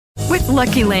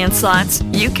Lucky Land Slots,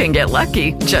 you can get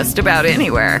lucky just about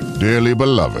anywhere. Dearly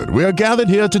beloved, we are gathered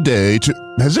here today to...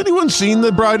 Has anyone seen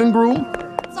the bride and groom?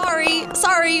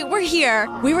 Sorry, we're here.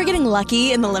 We were getting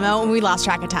lucky in the limo and we lost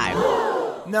track of time.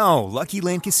 No, Lucky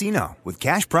Land Casino, with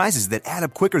cash prizes that add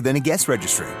up quicker than a guest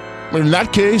registry. In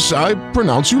that case, I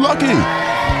pronounce you lucky.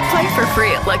 Play for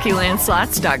free at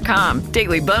LuckyLandSlots.com.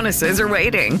 Daily bonuses are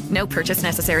waiting. No purchase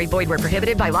necessary. Void where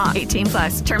prohibited by law.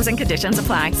 18+. Terms and conditions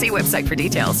apply. See website for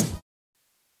details.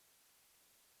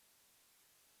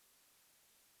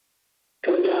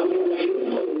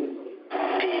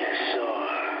 DSR.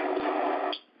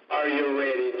 Are you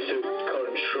ready to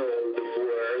control the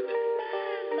world?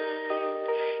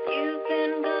 You've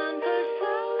been gone for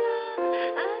so long,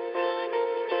 I'm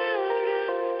running out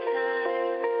of time.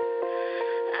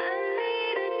 I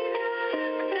need a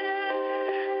doctor,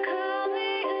 call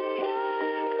me a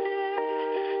doctor.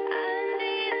 I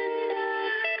need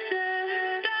a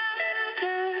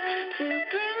doctor to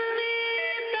bring me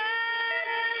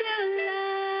back to life.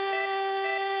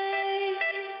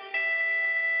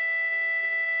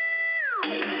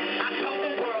 I told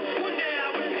the world one day I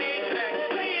would pay it back.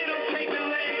 Say it on tape and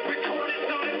lay it, record it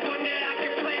so that one day I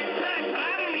can play it back. But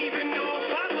I don't even know if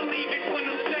I believe it when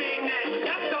I'm saying that.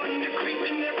 I'm starting to creep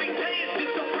and every day it's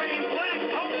just so gray and black.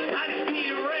 Oh, I just need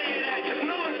a ray of that. Cause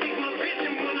no one sees my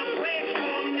vision when I play it for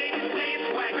them. They just say it's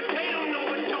whack. But they don't know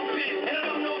what dope is. And I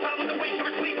don't know if I was awake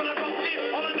or asleep when I wrote this.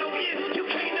 All I know is you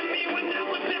came to me when I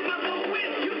was at my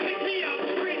lowest. You picked me up,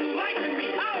 breathing life in me.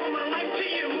 I owe my life to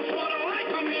you. For the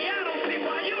life of me, I don't see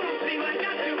why you don't see like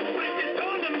I do. But if it's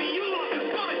dawned on me, you lost the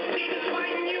fun. See this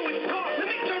fighting you is hard. Let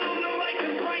me turn on the lights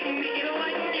and brighten me and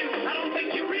enlighten you. I don't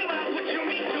think you realize what you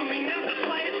mean to me. Not the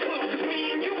slightest clue. Cause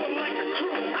me and you were like a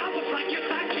crew. I was like your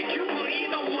sidekick. You will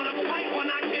either wanna fight when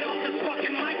I get off this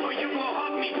fucking mic or you will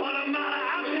hug me. But I'm out of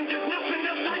options. There's nothing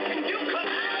else I can do. Cause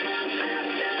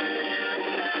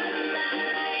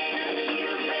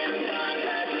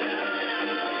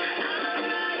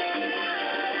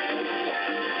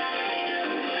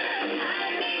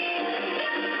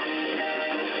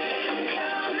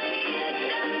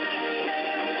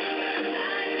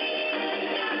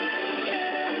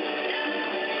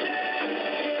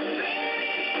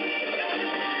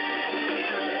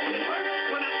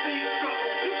when I see you struggle,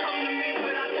 you come to me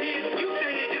with ideas. You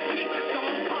say they just keep it so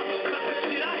puzzle. Cause the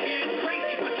shit I hear is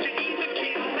crazy, but you're either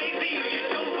getting lazy or you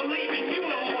don't believe in you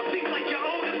no more. Seems like your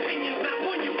own opinion's not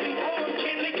one you can hold.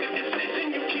 Can't make a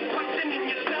decision, you keep questioning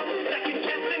yourself, second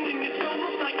guessing, and it's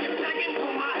almost like you're begging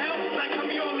for my help. Like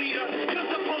I'm your leader, you're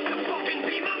supposed to fucking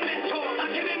be my mentor. I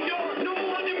can endure, no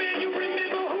wonder man you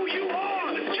remember who you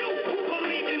are. It's you who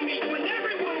believed in me when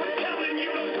everyone was telling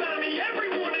you to sign me.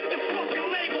 Everyone at the fucking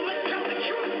label, let's tell the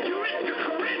truth. You risked your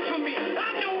career for me, I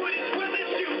know it as well as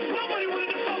you. Nobody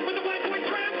wanted to fuck with the white boy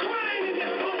crowd crying in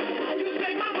this booth. You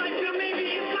saved my life, now maybe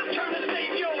it's my turn to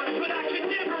save yours. But I can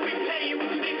never repay you,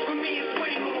 this for me is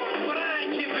way more. But I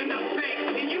ain't giving up faith,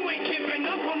 and you ain't giving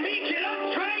up on me. Get up,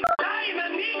 Trey. I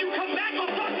need you, come back for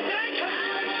fuck's sake.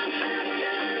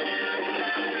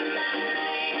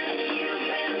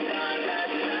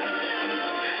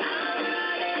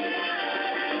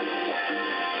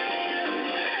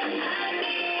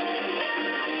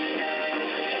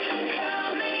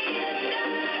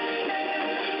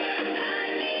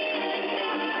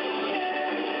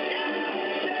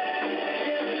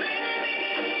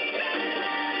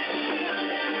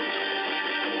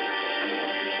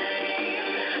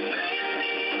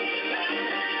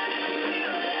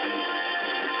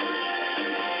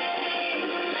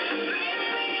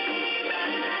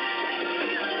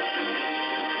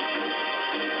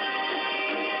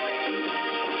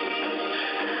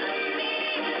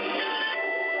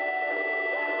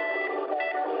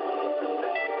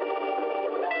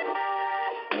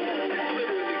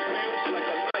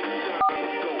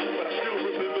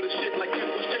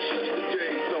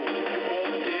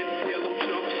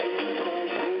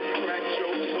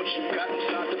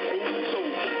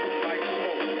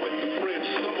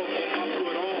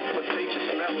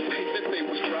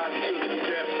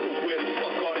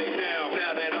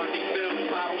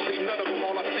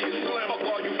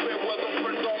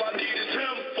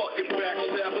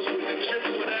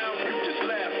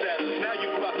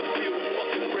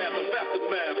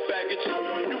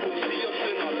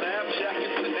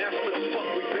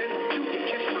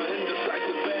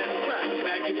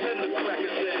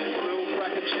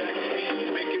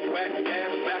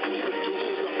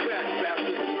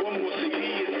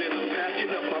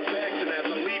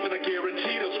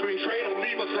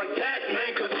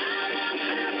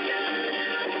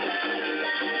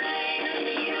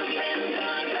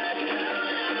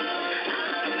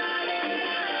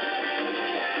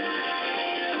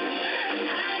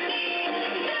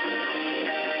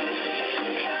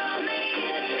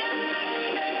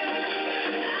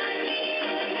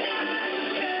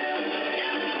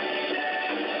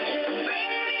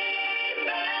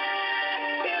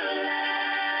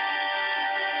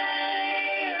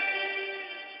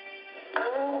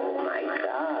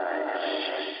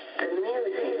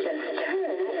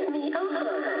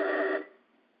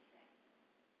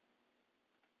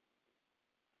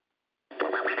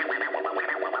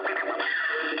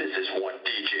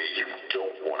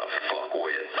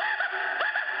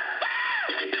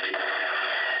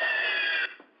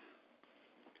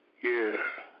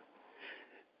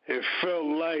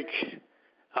 like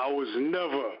I was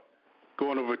never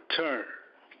going to return.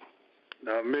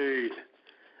 I mean,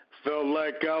 felt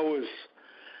like I was,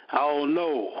 I don't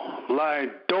know,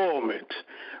 lying dormant,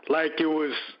 like it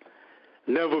was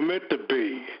never meant to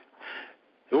be.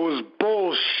 It was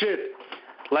bullshit,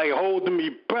 like holding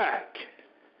me back.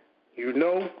 You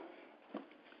know?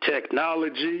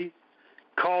 Technology,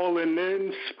 calling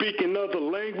in, speaking other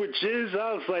languages.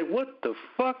 I was like, what the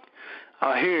fuck?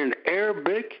 I hear in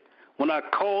Arabic. When I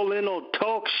call in on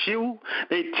Talk Shoe,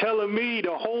 they telling me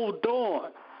to hold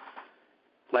on.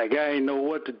 Like I ain't know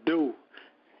what to do.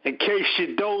 In case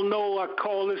you don't know, I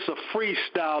call this a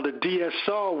freestyle the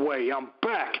DSR way. I'm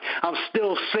back. I'm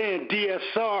still saying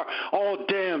DSR all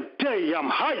damn day.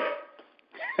 I'm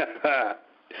hyped.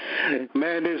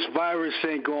 Man, this virus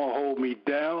ain't gonna hold me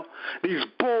down. These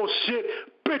bullshit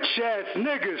bitch-ass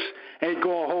niggas ain't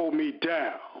gonna hold me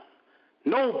down.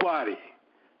 Nobody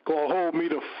gonna hold me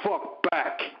the fuck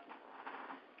back.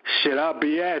 Shit, I'll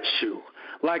be at you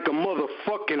like a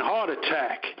motherfucking heart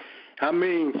attack. I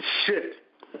mean, shit.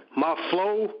 My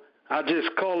flow, I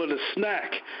just call it a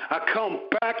snack. I come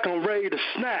back, I'm ready to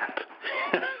snap.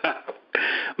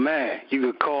 Man, you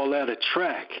could call that a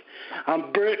track.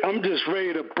 I'm just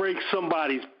ready to break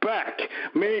somebody's back.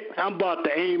 Man, I'm about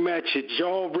to aim at your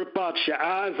jaw, rip out your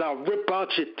eyes, I'll rip out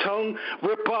your tongue,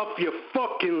 rip off your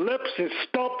fucking lips and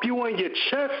stomp you in your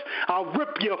chest. I'll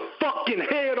rip your fucking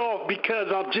head off because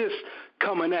I'm just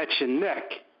coming at your neck.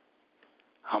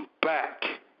 I'm back.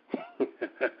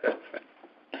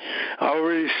 I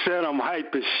already said I'm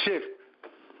hype as shit.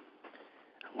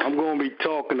 I'm going to be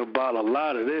talking about a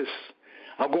lot of this.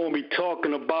 I'm going to be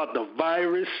talking about the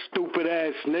virus,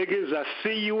 stupid-ass niggas. I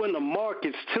see you in the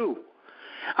markets, too.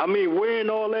 I mean, wearing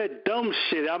all that dumb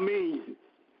shit. I mean,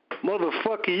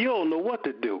 motherfucker, you don't know what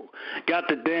to do. Got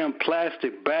the damn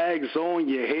plastic bags on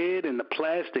your head and the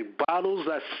plastic bottles.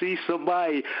 I see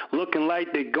somebody looking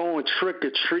like they going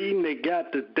trick-or-treating. They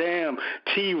got the damn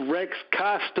T-Rex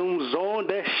costumes on.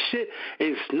 That shit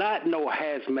is not no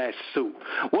hazmat suit.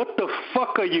 What the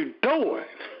fuck are you doing?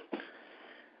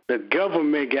 The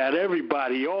government got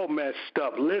everybody all messed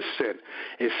up. Listen,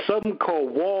 it's something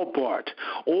called Walmart.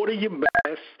 Order your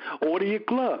masks, order your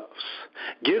gloves.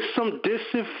 Get some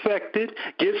disinfectant,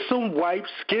 get some wipes,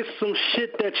 get some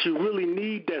shit that you really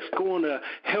need that's going to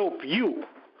help you.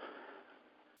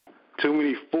 Too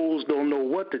many fools don't know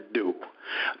what to do.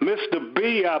 Mr.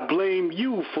 B, I blame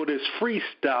you for this freestyle.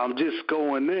 I'm just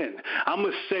going in. I'm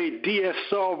going to say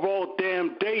DSR all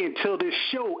damn day until this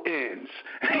show ends.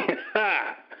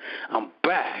 I'm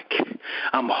back.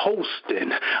 I'm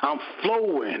hosting. I'm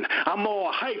flowing. I'm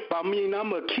all hype. I mean, I'm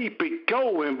going to keep it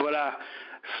going, but I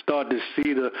start to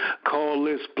see the call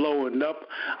list blowing up.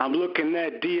 I'm looking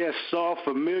at DSR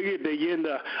familiar. They in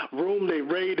the room. They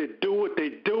ready to do what they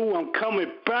do. I'm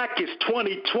coming back. It's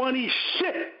 2020.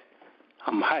 Shit.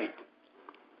 I'm hyped.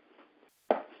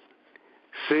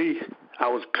 See, I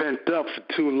was pent up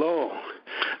for too long.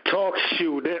 Talk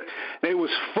shoe, they was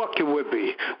fucking with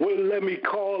me. Wouldn't let me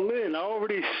call in. I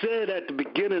already said at the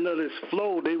beginning of this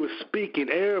flow they was speaking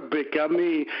Arabic. I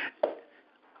mean,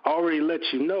 I already let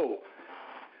you know.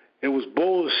 It was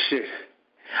bullshit.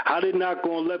 How they not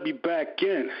gonna let me back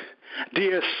in?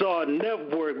 DSR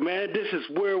Network, man, this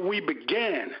is where we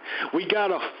began. We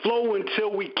gotta flow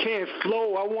until we can't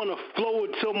flow. I wanna flow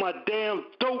until my damn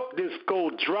throat just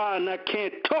go dry and I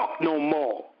can't talk no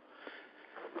more.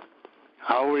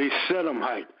 I already said I'm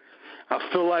hyped. I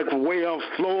feel like the way I'm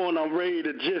flowing, I'm ready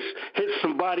to just hit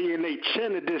somebody in their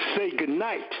chin and just say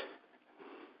goodnight.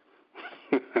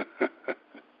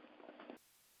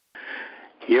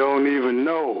 You don't even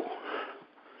know.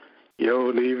 You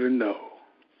don't even know.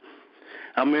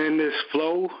 I'm in this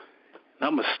flow, and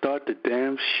I'm going to start the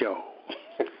damn show.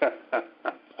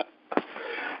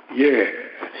 Yeah.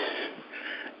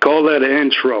 Call that an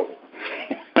intro.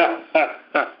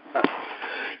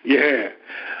 Yeah.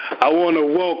 I want to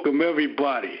welcome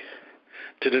everybody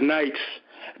to tonight's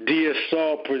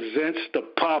DSR Presents the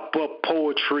Pop-Up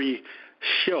Poetry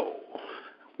Show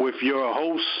with your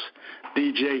host,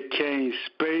 DJ Kane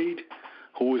Spade,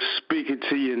 who is speaking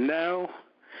to you now.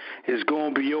 It's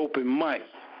going to be open mic.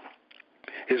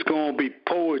 It's going to be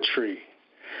poetry.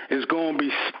 It's going to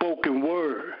be spoken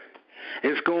word.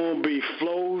 It's going to be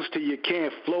flows till you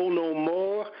can't flow no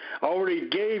more. I already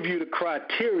gave you the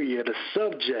criteria, the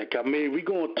subject. I mean, we're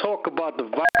going to talk about the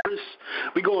virus.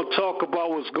 We're going to talk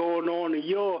about what's going on in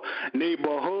your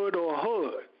neighborhood or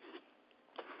hood.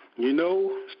 You know,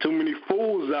 there's too many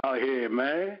fools out here,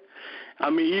 man. I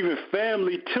mean, even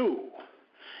family, too.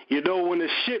 You know, when the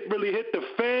shit really hit the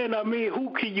fan, I mean,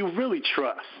 who can you really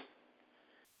trust?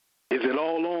 Is it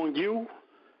all on you?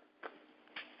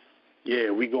 Yeah,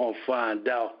 we gonna find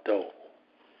out, though.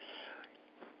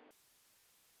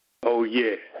 Oh,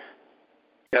 yeah.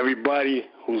 Everybody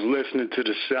who's listening to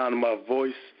the sound of my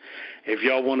voice, if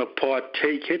y'all want to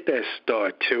partake, hit that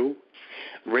star 2.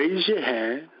 Raise your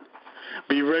hand.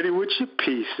 Be ready with your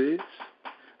pieces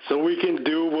so we can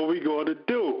do what we going to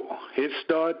do. Hit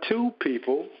star 2,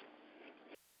 people.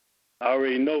 I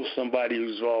already know somebody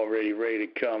who's already ready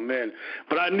to come in,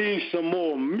 but I need some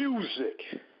more music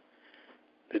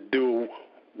to do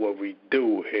what we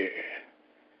do here.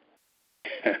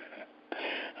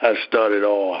 I started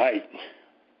all hype.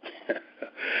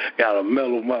 Gotta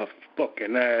mellow my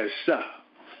fucking ass out.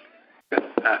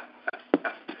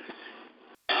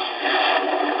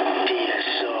 DSR.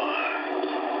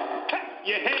 Clap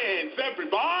your hands,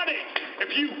 everybody,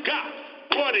 if you got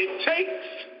what it takes.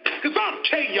 Cause I'm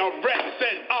KRS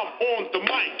and I'm on the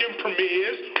mic and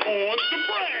premieres on the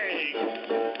break.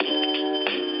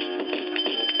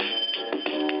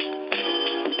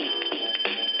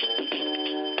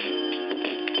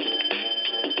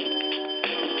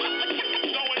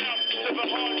 Going up to the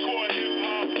hardcore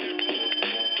hip-hop.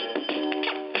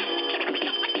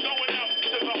 Going up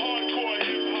to the hardcore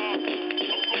hip-hop.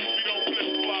 Of course we don't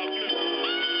flip-flop.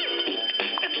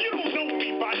 If you don't know me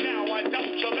by now, I doubt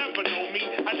you'll ever know me.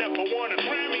 I never won a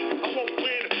Grammy, I won't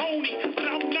win a Tony, but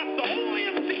I'm not the only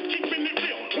MC keeping it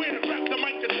real. When I grab the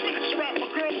mic and smash rap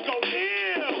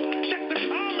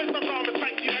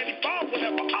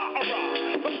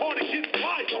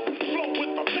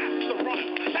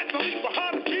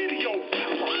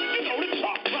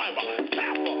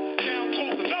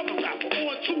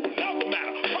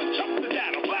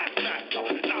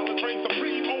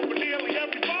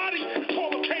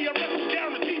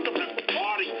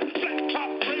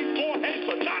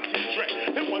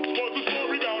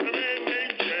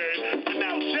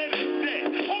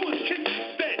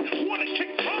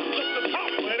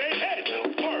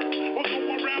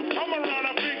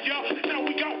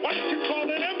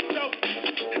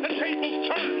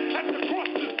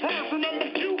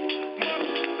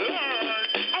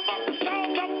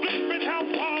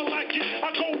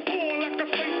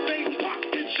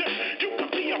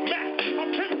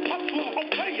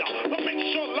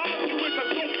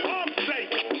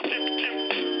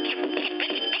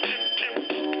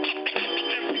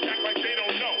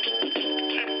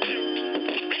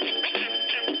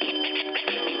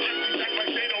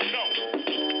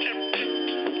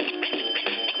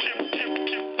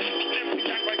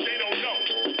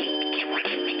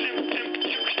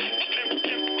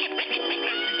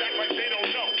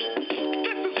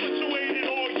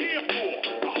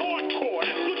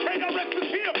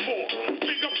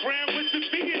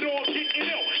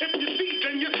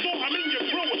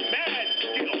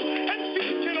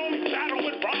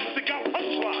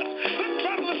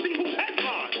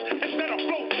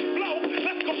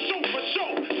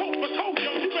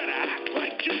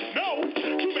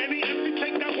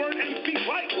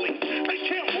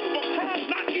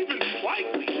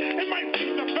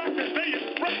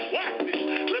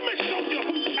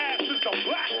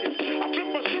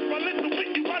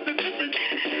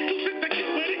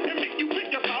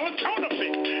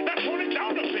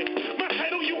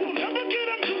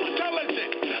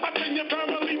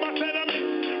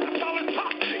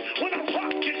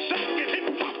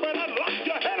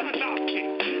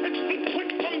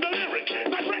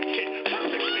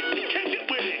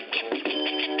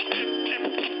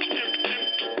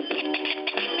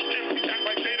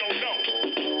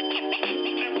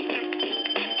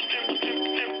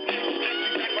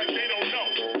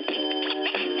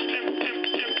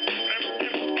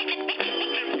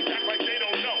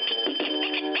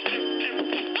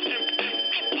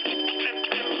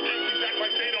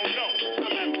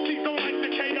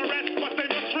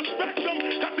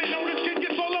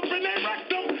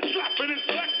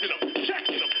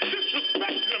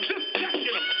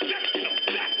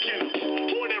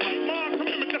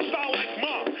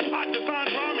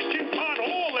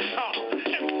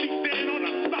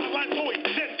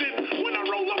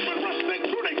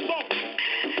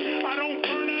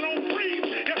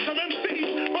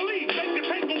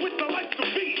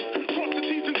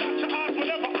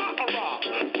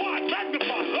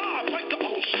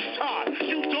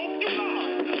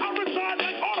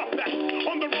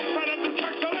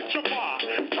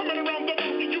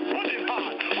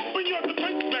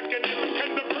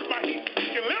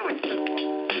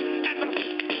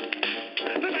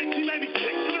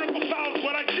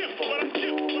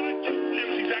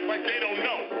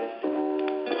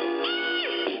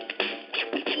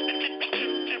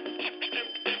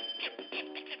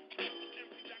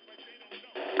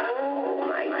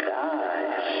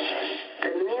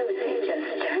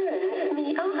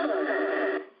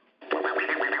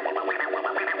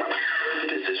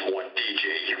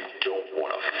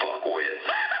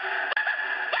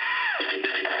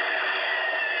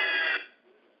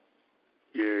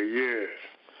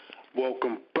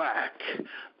back.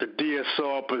 The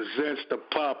DSR presents the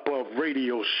pop-up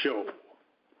radio show,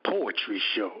 poetry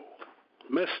show.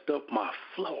 Messed up my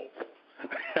flow.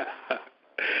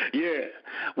 Yeah,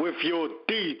 with your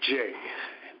DJ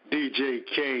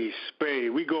Kane,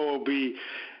 Spade. We gonna be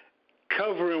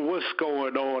covering what's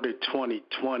going on in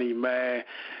 2020, man.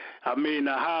 I mean,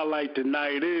 the highlight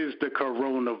tonight is the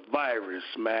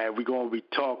coronavirus, man. We're going to be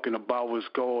talking about what's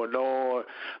going on.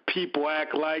 People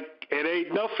act like it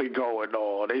ain't nothing going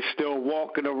on. They still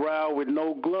walking around with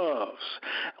no gloves,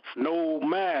 no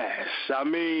masks. I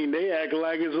mean, they act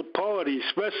like it's a party,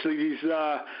 especially these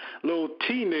little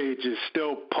teenagers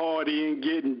still partying,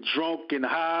 getting drunk and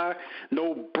high,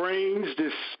 no brains,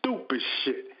 this stupid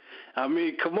shit. I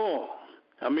mean, come on.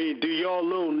 I mean, do y'all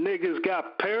little niggas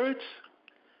got parents?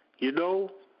 You know?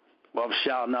 Well, I'm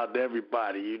shouting out to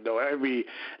everybody, you know, every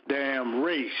damn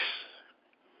race.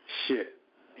 Shit.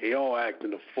 They all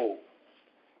acting a fool.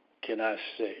 Can I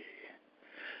say?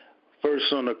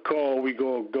 First on the call, we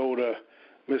gonna go to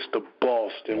Mr.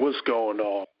 Boston. What's going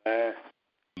on, man?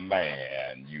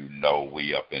 Man, you know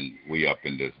we up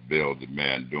in this building,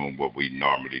 man, doing what we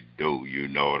normally do. You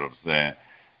know what I'm saying?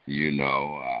 You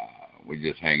know, we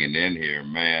just hanging in here,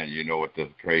 man. You know, with this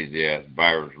crazy-ass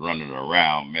virus running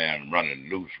around, man, running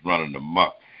loose, running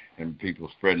amok, and people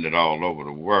spreading it all over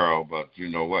the world. But, you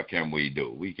know, what can we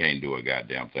do? We can't do a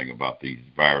goddamn thing about these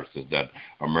viruses that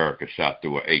America shot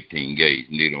through an 18-gauge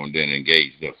needle and then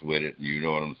engaged us with it. You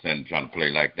know what I'm saying? Trying to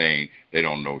play like they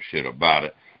don't know shit about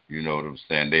it. You know what I'm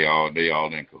saying? They all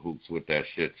in cahoots with that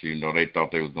shit. You know, they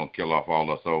thought they was going to kill off all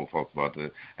us old folks, but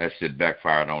that shit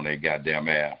backfired on their goddamn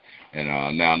ass.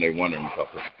 And now they wondering if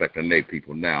it's affecting their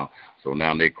people now. So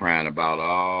now they crying about,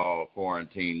 oh,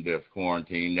 quarantine this,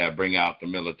 quarantine that, bring out the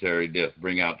military this,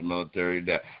 bring out the military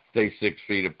that. Stay 6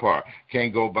 feet apart.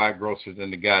 Can't go buy groceries in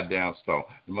the goddamn store.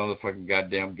 The motherfucking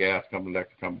goddamn gas company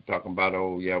talking about,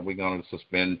 oh, yeah, we're going to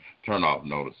suspend turn-off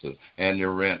notices. And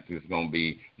your rent is going to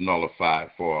be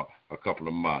nullified for a couple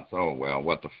of months. Oh, well,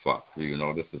 what the fuck? You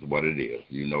know, this is what it is.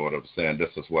 You know what I'm saying?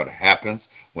 This is what happens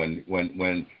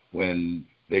when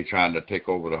they trying to take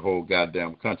over the whole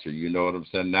goddamn country. You know what I'm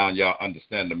saying? Now y'all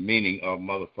understand the meaning of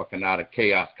motherfucking out of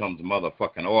chaos comes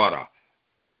motherfucking order.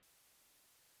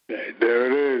 There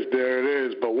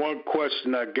it is. But one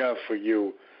question I got for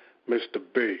you, Mr.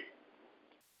 B.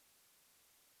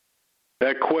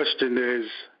 That question is,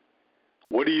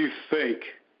 what do you think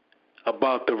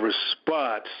about the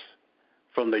response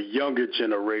from the younger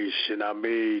generation? I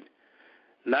mean,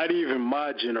 not even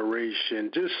my generation,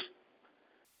 just,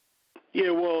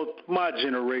 yeah, well, my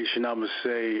generation, I'm going to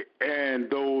say, and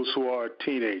those who are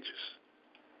teenagers.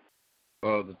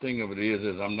 Well, the thing of it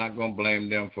is I'm not going to blame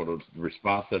them for the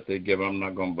response that they give. I'm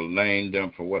not going to blame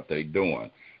them for what they're doing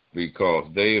because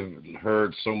they've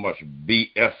heard so much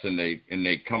BS in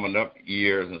they coming up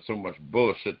years and so much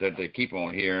bullshit that they keep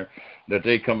on hearing that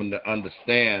they coming to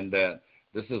understand that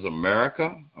this is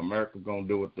America. America going to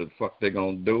do what the fuck they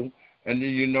going to do. And then,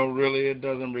 you know, really it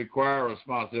doesn't require a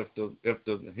response if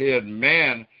the head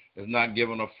man is not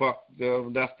giving a fuck.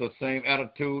 That's the same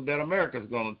attitude that America's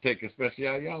going to take, especially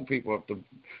our young people. If the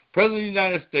President of the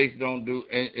United States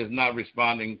is not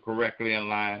responding correctly in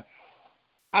line,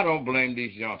 I don't blame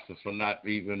these youngsters for not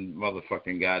even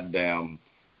motherfucking goddamn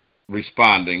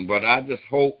responding. But I just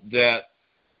hope that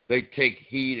they take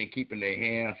heed in keeping their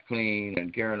hands clean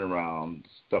and carrying around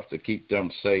stuff to keep them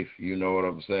safe. You know what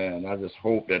I'm saying? I just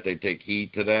hope that they take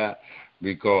heed to that.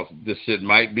 Because this shit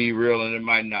might be real and it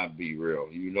might not be real.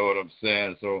 You know what I'm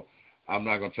saying? So I'm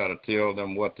not going to try to tell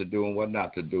them what to do and what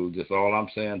not to do. Just all I'm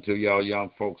saying to y'all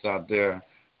young folks out there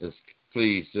is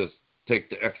please just take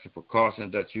the extra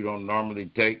precautions that you don't normally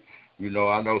take. You know,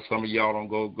 I know some of y'all don't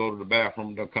go to the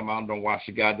bathroom, don't come out and don't wash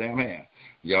your goddamn hands.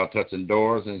 Y'all touching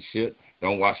doors and shit,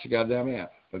 don't wash your goddamn hands.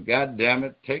 But goddamn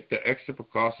it, take the extra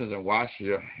precautions and wash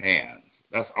your hands.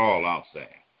 That's all I'm saying.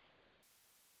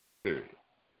 Period.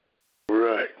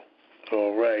 Right.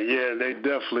 All right. Yeah, they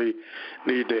definitely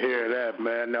need to hear that,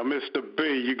 man. Now, Mr. B,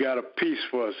 you got a piece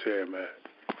for us here, man.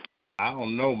 I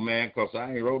don't know, man, because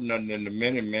I ain't wrote nothing in a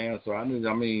minute, man. So, I mean,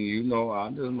 you know, I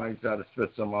just might try to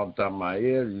spit something off the top of my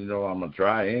head. You know, I'm going to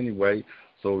try anyway.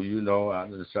 So, you know, I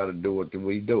just try to do what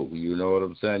we do. You know what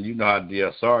I'm saying? You know how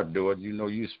DSR do it. You know,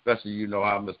 especially you know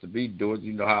how Mr. B do it.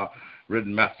 You know how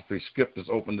Written Masterpiece Scripters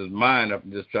opened his mind up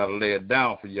and just try to lay it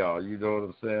down for y'all. You know what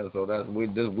I'm saying? So that's we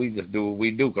just do what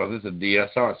we do because it's a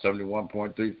DSR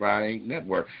 71.35 Inc.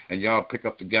 network. And y'all pick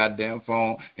up the goddamn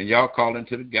phone and y'all call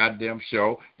into the goddamn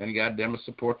show and goddamn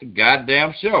support the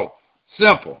goddamn show.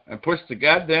 Simple. And push the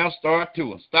goddamn star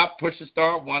 2 and stop pushing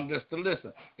star 1 just to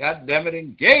listen. Goddamn it,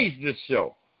 engage this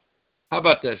show. How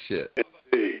about that shit?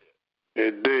 Indeed.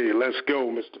 Indeed. Let's go,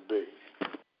 Mr. B.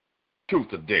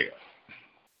 Truth or dare.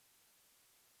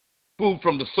 Food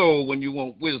from the soul when you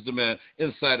want wisdom and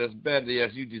insight as badly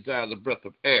as you desire the breath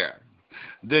of air.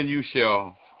 Then you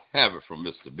shall have it from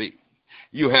Mr. B.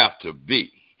 You have to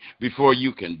be before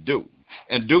you can do,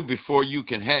 and do before you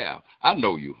can have. I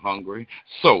know you hungry.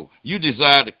 So you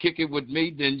desire to kick it with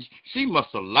me, then she must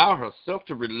allow herself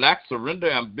to relax, surrender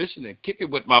ambition, and kick it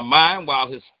with my mind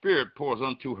while his spirit pours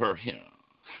unto her hint.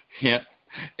 Hint.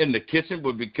 In the kitchen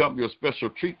would become your special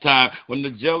treat time when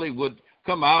the jelly would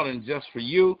come out and just for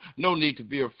you. No need to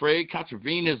be afraid.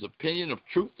 Contravene his opinion of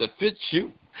truth that fits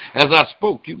you. As I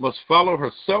spoke, you must follow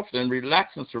herself and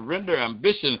relax and surrender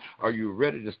ambition. Are you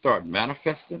ready to start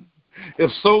manifesting?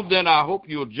 If so, then I hope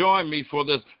you'll join me for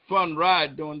this fun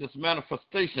ride during this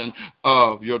manifestation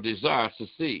of your desires to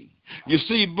see. You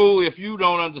see, boo, if you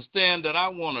don't understand that I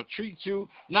want to treat you,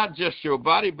 not just your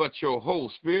body, but your whole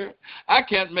spirit, I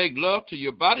can't make love to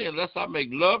your body unless I make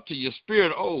love to your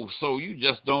spirit. Oh, so you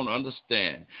just don't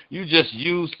understand. You just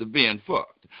used to being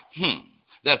fucked.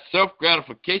 That's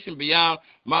self-gratification beyond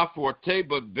my forte,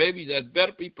 but baby, that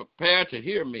better be prepared to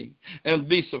hear me and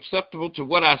be susceptible to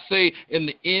what I say. In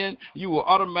the end, you will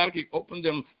automatically open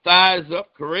them thighs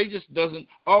up. Courageous doesn't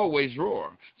always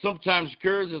roar. Sometimes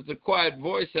courage is the quiet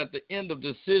voice at the end of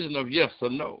decision of yes or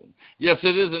no. Yes,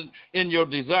 it isn't in your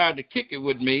desire to kick it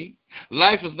with me.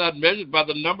 Life is not measured by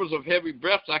the numbers of heavy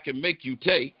breaths I can make you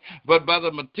take, but by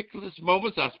the meticulous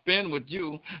moments I spend with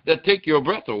you that take your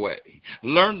breath away.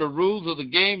 Learn the rules of the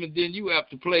game, and then you have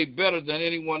to play better than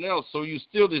anyone else. So you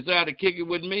still desire to kick it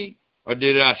with me? Or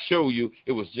did I show you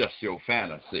it was just your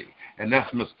fantasy? And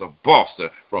that's Mr. Boston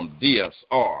from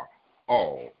DSR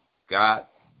all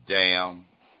goddamn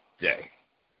day.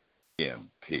 In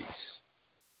peace.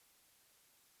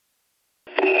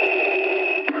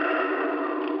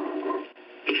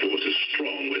 The force is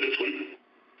strong with this one.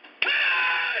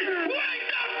 Hey! Wake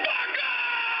the fuck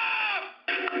up!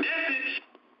 Message.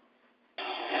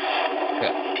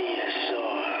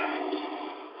 DSR.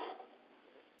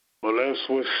 Well, that's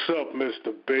what's up,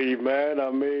 Mr. B, man. I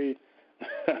mean,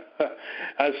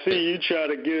 I see you try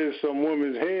to get in some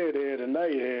woman's head here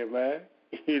tonight, here, man.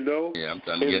 You know? Yeah, I'm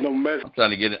trying to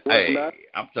get it. Hey,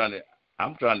 I'm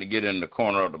trying to get in the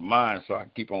corner of the mind, so I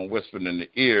keep on whispering in the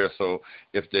ear. So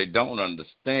if they don't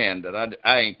understand that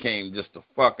I ain't came just to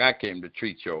fuck, I came to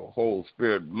treat your whole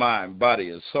spirit, mind, body,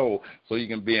 and soul, so you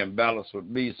can be in balance with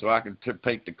me, so I can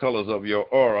paint the colors of your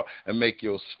aura and make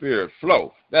your spirit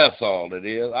flow. That's all it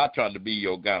is. I'm trying to be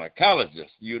your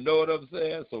gynecologist. You know what I'm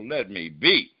saying? So let me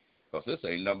be. Because this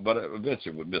ain't nothing but an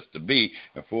adventure with Mr. B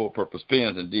and Full Purpose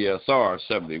Pens and DSR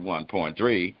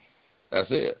 71.3.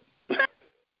 That's it.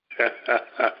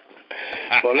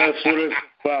 Well, that's what it's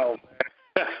about,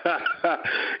 man.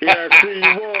 Yeah, I see you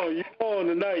on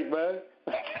tonight, man.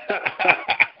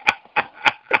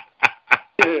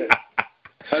 Yeah,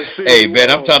 I see hey, you man,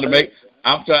 on, I'm trying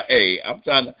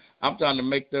to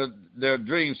make their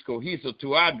dreams cohesive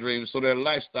to our dreams, so their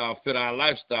lifestyle fit our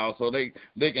lifestyle, so they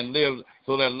can live,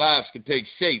 so their lives can take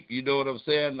shape. You know what I'm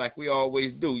saying? Like we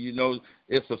always do. You know,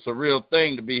 it's a surreal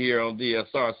thing to be here on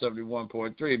DSR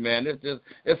 71.3, man.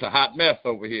 It's a hot mess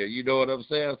over here. You know what I'm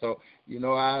saying? So, you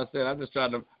know, I said I'm just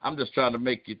trying to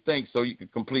make you think, so you can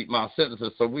complete my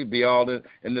sentences, so we be all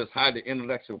in this highly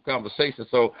intellectual conversation,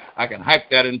 so I can hype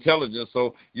that intelligence,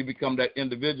 so you become that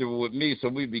individual with me, so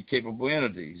we be capable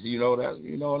entities. You know what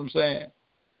I'm saying?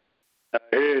 I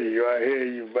hear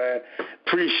you, man.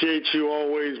 Appreciate you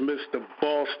always, Mr.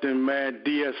 Boston, man.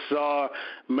 DSR,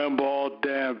 member all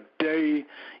damn day.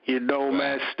 You know,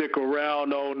 man, stick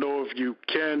around. I don't know if you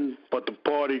can, but the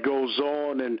party goes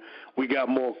on, and we got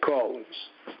more callers.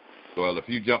 Well, if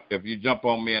you jump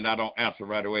on me and I don't answer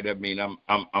right away, that means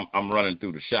I'm running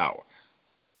through the shower.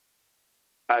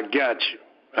 I got you.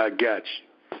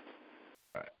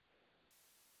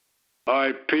 All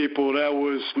right, people, that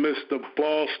was Mr.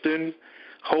 Boston,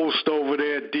 host over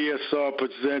there at DSR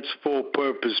Presents Full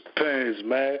Purpose Pens,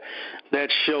 man.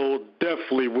 That show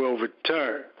definitely will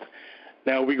return.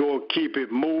 Now we're going to keep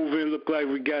it moving. Look like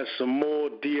we got some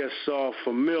more DSR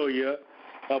familiar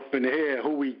up in here.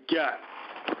 Who we got?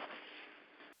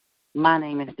 My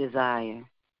name is Desire.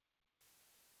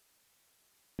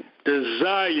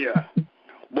 Desire,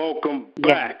 welcome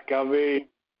back. I mean,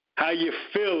 how you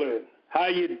feeling? How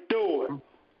you doing?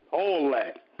 All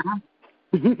that.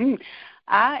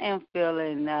 I am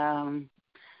feeling, I'm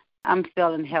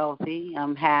feeling healthy.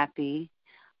 I'm happy.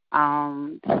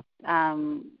 I'm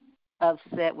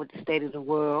upset with the state of the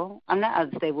world. I'm not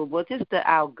upset with just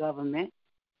our government.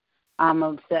 I'm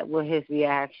upset with his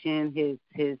reaction.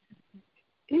 It's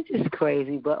just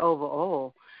crazy. But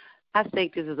overall, I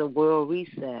think this is a world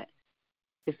reset.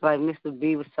 It's like Mr.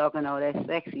 B was talking all that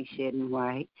sexy shit and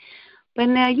right. But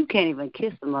now you can't even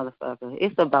kiss a motherfucker.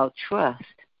 It's about trust.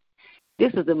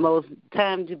 This is the most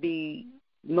time to be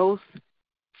most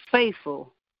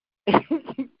faithful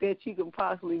that you can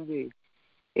possibly be.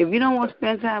 If you don't want to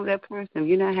spend time with that person, if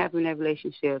you're not happy in that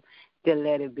relationship, then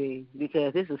let it be,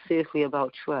 because this is seriously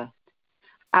about trust.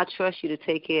 I trust you to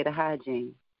take care of the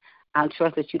hygiene. I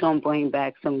trust that you don't bring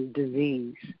back some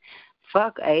disease.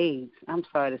 Fuck AIDS. I'm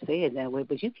sorry to say it that way,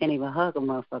 but you can't even hug a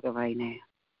motherfucker right now,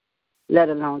 let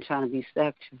alone trying to be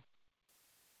sexual.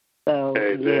 So,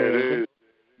 Hey, there it is.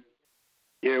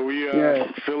 Yeah, we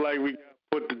feel like we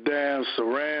put the damn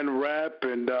saran wrap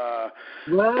and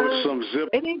put some zip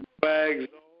bags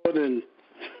on and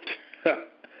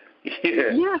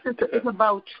Yes, it's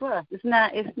about trust. It's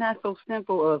not so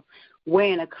simple of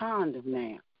wearing a condom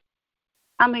now.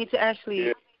 I mean, to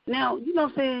actually now, you know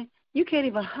what I'm saying, you can't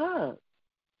even hug.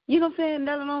 You know what I'm saying,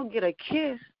 let alone get a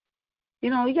kiss. You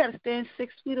know, you got to stand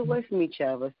 6 feet away from each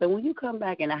other. So when you come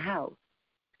back in the house,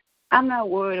 I'm not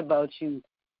worried about you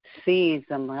seeing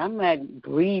someone. I'm not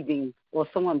breathing or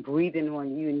someone breathing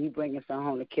on you and you bringing someone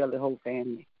home to kill the whole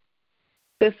family.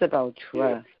 It's about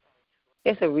trust.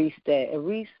 It's a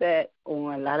reset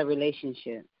on a lot of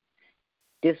relationships.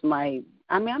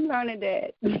 I'm learning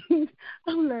that.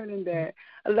 I'm learning that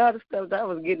a lot of stuff that I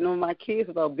was getting on my kids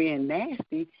about being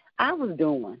nasty, I was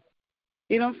doing.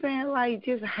 You know what I'm saying? Like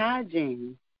just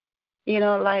hygiene. You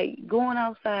know, like going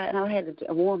outside, and I had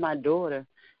to warn my daughter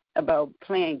about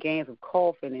playing games of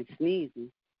coughing and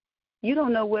sneezing. You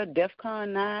don't know where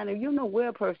DEFCON 9, or you don't know where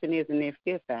a person is in their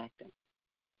fear factor.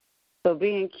 So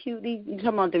being cute, you talking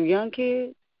about them young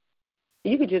kids,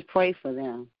 you could just pray for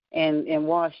them and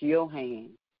wash your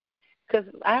hands. Because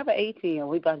I have an 18,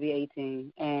 we about to be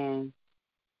 18, and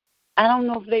I don't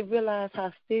know if they realize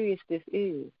how serious this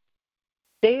is.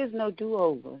 There is no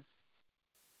do-overs.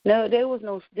 No, there's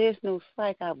no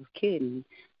psych, I was kidding.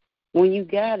 When you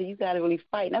got it, you got to really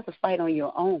fight. And that's a fight on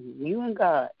your own. You and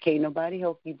God. Can't nobody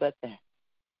help you but that.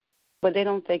 But they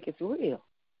don't think it's real.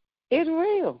 It's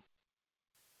real.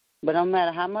 But no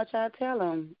matter how much I tell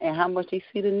them and how much they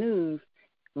see the news,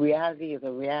 reality is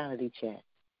a reality check.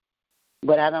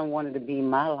 But I don't want it to be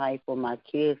my life or my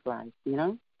kids' life, you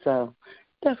know? So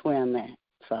that's where I'm at.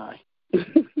 Sorry.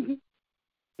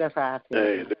 That's how I feel.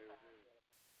 Hey,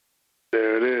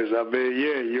 there it is. I mean,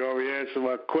 you already answered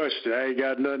my question. I ain't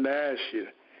got nothing to ask you.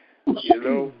 You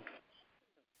know?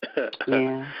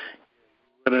 Yeah.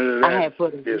 I had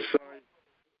put it. Sorry.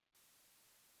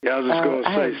 Yeah, I was just going to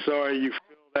say, sorry you feel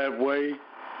that way.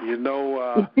 You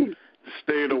know, the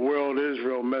state of the world is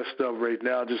real messed up right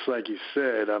now, just like you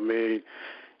said. I mean,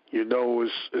 you know,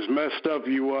 it's messed up.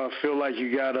 You feel like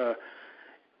you got to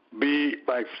be,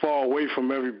 like, far away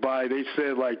from everybody. They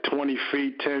said, like, 20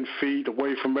 feet, 10 feet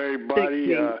away from everybody.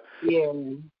 6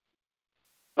 feet.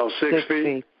 Oh, 6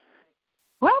 feet?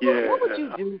 What would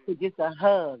you do for just a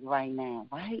hug right now,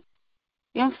 right?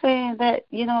 You know what I'm saying? That,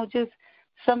 you know, just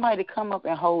somebody to come up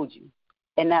and hold you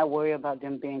and not worry about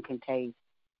them being contagious.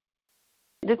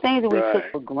 The things that we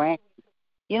took for granted.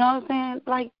 You know what I'm saying?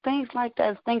 Like, things like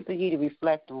that is things for you to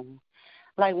reflect on.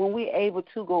 Like, when we're able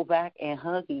to go back and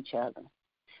hug each other,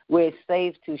 where it's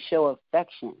safe to show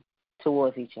affection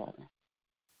towards each other.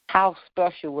 How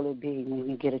special will it be when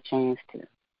you get a chance to? You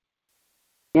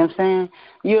know what I'm saying?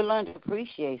 You'll learn to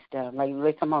appreciate stuff. Like,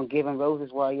 they're talking about giving roses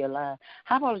while you're alive.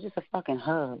 How about just a fucking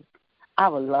hug? I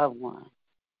would love one.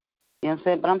 You know what I'm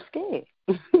saying? But I'm scared.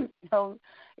 You know,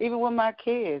 even with my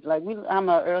kids. Like, I'm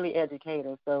an early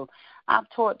educator, so I've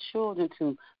taught children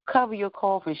to cover your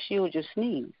cough and shield your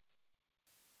sneeze.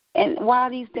 And why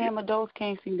these damn adults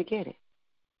can't seem to get it?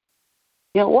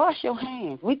 You know, wash your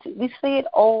hands. We say it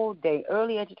all day.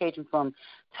 Early education, from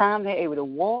time they're able to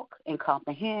walk and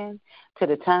comprehend to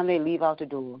the time they leave out the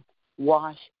door.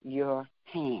 Wash your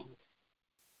hands.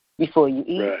 Before you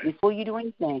eat, before you do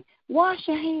anything, wash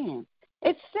your hands.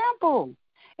 It's simple.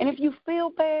 And if you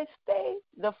feel bad, stay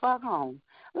the fuck home.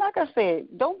 Like I said,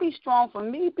 don't be strong for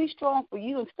me. Be strong for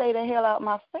you and stay the hell out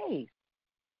my face.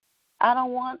 I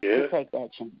don't want to take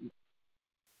that chance.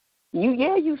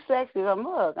 You sexy as a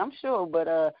mug, I'm sure, but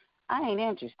I ain't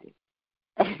interested.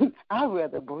 I'd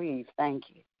rather breathe, thank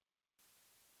you.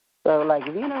 So, like,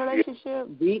 if you're in a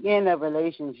relationship, be in a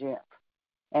relationship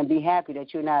and be happy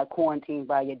that you're not quarantined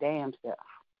by your damn self.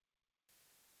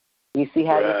 You see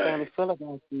how your family feel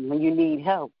about you when you need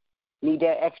help, need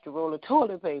that extra roll of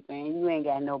toilet paper, and you ain't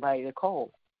got nobody to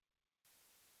call.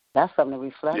 That's something to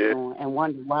reflect on and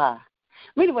wonder why.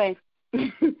 But anyway,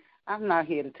 I'm not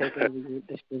here to take over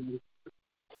this thing.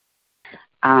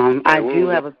 I do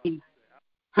have a piece.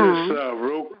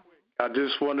 Real quick, I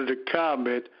just wanted to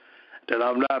comment that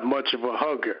I'm not much of a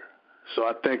hugger, so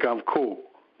I think I'm cool.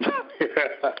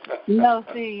 No,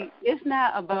 see, it's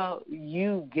not about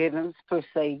you giving per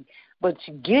se, but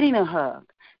getting a hug,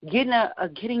 getting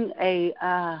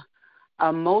a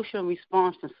emotional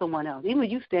response from someone else. Even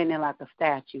you standing there like a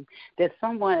statue, that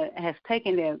someone has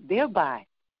taken their body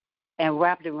and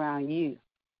wrapped it around you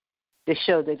to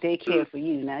show that they care for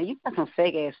you. Now, you got some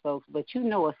fake-ass folks, but you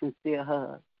know a sincere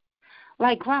hug.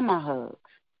 Like grandma hugs.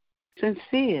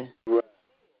 Sincere. Right.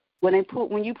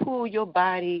 When you pull your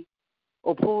body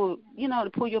or pull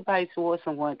your body towards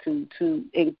someone to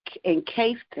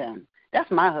encase them.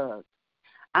 That's my hug.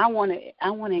 I want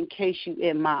to encase you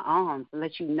in my arms and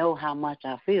let you know how much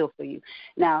I feel for you.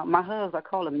 Now, my hugs, I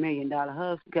call them $1 million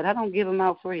hugs because I don't give them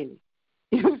out freely.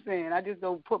 You know what I'm saying? I just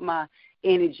don't put my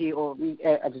energy or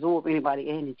absorb anybody's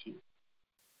energy.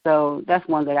 So that's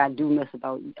one that I do miss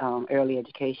about early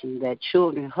education, that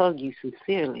children hug you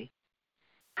sincerely.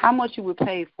 How much you would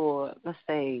pay for, let's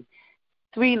say,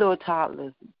 3 little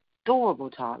toddlers, adorable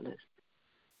toddlers,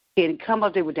 and come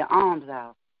up there with their arms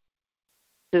out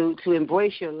to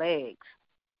embrace your legs.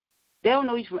 They don't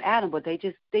know you from Adam, but they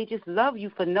just love you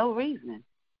for no reason.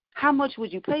 How much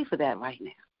would you pay for that right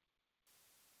now?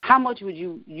 How much would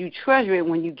you treasure it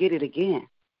when you get it again?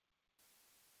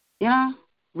 You know,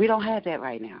 we don't have that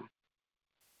right now.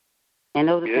 And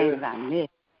those are things that I miss.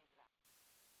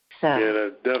 So, yeah,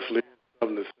 that's definitely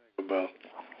something to think about.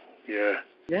 Yeah.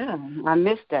 Yeah, I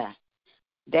miss that.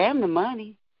 Damn the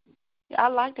money. I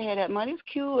like to have that money. It's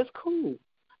cute. It's cool.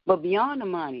 But beyond the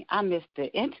money, I miss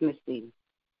the intimacy,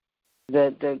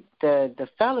 the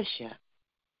fellowship,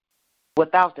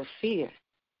 without the fear.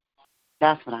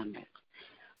 That's what I miss.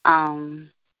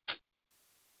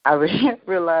 I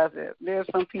realize that there's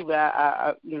some people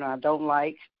I don't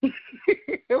like,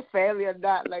 family or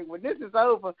not. Like, when this is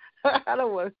over, I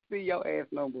don't want to see your ass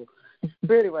no more.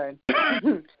 But anyway,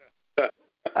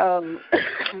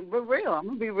 but real, I'm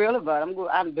gonna be real about it.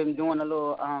 I've been doing a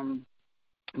little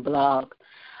blog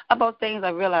about things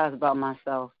I realized about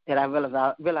myself, that I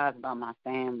realized about my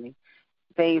family.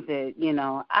 Things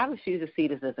that, I refuse to see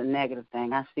this as a negative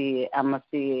thing. I'm going to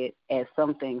see it as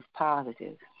some things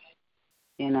positive.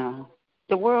 The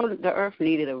earth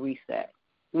needed a reset.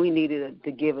 We needed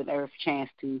to give the earth a chance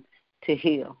to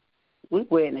heal. We're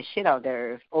wearing the shit out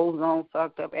there, earth. Ozone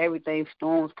fucked up, everything,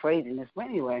 storms, craziness. But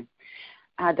anyway,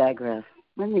 I digress.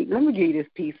 Let me give you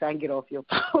this piece so I can get off your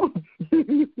phone.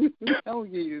 I'll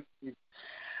give you this piece.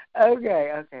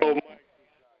 Okay.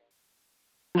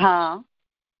 Huh?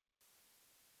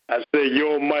 I said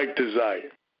your mic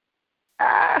desire.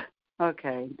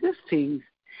 Okay. This piece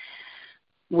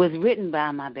was written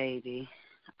by my baby.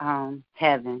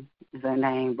 Heaven is her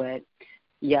name, but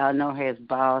y'all know her as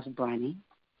Boss Bunny.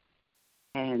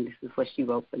 And this is what she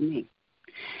wrote for me.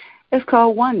 It's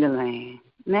called Wonderland.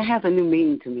 And that has a new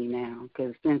meaning to me now,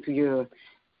 because since you're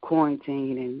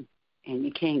quarantined and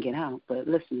you can't get out. But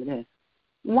listen to this.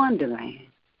 Wonderland.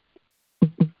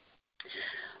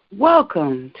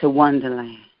 Welcome to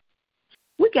Wonderland.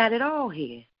 We got it all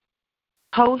here.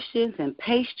 Potions and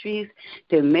pastries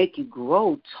that make you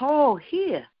grow tall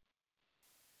here.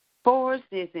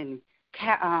 Forests and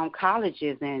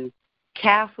colleges and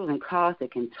castles and cars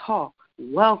that can talk.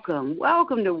 Welcome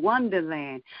to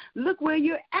Wonderland. Look where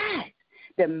you're at.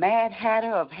 The Mad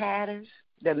Hatter of Hatters,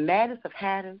 the maddest of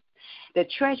Hatters, the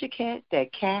treasure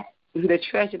that cat,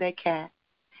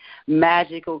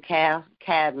 magical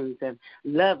caverns of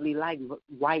lovely like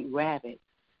white rabbits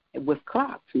with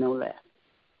clocks, no less.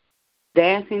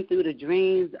 Dancing through the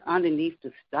dreams underneath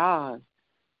the stars,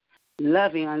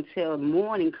 loving until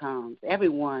morning comes.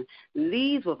 Everyone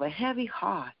leaves with a heavy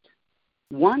heart.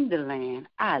 Wonderland,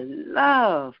 I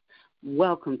love.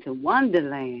 Welcome to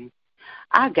Wonderland.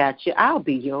 I got you. I'll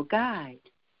be your guide.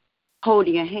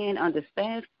 Holding your hand under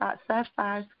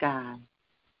sapphire sky.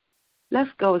 Let's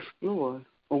go explore,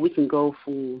 or we can go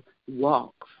for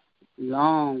walks,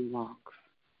 long walks.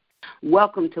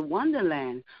 Welcome to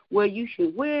Wonderland. Where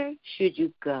should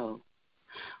you go?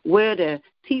 Where the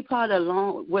tea party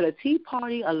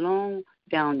alone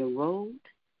down the road,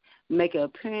 make an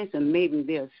appearance and maybe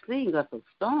they'll sing us a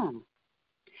song.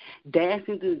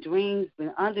 Dancing through dreams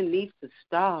and underneath the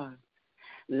stars,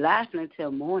 laughing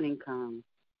until morning comes.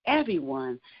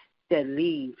 Everyone that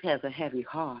leaves has a heavy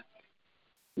heart.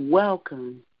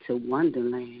 Welcome to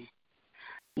Wonderland.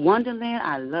 Wonderland,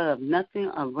 I love. Nothing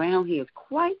around here is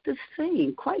quite the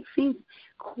same, quite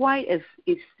as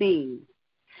it seems.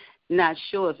 Not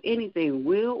sure if anything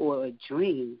real or a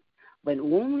dream, but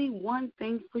only one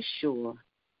thing for sure.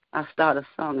 I start a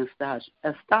song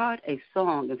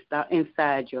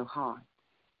inside your heart.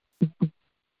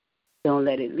 Don't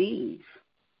let it leave.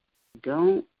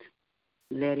 Don't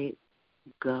let it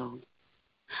go.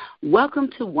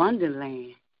 Welcome to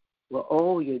Wonderland, where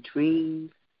all your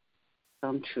dreams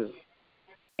come true.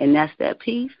 And that's that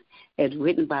piece. It's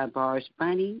written by Bars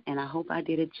Bunny, and I hope I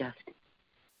did it justice.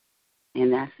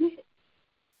 And that's it.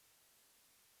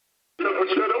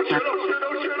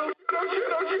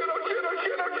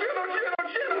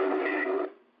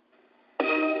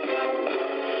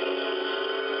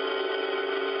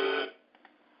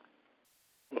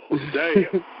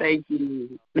 Damn. Thank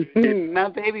you. My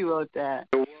baby wrote that.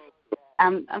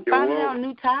 I'm finding out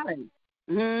new talent.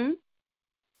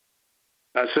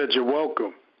 I said you're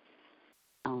welcome.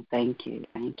 Oh, thank you.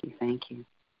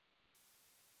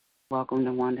 Welcome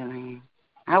to Wonderland.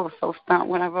 I was so stunned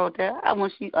when I wrote that. When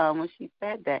she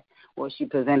said that, or she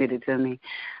presented it to me,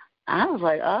 I was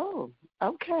like, oh,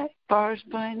 okay, Bars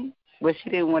Bunny. But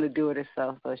she didn't want to do it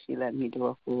herself, so she let me do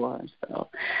it for her. So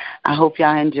I hope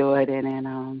y'all enjoyed it, and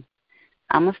I'm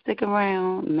going to stick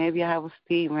around. Maybe I have a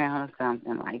speed round or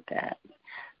something like that.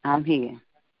 I'm here.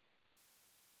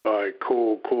 All right,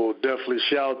 cool. Definitely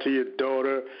shout out to your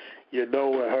daughter, and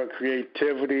her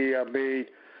creativity. I mean,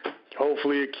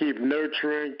 hopefully it keep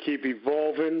nurturing, keep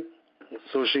evolving,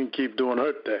 so she can keep doing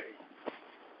her thing.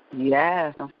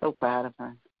 Yes, I'm so proud of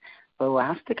her. But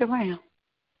I'll stick around.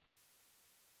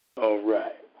 All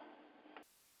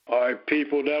right,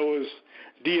 people, that was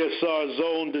DSR's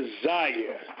Own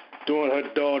Desire doing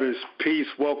her daughter's piece.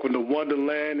 Welcome to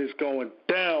Wonderland. It's going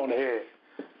down here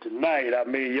tonight. I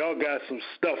mean, y'all got some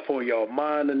stuff on y'all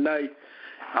mind tonight.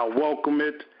 I welcome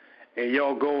it. And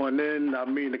y'all going in, I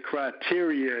mean, the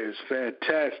criteria is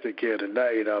fantastic here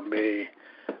tonight. I mean,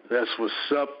 that's what's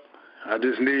up. I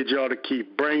just need y'all to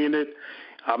keep bringing it.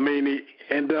 I mean,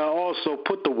 and also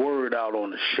put the word out on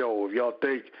the show. If y'all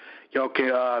think y'all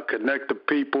can connect the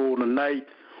people tonight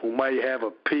who might have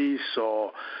a piece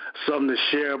or something to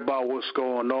share about what's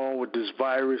going on with this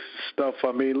virus and stuff,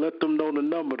 I mean, let them know the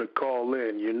number to call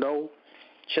in,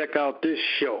 Check out this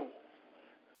show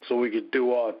so we can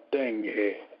do our thing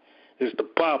here. It's the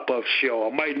pop-up show.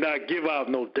 I might not give out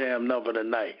no damn number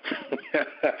tonight.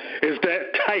 It's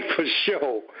that type of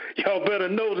show. Y'all better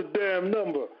know the damn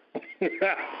number.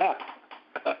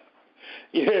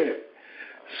 Yeah.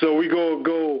 So we going to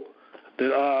go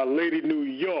to Lady New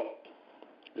York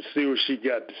and see what she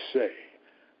got to say.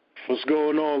 What's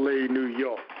going on, Lady New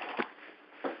York?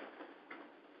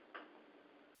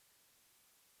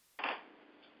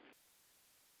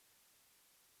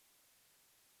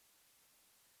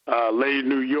 Lady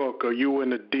New York, are you in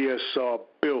the DSR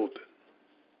building?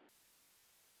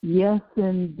 Yes,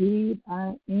 indeed,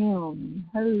 I am.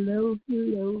 Hello.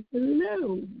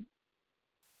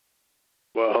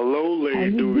 Well, hello,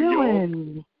 Lady New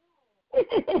York.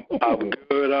 I'm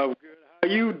good. How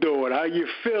you doing? How you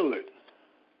feeling?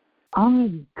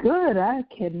 I'm good. I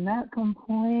cannot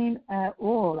complain at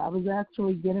all. I was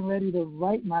actually getting ready to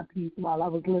write my piece while I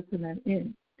was listening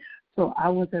in, so I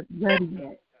wasn't ready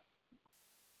yet.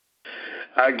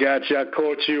 I got you. I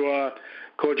caught you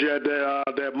at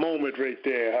that moment right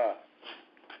there, huh?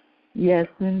 Yes,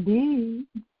 indeed.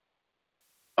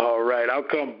 All right. I'll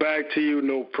come back to you.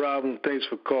 No problem. Thanks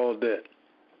for calling in.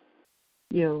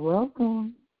 You're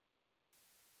welcome.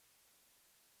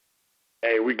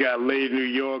 Hey, we got Lady New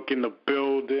York in the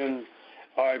building.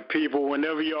 All right, people,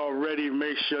 whenever y'all ready,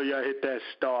 make sure y'all hit that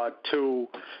star 2.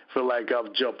 Feel like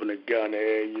I'm jumping the gun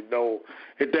here,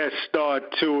 Hit that star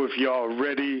 2 if y'all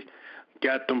ready.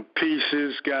 Got them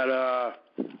pieces, y'all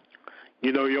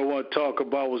want to talk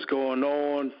about what's going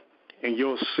on in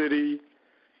your city,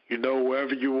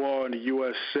 wherever you are in the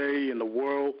USA, in the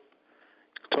world.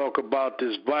 Talk about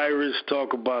this virus,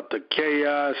 talk about the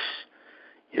chaos,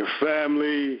 your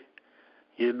family,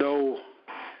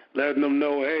 letting them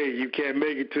know, hey, you can't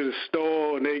make it to the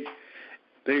store, and they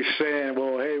saying,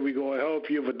 well, hey, we're going to help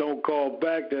you, but don't call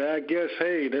back. Then I guess,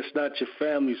 hey, that's not your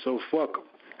family, so fuck them.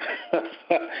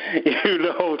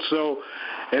 So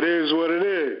it is what it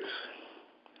is.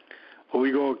 But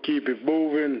we're going to keep it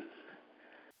moving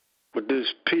with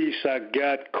this piece I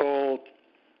got called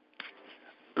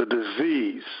The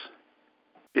Disease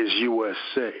is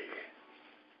USA.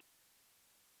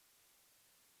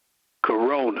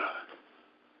 Corona.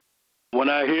 When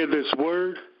I hear this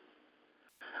word,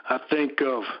 I think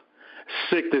of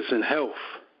sickness and health,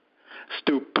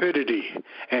 stupidity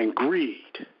and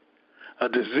greed. A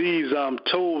disease I'm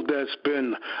told that's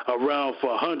been around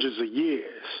for hundreds of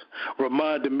years,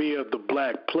 reminded me of the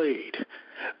Black Plague,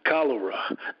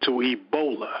 cholera to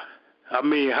Ebola. I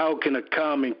mean, how can a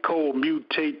common cold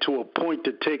mutate to a point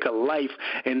to take a life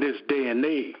in this day and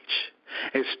age?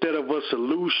 Instead of a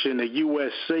solution, the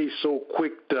USA so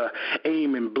quick to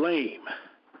aim and blame.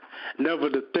 Never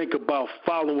to think about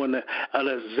following an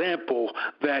example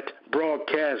that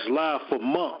broadcast live for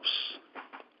months.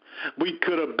 We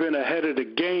could have been ahead of the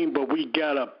game, but we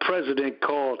got a president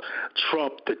called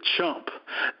Trump the Chump,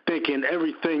 thinking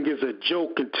everything is a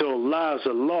joke until lives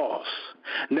are lost.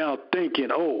 Now thinking,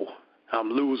 oh,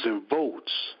 I'm losing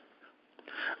votes.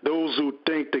 Those who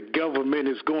think the government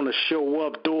is going to show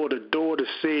up door to door to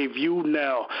save you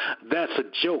now, that's a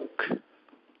joke.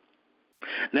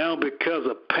 Now because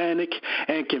of panic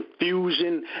and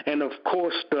confusion and, of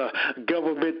course, the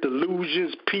government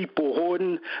delusions, people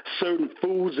hoarding certain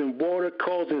foods and water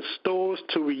causing stores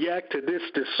to react to this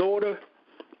disorder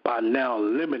by now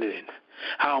limiting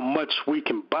how much we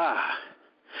can buy.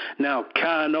 Now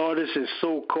con artists and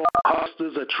so-called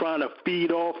hustlers are trying to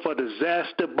feed off a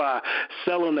disaster by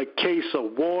selling a case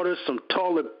of water, some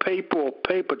toilet paper or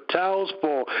paper towels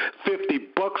for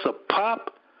 $50 a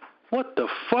pop. What the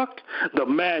fuck? The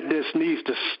madness needs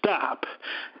to stop.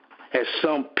 As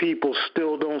some people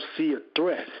still don't see a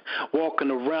threat. Walking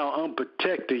around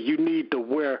unprotected, you need to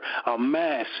wear a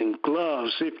mask and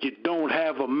gloves. If you don't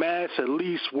have a mask, at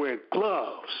least wear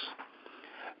gloves.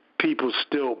 People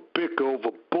still bicker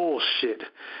over bullshit.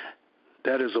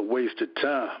 That is a waste of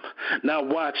time. Not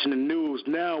watching the news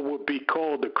now would be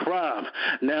called a crime.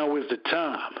 Now is the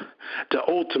time to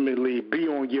ultimately be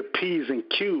on your P's and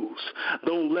Q's.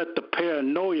 Don't let the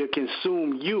paranoia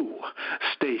consume you.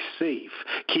 Stay safe.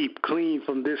 Keep clean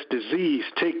from this disease.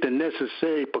 Take the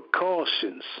necessary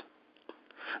precautions.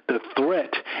 The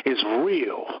threat is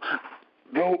real.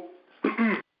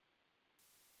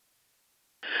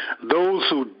 Those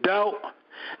who doubt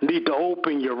need to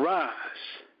open your eyes.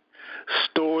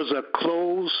 Stores are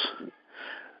closed.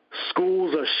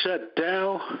 Schools are shut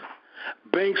down.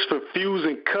 Banks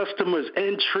refusing customers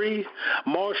entry.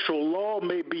 Martial law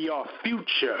may be our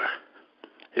future.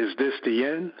 Is this the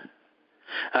end?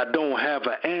 I don't have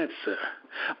an answer,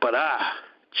 but I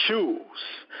choose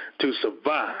to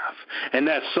survive. And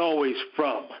that's always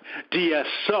from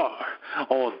DSR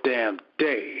all damn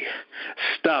day.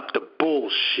 Stop the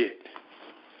bullshit.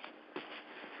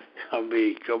 I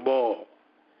mean, come on.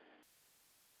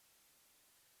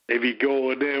 They be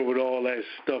going there with all that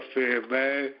stuff here,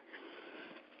 man.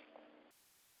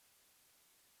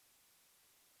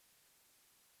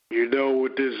 You know,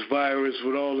 with this virus,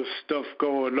 with all the stuff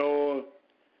going on,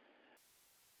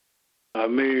 I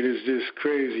mean, it's just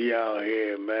crazy out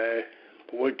here, man.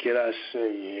 What can I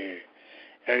say here?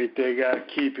 Everything got to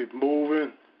keep it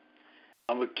moving.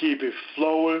 I'm going to keep it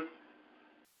flowing.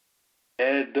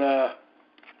 And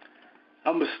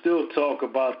I'm going to still talk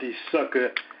about these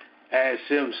sucker ass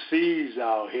MCs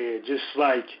out here, just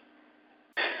like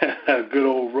good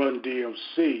old Run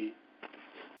DMC.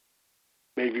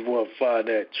 Maybe want to find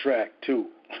that track too.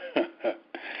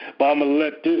 But I'm going to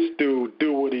let this dude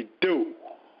do what he do.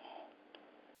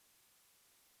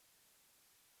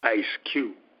 Ice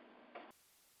Cube.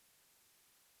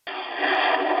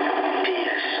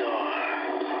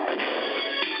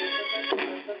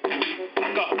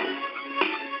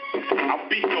 I'll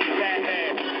beat your fat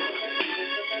ass.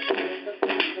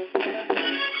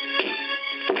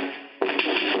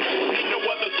 Ain't no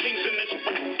other kings in this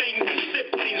thing.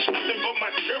 Siblings, nothing but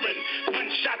my children. One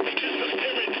shot, they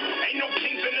disappearing. Ain't no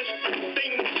kings in this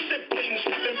thing. Siblings,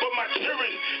 nothing but my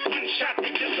children. One shot,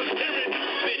 they disappearing.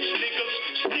 Bitch niggas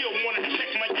still wanna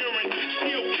check my urine.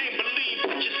 Still can't believe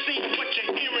what you see, what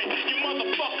you're hearing. You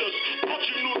motherfuckers thought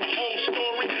you knew the whole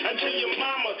story until your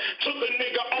mama took a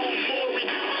nigga on Maury.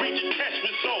 Read your test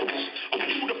results. Are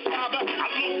you the father? I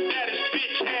looked at his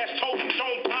bitch ass, told him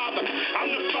don't bother. I'm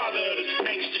the father of this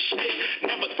gangster shit.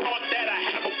 Never thought that I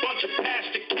have a bunch of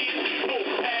bastard kids. No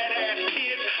badass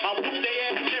kids. I whoop their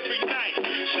ass every night.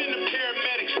 Send the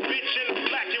paramedics, bitch, in the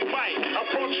black and white. I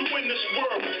brought you in this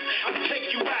world. I'll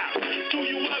take you out. Do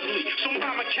you ugly so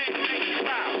mama can't make you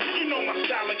proud. You know my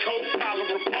silent code, follow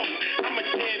remote. I'm a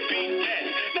deadbeat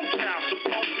daddy. No child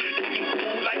support. You can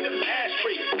fool like the last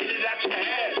trait. Get it out your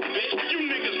ass, bitch. You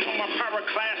niggas know my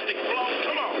pyroclastic flow.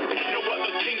 Come on. Ain't no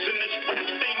other kings in this rap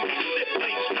thing.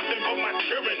 Siblings, nothing but my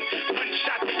children. One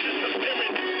shot, they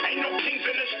disappearing. Ain't no kings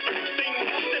in this rap thing.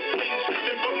 Siblings,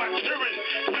 nothing but my children.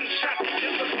 One shot, they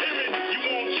disappearing. You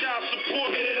want child support?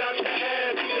 Get it out your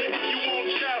ass, bitch. You want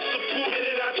child support? Get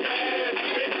it out your ass,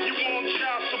 bitch. You want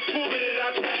child support? Get it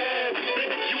out your ass,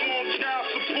 bitch. You want child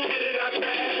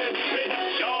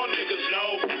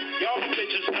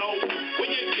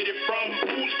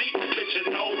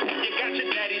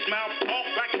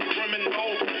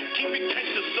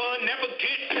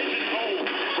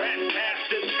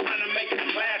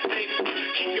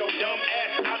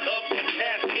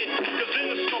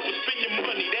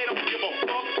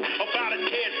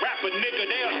a nigga,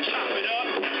 they'll chop it up.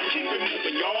 Keep it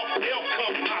moving, y'all. They'll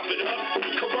come pop it up.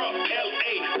 Corrupt,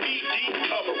 LAPD,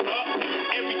 cover up.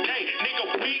 Every day, nigga,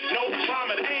 weak, no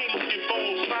trauma. They ain't looking for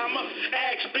Osama.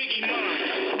 Ask Biggie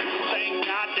mine. Thank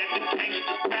God that the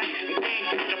gangsters back. And we ain't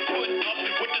got to put up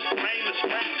with this brainless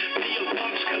rap. Till your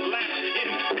lungs collapse.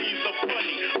 MCs are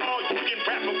funny. All you can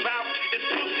rap about is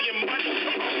pussy and money.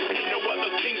 Ain't no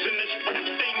other things in this rap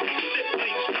thing. We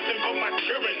siblings, nothing but my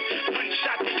children. One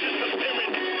shot, they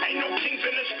disappearing. Ain't no kings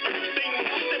in this rap thing. We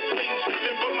siblings,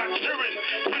 nothing but my children.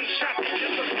 One shot, they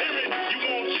disappearing. You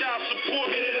want child support?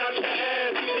 Get it out your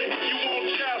ass. You want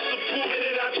child support? Get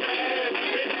it out your ass.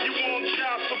 You want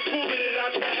child support? Get it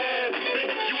out your ass.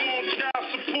 You want child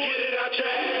support? Get it out your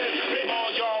ass.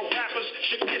 All y'all rappers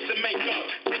should kiss and make up.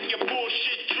 Take your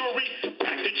bullshit jewelry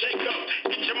back to Jacob.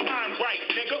 Get your mind right,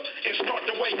 nigga, and start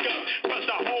to wake up. Cause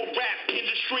the whole rap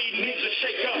industry needs a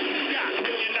shake up. You got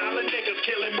 $1 million niggas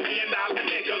killing $1 million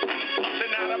niggas.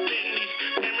 Busting out of Bentleys,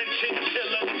 wearing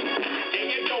chinchillas. There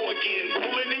you go again,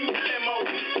 rolling in your limo.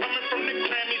 Coming from the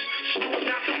Grammys, shooting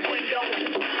out the window.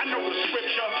 I know the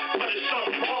scripture, but there's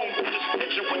something wrong with this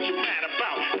picture. What you mad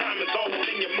about? Diamonds all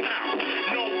in your mouth.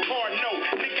 No car, no,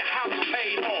 nigga, house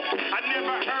paid off. I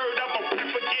never heard of a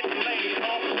rapper getting laid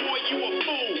off. Boy, you a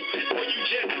fool, or you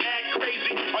just act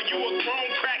crazy. Are you a grown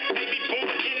crack baby born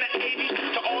in the 80s?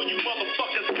 To all you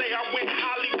motherfuckers say I went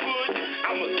Hollywood,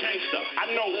 I'm a gangster, I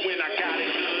know when I got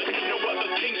it good. Ain't no other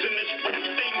things in this rap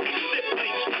thing. We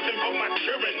siblings, nothing but my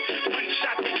children. One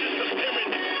shot, they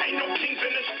disappearing. Ain't no kings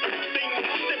in this rap thing. We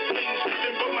siblings,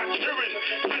 nothing but my children.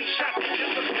 One shot, they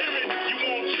disappearing. You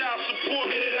want child support?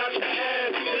 Get it out your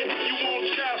ass. You want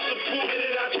child support? Get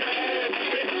it out your ass.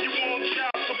 You want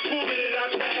child support? Get it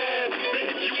out your ass.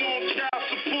 You want child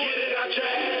support? Get it out your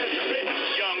ass.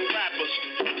 Young rappers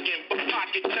looking for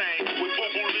pocket change with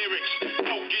boo-boo lyrics.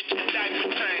 Go get your diaper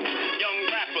change. Young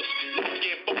rappers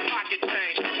looking for pocket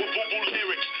change with boo-boo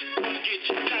lyrics. Go get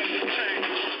your diaper change.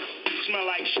 You smell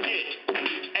like shit.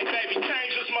 Hey baby,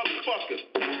 change this motherfucker.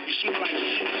 You smell like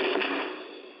shit.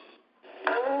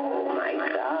 Oh my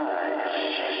gosh.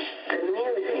 The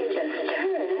music just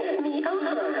turns me on.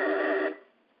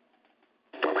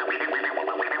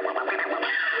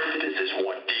 This is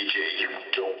one DJ you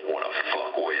don't want to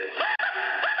fuck with.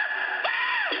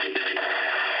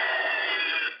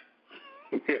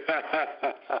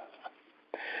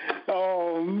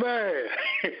 Oh man.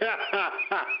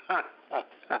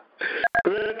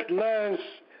 That last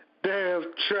damn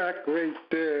track right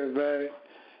there, man.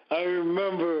 I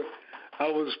remember I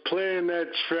was playing that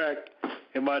track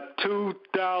in my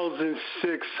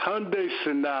 2006 Hyundai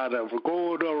Sonata. We're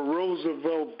going on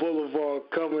Roosevelt Boulevard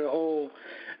coming home.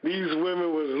 These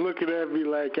women was looking at me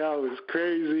like I was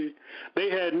crazy. They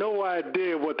had no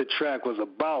idea what the track was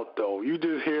about, though. You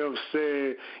just hear them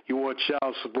saying, you want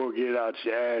child support, get out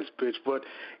your ass, bitch. But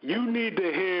you need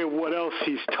to hear what else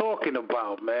he's talking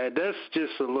about, man. That's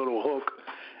just a little hook.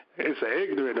 It's an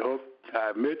ignorant hook, I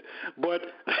admit.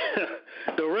 But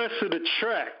the rest of the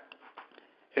track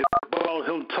is about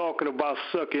him talking about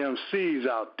sucker MCs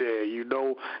out there, you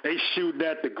know. They shooting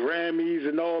at the Grammys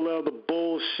and all the other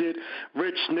bullshit.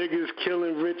 Rich niggas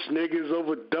killing rich niggas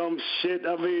over dumb shit.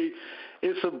 I mean,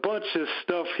 it's a bunch of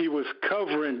stuff he was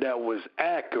covering that was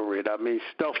accurate. I mean,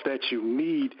 stuff that you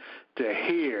need to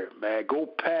hear, man. Go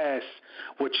past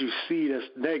what you see that's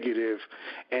negative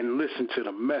and listen to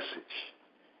the message.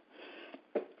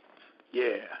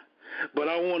 Yeah. But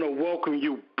I want to welcome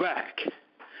you back.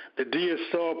 The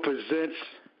DSR presents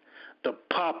the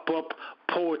pop-up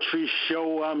poetry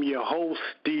show. I'm your host,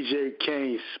 DJ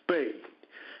Kane, Spade.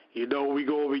 You know, we're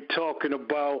going to be talking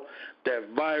about that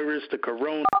virus, the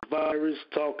coronavirus,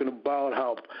 talking about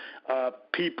how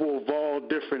people of all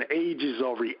different ages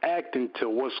are reacting to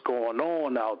what's going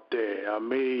on out there. I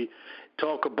mean,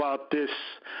 talk about this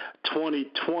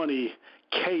 2020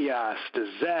 chaos,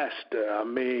 disaster. I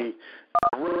mean,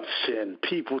 corruption,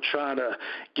 people trying to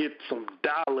get some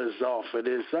dollars off of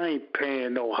this. I ain't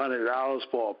paying no $100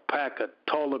 for a pack of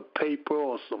toilet paper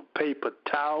or some paper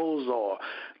towels or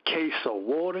a case of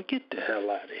water. Get the hell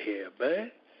out of here,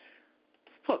 man.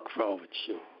 Fuck wrong with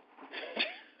you?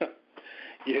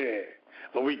 Yeah,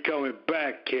 but we coming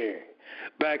back here.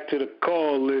 Back to the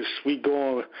call list. We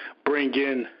going to bring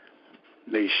in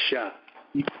Nation.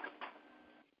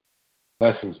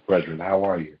 Blessings, brethren. How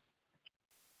are you?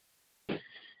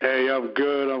 Hey, I'm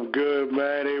good,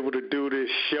 man. Able to do this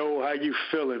show. How you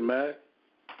feeling, man?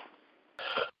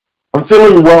 I'm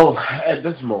feeling well at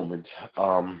this moment.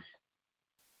 I'm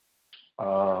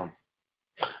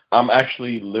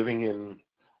actually living in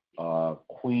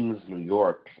Queens, New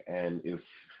York, and if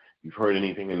you've heard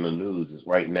anything in the news,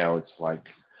 right now it's like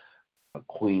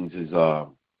Queens is the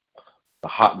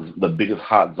biggest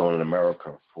hot zone in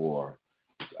America for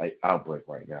outbreak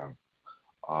right now.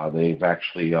 They've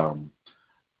actually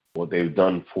what they've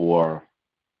done for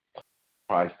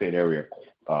tri-state area,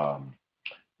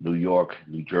 New York,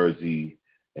 New Jersey,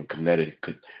 and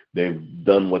Connecticut. They've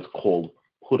done what's called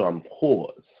put on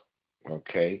pause.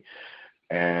 Okay,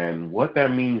 and what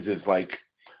that means is like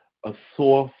a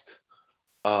soft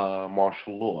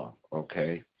martial law.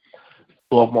 Okay,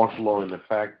 soft martial law in the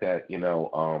fact that they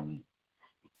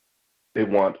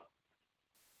want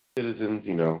citizens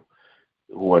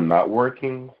who are not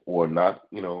working or not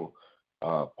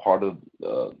part of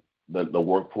the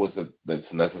workforce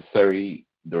that's necessary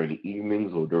during the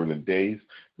evenings or during the days.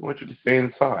 We want you to stay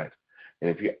inside,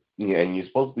 and if you're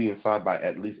supposed to be inside by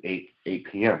at least 8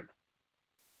 p.m.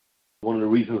 One of the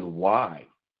reasons why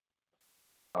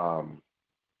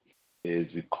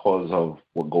is because of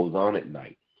what goes on at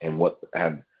night and what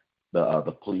had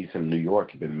the police in New York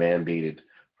have been mandated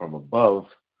from above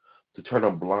to turn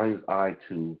a blind eye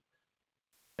to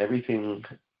everything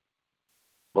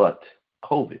but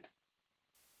COVID.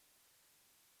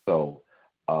 So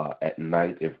at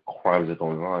night, if crimes are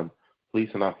going on,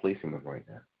 police are not policing them right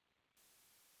now.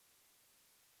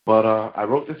 But I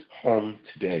wrote this poem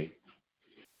today.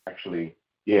 Actually,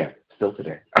 yeah, still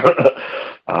today.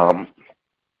 I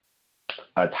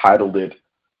titled it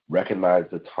Recognize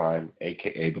the Time,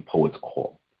 a.k.a. The Poet's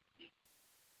Call.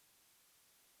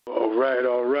 All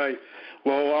right.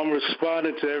 Well, I'm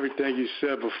responding to everything you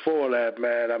said before that,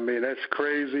 man. I mean, that's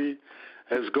crazy.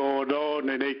 That's going on,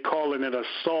 and they calling it a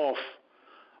soft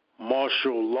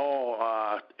martial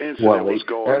law incident was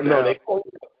going down. No, they call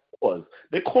it a pause.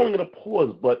 They're calling it a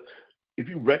pause, but if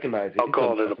you recognize it, it's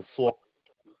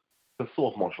a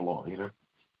soft martial law,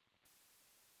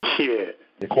 Yeah,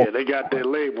 they got their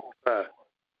label.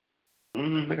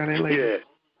 They got their label.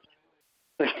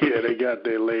 Yeah, they got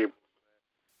their label.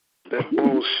 That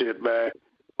bullshit, man.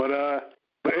 But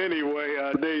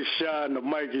anyway, Dave Shine, the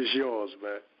mic is yours,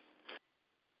 man.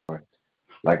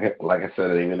 Like I said,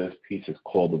 the name of this piece is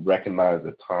called Recognize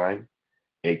the Time,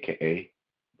 a.k.a.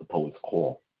 The Poet's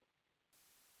Call.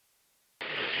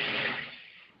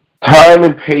 Time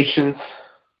and patience,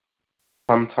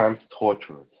 sometimes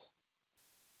torturous.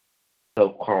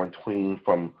 Self-quarantine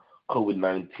from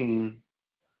COVID-19,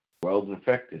 world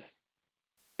infected,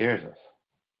 scares us.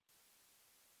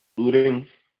 Looting,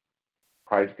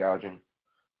 price gouging,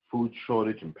 food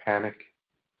shortage and panic.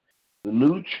 The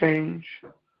new change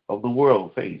of the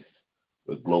world faced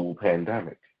with global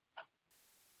pandemic.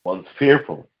 Once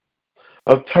fearful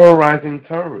of terrorizing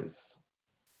terrorists,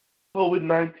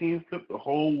 COVID-19 flipped the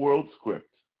whole world script.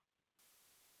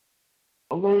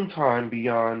 Alone time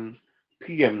beyond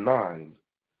PM9,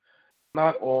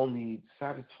 not all needs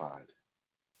satisfied.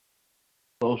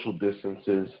 Social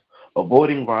distances,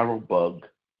 avoiding viral bug.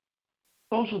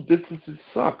 Social distances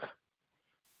suck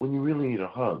when you really need a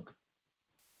hug.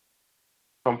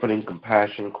 Comforting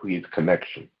compassion creates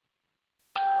connection.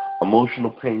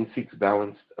 Emotional pain seeks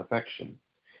balanced affection,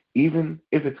 even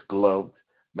if it's gloved,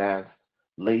 masked,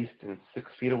 laced, and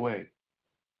 6 feet away.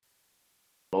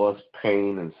 Loss,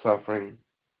 pain, and suffering,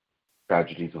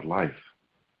 tragedies of life.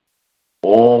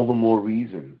 All the more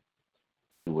reason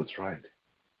to do what's right.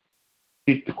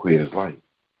 Seek the Creator's light.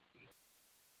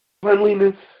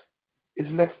 Cleanliness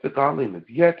is next to godliness,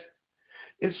 yet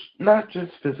it's not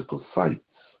just physical sights.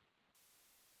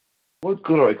 What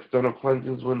good are external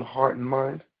cleansings when the heart and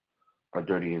mind are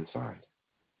dirty inside?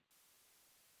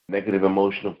 Negative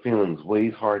emotional feelings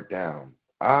weighs heart down.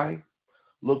 I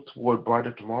look toward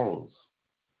brighter tomorrows,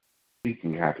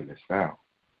 seeking happiness now.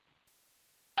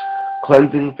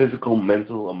 Cleansing physical,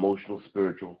 mental, emotional,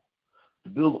 spiritual, to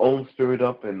build own spirit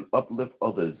up and uplift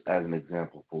others as an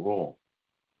example for all.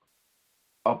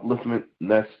 Upliftment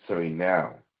necessary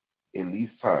now, in these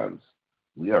times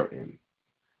we are in.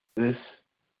 This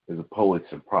is a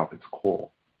poet's and prophet's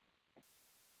call.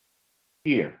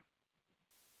 Hear,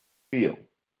 feel,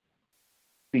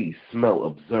 see, smell,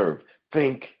 observe,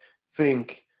 think.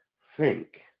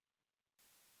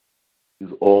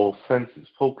 Use all senses.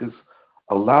 Focus.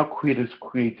 Allow Creator's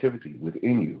creativity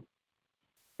within you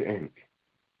to ink.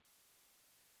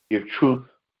 Give truth,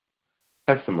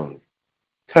 testimony.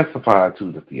 Testify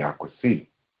to the theocracy.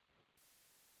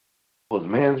 Was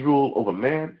man's rule over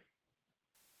man?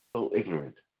 So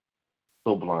ignorant,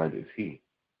 so blind is he.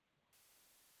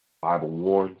 Bible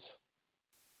warns,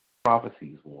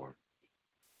 prophecies warn,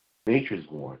 nature's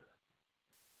warn.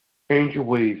 Change your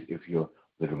ways if you're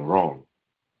living wrong.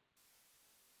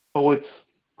 Poets,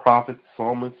 prophets,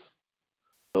 psalmists,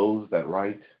 those that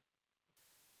write,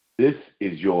 this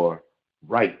is your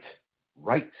right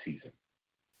season.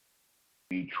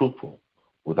 Be truthful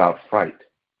without fright.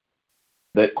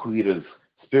 Let Creator's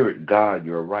Spirit guide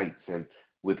your rights and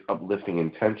with uplifting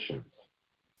intentions.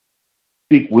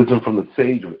 Speak wisdom from the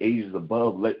sage of ages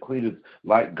above. Let Creator's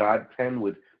light guide pen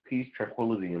with peace,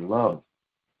 tranquility, and love.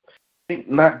 Think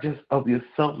not just of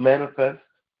yourself manifest,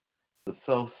 the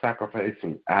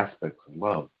self-sacrificing aspects of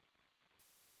love.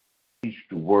 Teach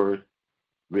the word,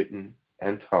 written,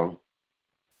 and tongue.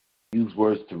 Use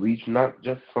words to reach not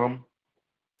just some,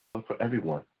 but for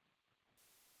everyone.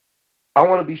 I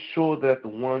want to be sure that the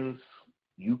ones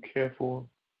you care for,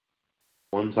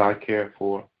 ones I care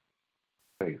for,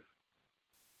 are safe,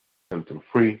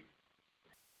 symptom-free,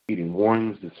 needing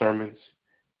warnings, discernments,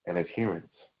 and adherence.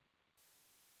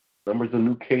 Numbers of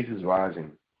new cases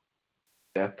rising,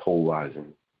 death toll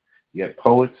rising. Yet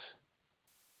poets,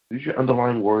 use your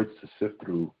underlying words to sift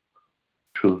through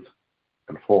truth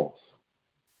and false.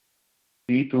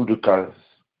 See through disguise,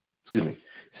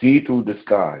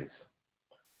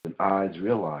 and eyes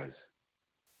realize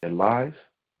that lies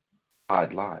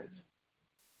hide lies.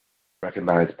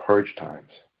 Recognize purge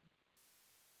times.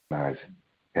 Recognize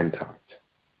end times.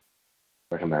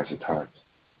 Recognize the times.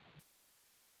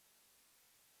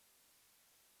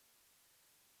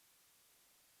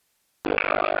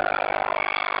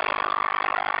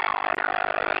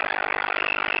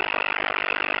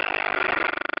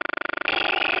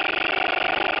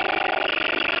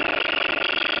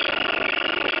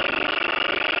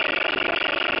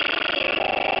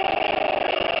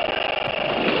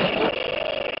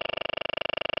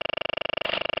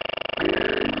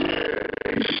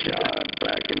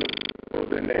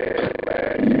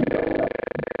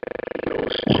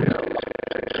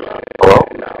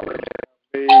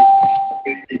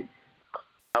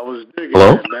 I was digging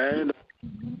Hello? that, man.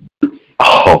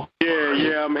 Oh.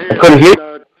 Yeah, I'm here. I couldn't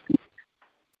hear.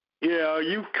 Yeah, are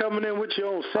you coming in with your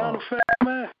own sound effect,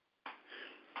 man?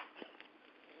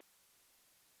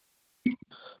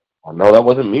 Oh, no, that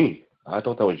wasn't me. I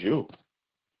thought that was you.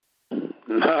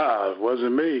 Nah, it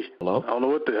wasn't me. Hello? I don't know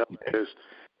what the hell it is.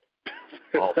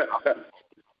 Oh,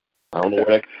 I don't know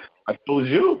what I thought it was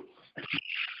you.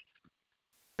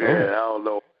 Yeah, I don't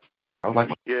know. I was like,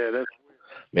 yeah, that's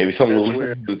maybe something that's was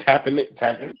weird. tapping it.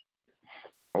 I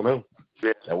don't know.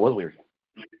 Yeah. That was weird.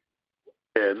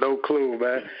 Yeah, no clue,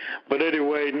 man. But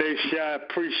anyway, Nate Shy,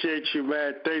 appreciate you,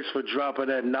 man. Thanks for dropping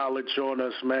that knowledge on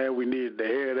us, man. We needed to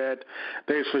hear that.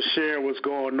 Thanks for sharing what's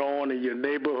going on in your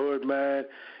neighborhood, man.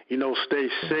 You know, stay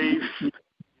safe.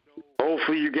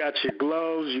 Hopefully you got your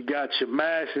gloves, you got your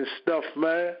mask and stuff,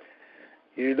 man.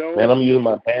 You know? Man, I'm using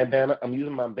my bandana.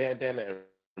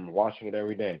 And washing it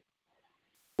every day.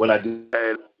 What I do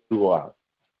a lot.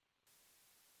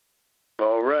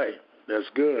 All right. That's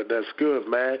good. That's good,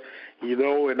 man. You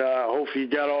know, and hopefully you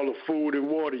got all the food and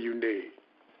water you need.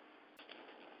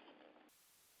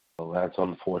 Well, that's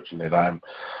unfortunate. I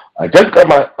just got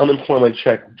my unemployment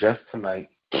check just tonight,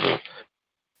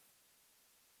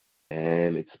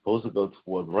 and it's supposed to go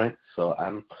toward rent. So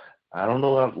I don't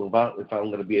know about if I'm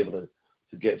going to be able to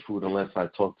get food unless I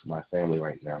talk to my family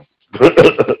right now. But,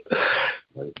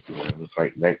 it's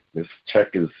like this check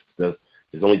is there's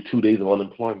only 2 days of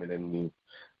unemployment, and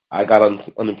I got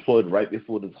unemployed right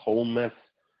before this whole mess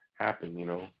happened. You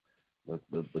know,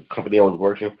 the company I was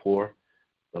working for,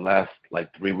 the last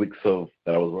 3 weeks that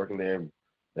I was working there,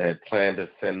 they had planned to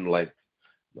send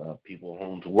people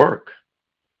home to work.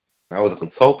 I was a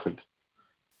consultant.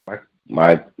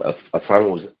 My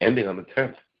assignment was ending on the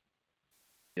 10th.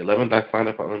 The 11th, I signed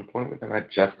up for unemployment, and I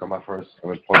just got my first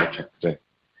unemployment check today.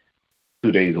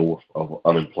 2 days of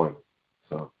unemployment.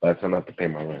 So that's enough to pay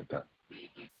my rent down.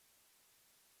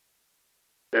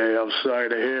 Hey, I'm sorry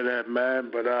to hear that, man.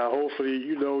 But hopefully,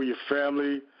 you know, your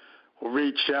family will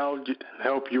reach out,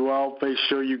 help you out, make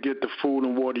sure you get the food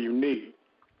and water you need.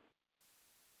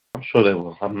 I'm sure they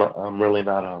will. I'm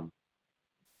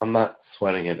not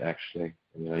sweating it, actually.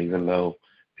 You know, even though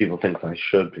people think I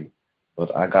should be.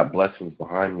 But I got blessings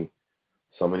behind me.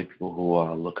 So many people who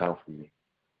look out for me.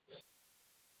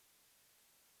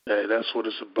 Hey, that's what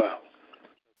it's about.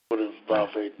 That's what it's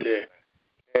about right there.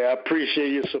 Hey, I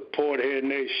appreciate your support here,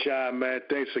 Nate Shy, man.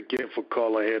 Thanks again for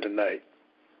calling here tonight.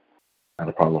 Not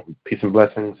a problem. Peace and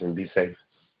blessings, and be safe.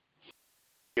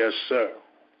 Yes, sir.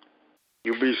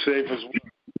 You be safe as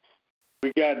well.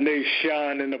 We got Nate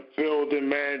Shine in the building,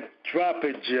 man.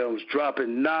 Dropping gems,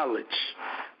 dropping knowledge,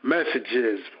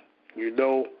 messages. You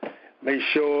know, make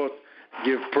sure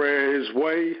give prayer his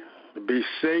way to be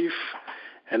safe.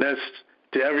 And that's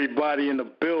to everybody in the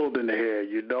building here,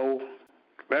 you know.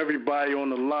 Everybody on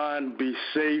the line, be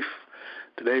safe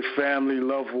to their family,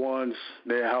 loved ones,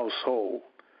 their household.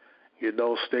 You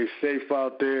know, stay safe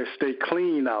out there, stay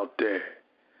clean out there.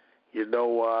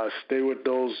 Stay with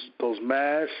those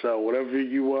masks, whatever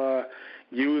you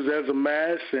use as a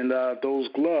mask, and those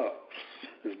gloves.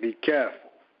 Just be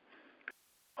careful.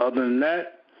 Other than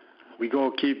that, we're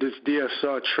going to keep this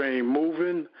DSR train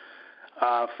moving.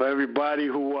 For everybody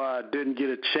who didn't get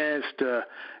a chance to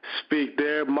speak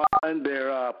their mind,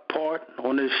 their part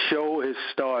on this show is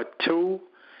star 2.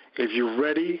 If you're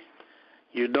ready,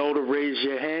 you know to raise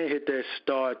your hand, hit that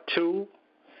star 2.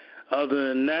 Other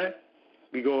than that,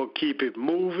 we're going to keep it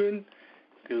moving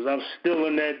because I'm still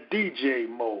in that DJ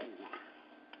mode.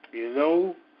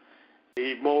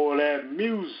 Need more of that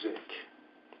music.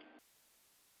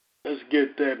 Let's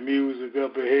get that music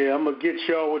up in here. I'm going to get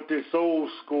y'all with this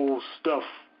old school stuff.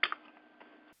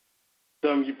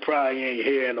 Something you probably ain't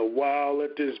hear in a while.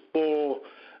 Let this boy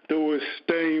do his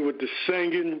thing with the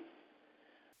singing.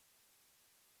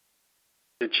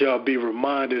 Let y'all be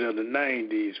reminded of the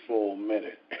 90s for a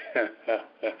minute.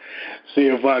 See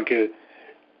if I could,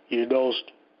 hit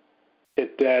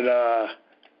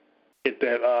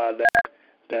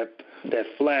that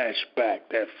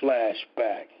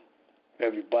flashback.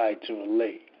 Everybody to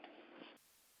relate.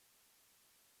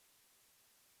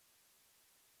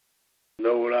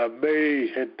 Know what I mean?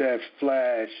 Hit that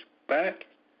flashback.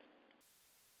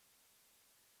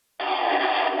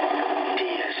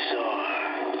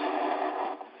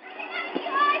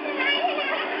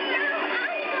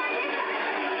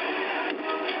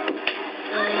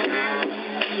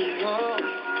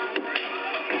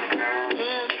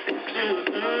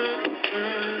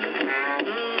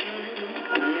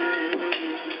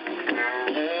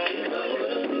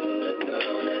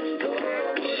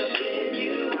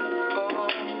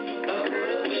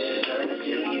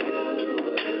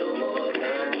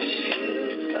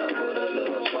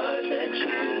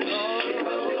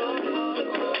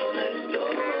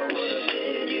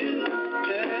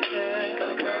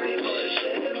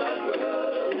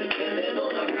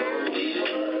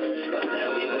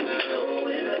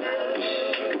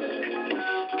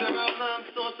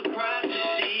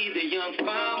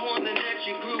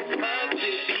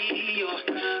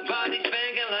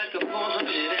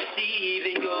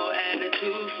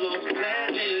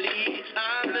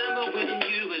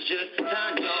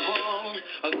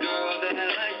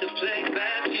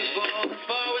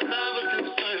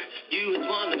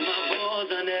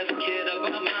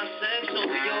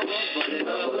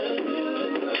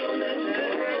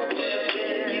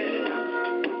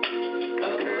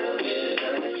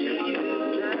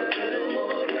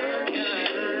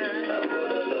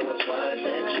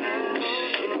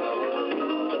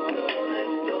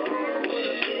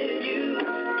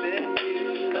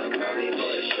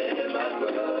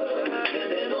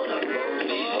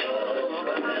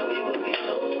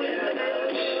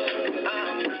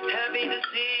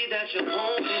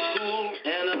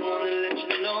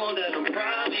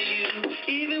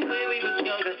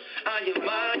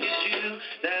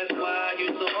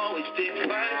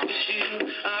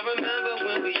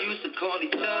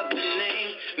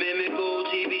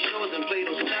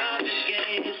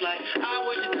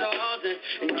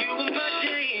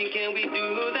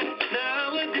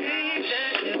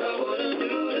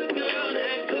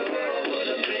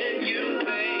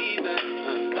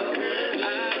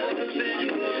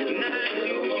 Not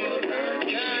you.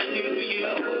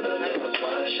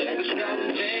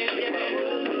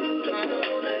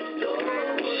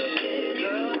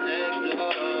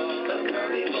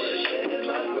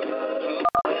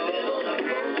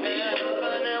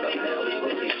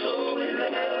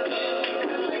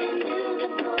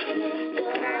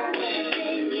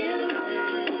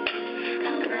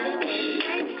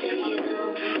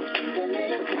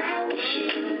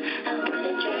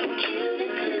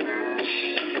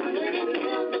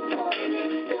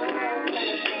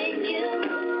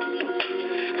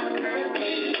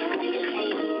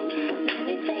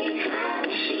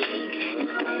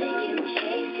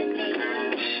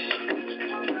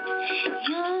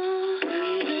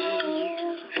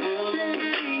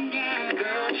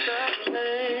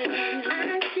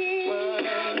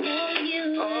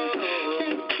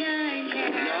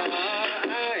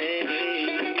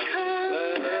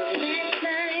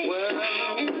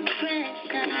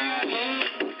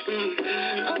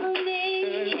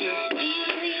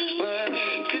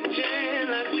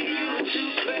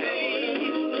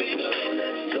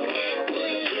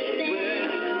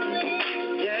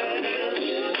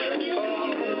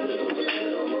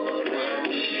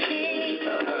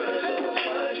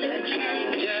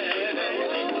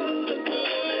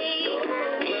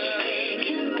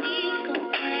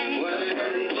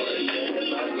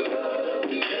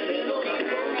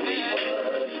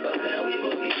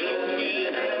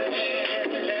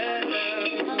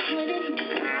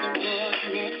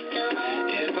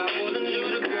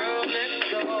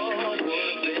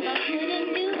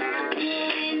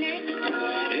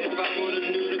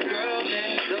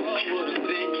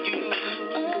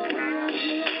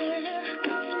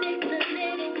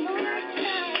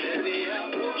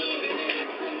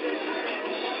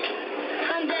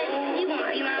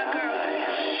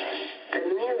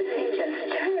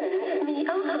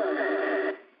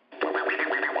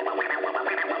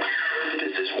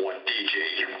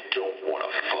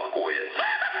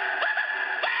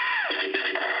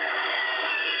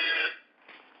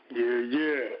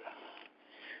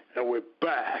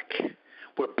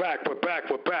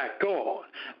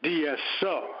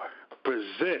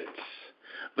 presents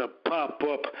the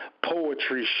Pop-Up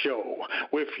Poetry Show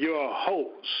with your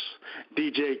host,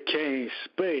 DJ Kane,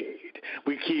 Spade.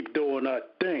 We keep doing our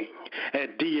thing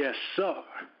at DSR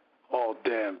all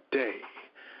damn day.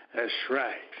 That's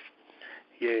right.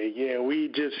 Yeah, we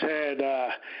just had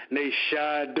Nate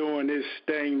Shy doing this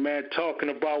thing, man, talking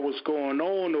about what's going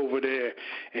on over there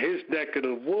in his neck of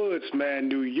the woods, man,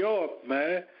 New York,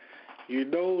 man. You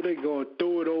know, they going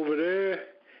through it over there.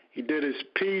 He did his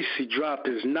piece. He dropped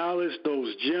his knowledge,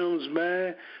 those gems,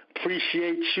 man.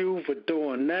 Appreciate you for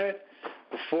doing that.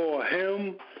 Before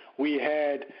him, we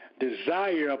had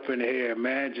Desire up in here,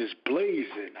 man, just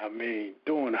blazing. I mean,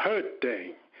 doing her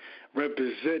thing.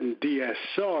 Representing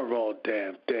DSR all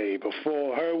damn day.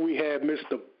 Before her, we had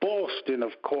Mr. Boston,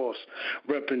 of course,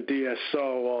 repping DSR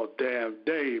all damn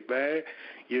day, man.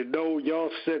 You know,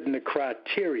 y'all setting the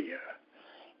criteria.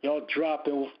 Y'all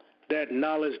dropping that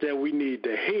knowledge that we need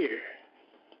to hear.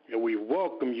 And we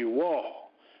welcome you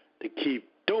all to keep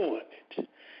doing it.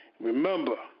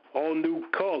 Remember, all new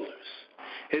callers,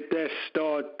 hit that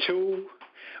 *2,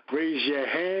 raise your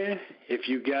hand if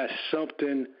you got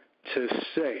something to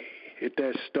say. Hit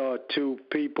that *2,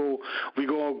 people. We're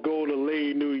going to go to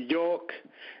Lady New York,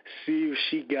 see if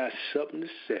she got something to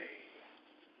say.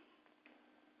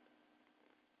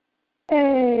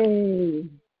 Hey.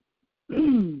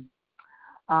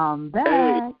 I'm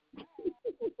back. Hey.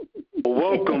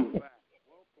 Welcome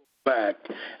back.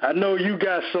 I know you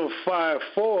got some fire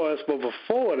for us, but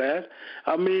before that,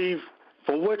 I mean,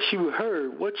 from what you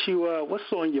heard, what's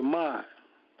on your mind?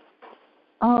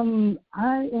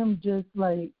 I am just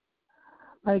like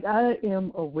I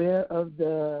am aware of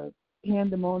the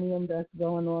pandemonium that's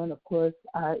going on. Of course,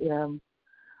 I am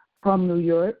from New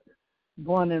York,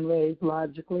 born and raised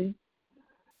logically.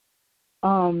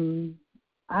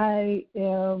 I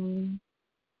am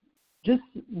just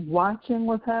watching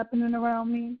what's happening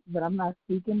around me, but I'm not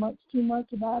speaking too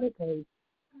much about it because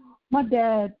my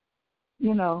dad,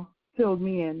 filled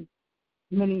me in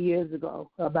many years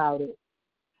ago about it,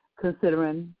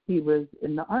 considering he was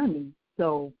in the Army.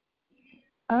 So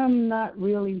I'm not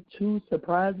really too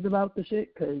surprised about the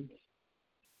shit because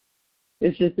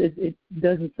it's just, it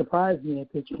doesn't surprise me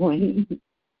at this point.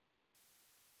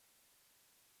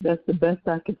 That's the best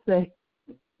I could say.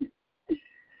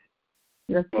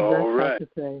 That's the best I could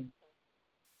say.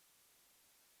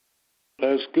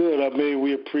 That's good. I mean,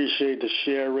 we appreciate the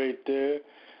share right there.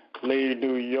 Lady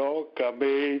New York, I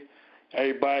mean,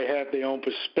 everybody have their own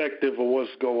perspective of what's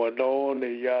going on.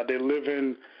 They live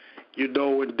in, in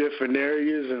different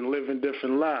areas and living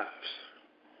different lives.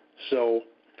 So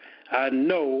I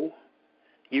know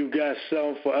you got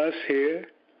something for us here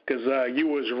because you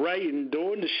was writing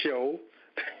during the show.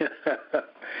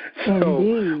 So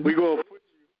Indeed. we going to put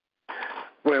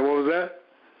you. Wait, what was that?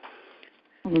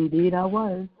 Indeed, I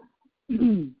was.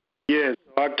 Yes,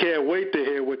 I can't wait to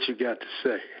hear what you got to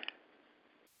say.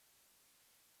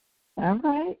 All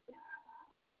right.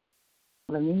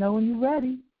 Let me know when you're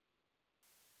ready.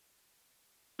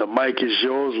 The mic is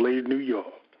yours, Lady New York.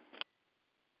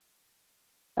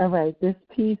 All right. This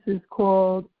piece is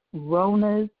called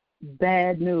Rona's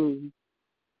Bad News.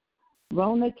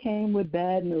 Rona came with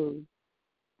bad news.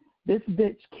 This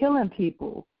bitch killing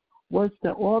people worse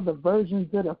than all the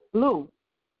versions of the flu.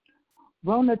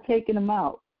 Rona taking them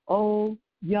out, old,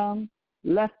 young,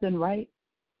 left and right.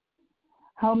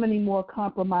 How many more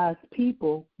compromised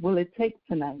people will it take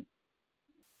tonight?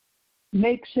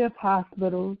 Makeshift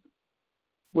hospitals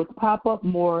with pop-up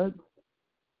morgues,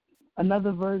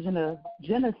 another version of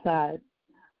genocide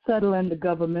settling the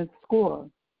government's score.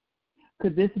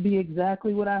 Could this be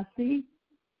exactly what I see?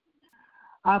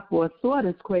 I foresaw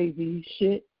this crazy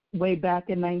shit way back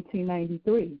in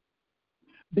 1993.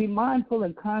 Be mindful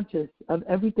and conscious of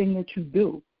everything that you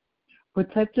do.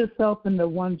 Protect yourself and the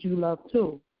ones you love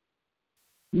too.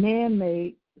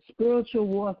 Man-made spiritual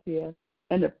warfare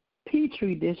and a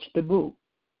petri dish to boot.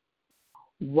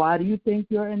 Why do you think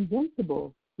you're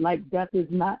invincible, like death is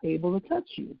not able to touch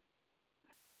you?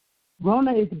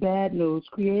 Rona is bad news,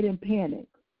 creating panic.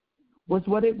 Was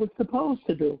what it was supposed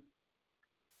to do.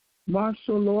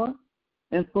 Martial law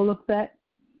in full effect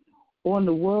on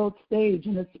the world stage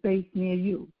in a space near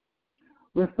you.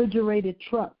 Refrigerated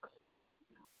trucks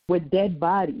with dead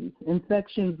bodies,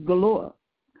 infections galore.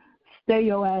 Stay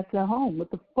your ass at home. What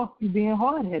the fuck you being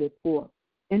hard-headed for?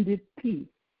 Ended peace.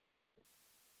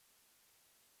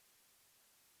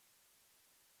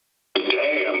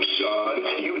 Damn, son,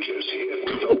 you just hit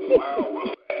with a wow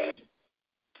effect.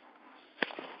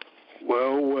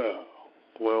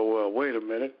 Well, wait a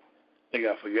minute. I think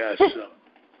I forgot something.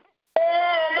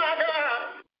 Oh, my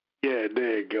God. Yeah,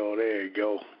 there you go, there you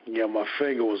go. Yeah, my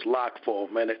finger was locked for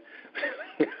a minute.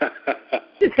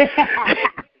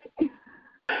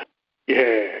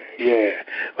 Yeah.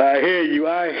 I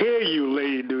hear you,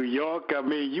 Lady New York. I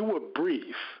mean, you were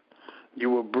brief.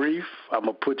 I'm going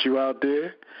to put you out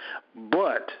there.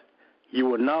 But you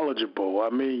were knowledgeable. I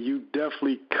mean, you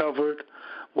definitely covered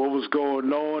what was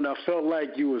going on. I felt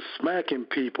like you were smacking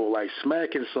people, like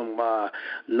smacking some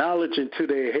knowledge into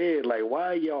their head. Like, why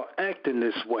are y'all acting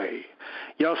this way?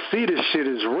 Y'all see this shit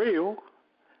is real.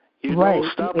 You know,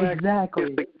 stop exactly.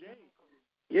 acting.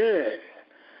 Yeah.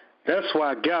 That's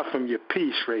what I got from your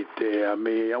piece right there. I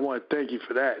mean, I want to thank you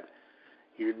for that.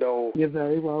 You know. You're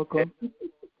very welcome.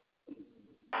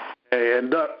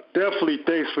 And definitely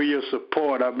thanks for your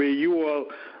support. I mean, you are a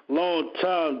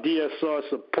long-time DSR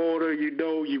supporter. You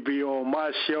know, you be on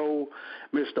my show,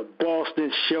 Mr.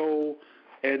 Boston show,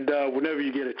 and whenever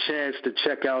you get a chance to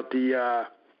check out the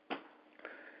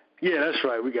yeah, that's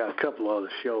right. We got a couple of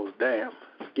other shows. Damn.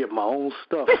 Get my own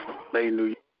stuff. Lady New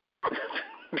York.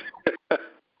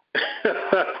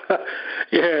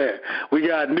 Yeah, we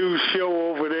got a new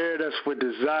show over there. That's with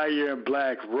Desire and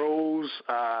Black Rose.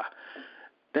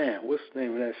 Damn, what's the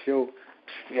name of that show?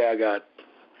 Yeah,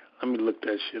 let me look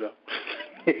that shit up.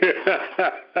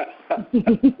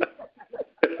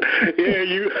 Yeah,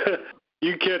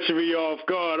 you catching me off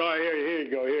guard. All right, here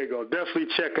you go. Definitely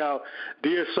check out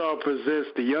DSR Presents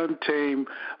the Untamed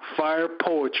Fire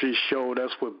Poetry Show.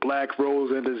 That's with Black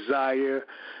Rose and Desire.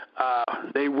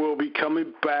 They will be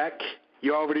coming back.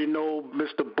 You already know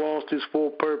Mr. Boston's Full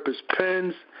Purpose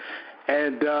Pens.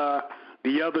 And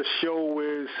the other show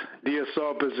is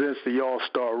DSR Presents the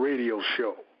All-Star Radio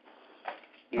Show.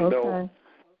 You know?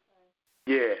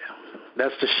 Yeah.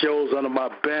 That's the shows under my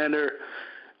banner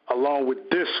along with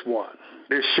this one.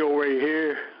 This show right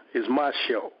here is my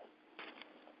show.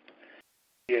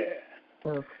 Yeah.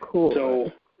 Of course.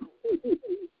 So,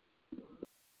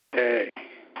 hey.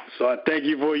 So I thank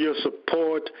you for your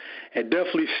support, and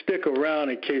definitely stick around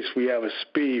in case we have a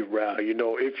speed round, you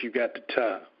know, if you got the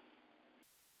time.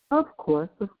 Of course.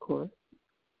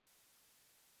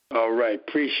 All right.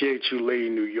 Appreciate you, Lady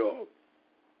New York.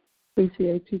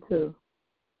 Appreciate you, too.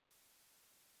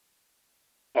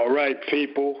 All right,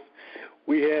 people.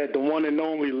 We had the one and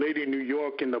only Lady New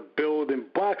York in the building,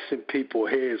 boxing people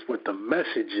heads with the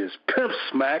messages. Pimp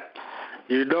smack,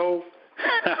 you know.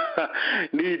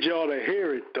 Need y'all to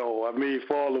hear it, though. I mean,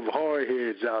 for all of hard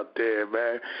heads out there,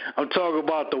 man. I'm talking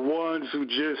about the ones who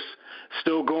just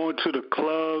still going to the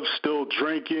clubs, still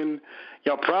drinking.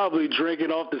 Y'all probably drinking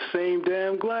off the same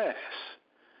damn glass.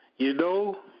 You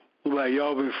know? Like,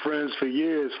 y'all been friends for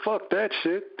years. Fuck that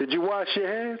shit. Did you wash your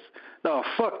hands? No,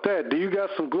 fuck that. Do you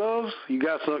got some gloves? You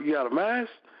got a mask?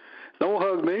 Don't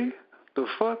hug me. The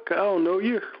fuck? I don't know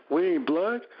you. We ain't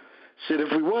blood. Shit,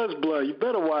 if we was blood, you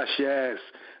better wash your ass.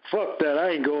 Fuck that.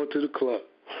 I ain't going to the club.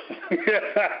 Yeah,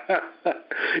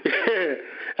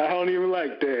 I don't even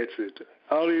like that shit.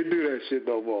 I don't even do that shit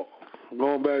no more. I'm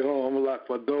going back home. I'm going to lock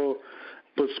my door,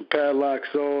 put some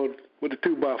padlocks on. Where the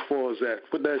 2x4s at?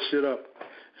 Put that shit up.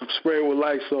 I'm spraying with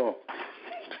Lysol.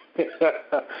 Yeah,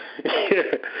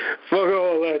 fuck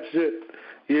all that shit.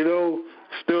 You know,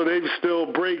 they still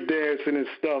break dancing and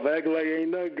stuff, acting like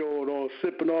ain't nothing going on,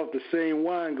 sipping off the same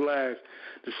wine glass,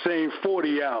 the same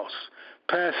 40 ounce,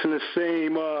 passing the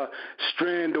same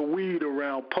strand of weed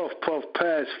around, puff, puff,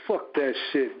 pass. Fuck that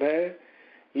shit, man.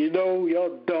 You know,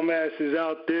 y'all dumbasses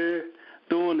out there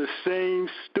doing the same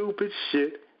stupid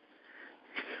shit.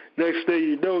 Next thing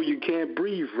you know, you can't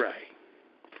breathe right.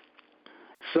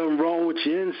 Something wrong with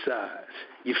your insides.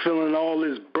 You're feeling all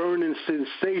this burning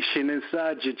sensation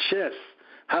inside your chest.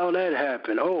 How that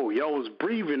happened? Oh, y'all was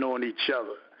breathing on each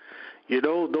other. You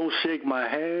know, don't shake my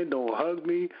hand, don't hug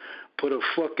me. Put a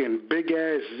fucking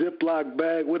big-ass Ziploc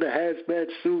bag with a hazmat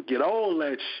suit. Get all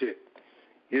that shit.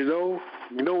 You know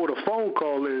what a phone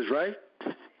call is, right?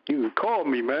 You can call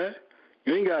me, man.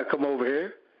 You ain't got to come over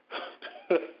here.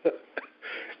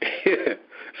 Yeah,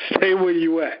 stay where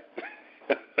you at.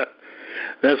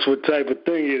 That's what type of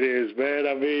thing it is, man.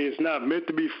 I mean, it's not meant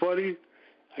to be funny,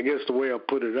 I guess the way I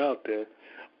put it out there.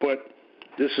 But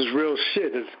this is real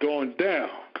shit. It's going down.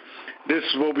 This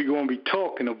is what we're going to be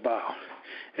talking about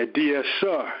at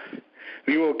DSR.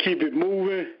 We're going to keep it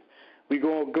moving. We're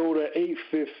going to go to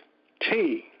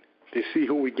 8:15 to see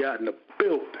who we got in the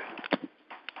building.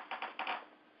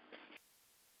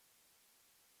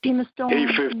 Gina Storm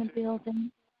is in the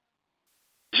building.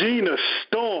 Gina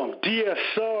Storm,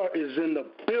 DSR is in the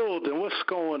building. What's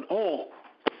going on?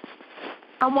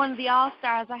 I'm one of the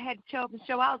All-Stars. I had to show up and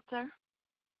show out, sir.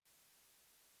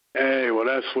 Hey, well,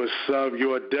 that's what's up.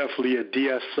 You are definitely a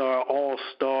DSR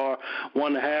all-star.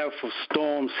 One half of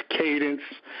Storm's Cadence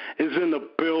is in the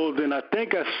building. I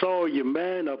think I saw your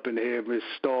man up in here, Miss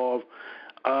Storm.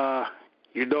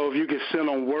 If you could send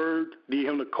him word, need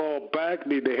him to call back,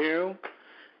 need to hear him,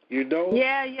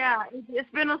 Yeah. It's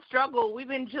been a struggle.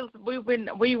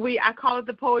 I call it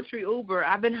the poetry Uber.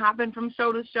 I've been hopping from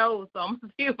show to show, so I'm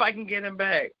gonna see if I can get him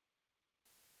back.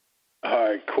 All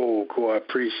right, cool. I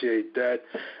appreciate that.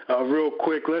 Real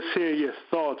quick, let's hear your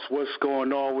thoughts. What's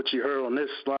going on, what you heard on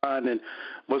this line, and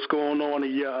what's going on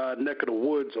in your neck of the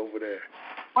woods over there?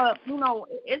 Well,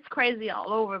 it's crazy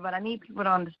all over, but I need people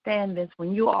to understand this.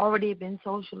 When you already been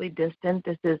socially distant,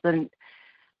 this isn't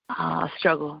a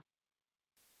struggle.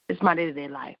 It's my day-to-day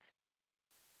life.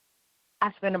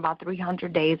 I spend about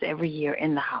 300 days every year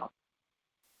in the house.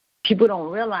 People don't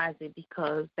realize it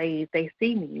because they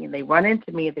see me and they run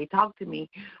into me and they talk to me,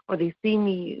 or they see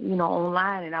me,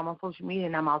 online and I'm on social media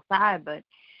and I'm outside, but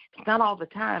it's not all the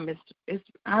time. It's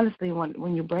honestly,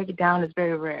 when you break it down, it's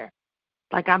very rare.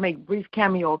 Like, I make brief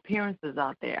cameo appearances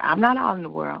out there. I'm not out in the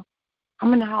world.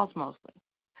 I'm in the house mostly.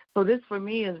 So this for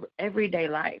me is everyday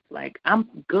life. Like, I'm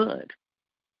good.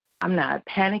 I'm not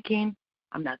panicking.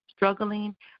 I'm not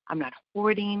struggling. I'm not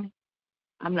hoarding.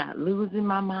 I'm not losing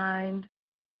my mind.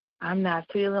 I'm not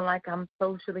feeling like I'm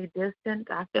socially distant.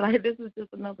 I feel like this is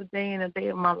just another day and a day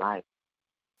of my life.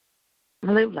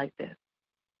 I live like this.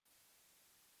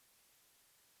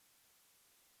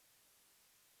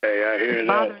 Hey, I hear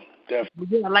that.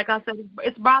 Definitely. Yeah, like I said,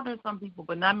 it's bothering some people,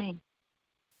 but not me.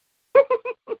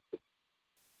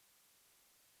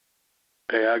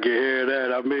 Hey, I can hear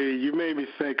that. I mean, you made me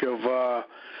think of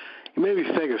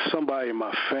somebody in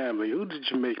my family. Who did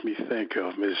you make me think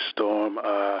of, Miss Storm?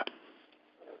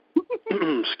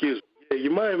 Excuse me. Yeah, you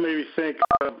might have made me think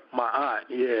of my aunt.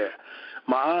 Yeah,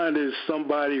 my aunt is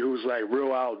somebody who's like real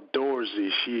outdoorsy.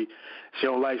 She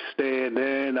don't like staying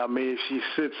in. I mean, if she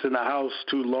sits in the house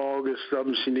too long or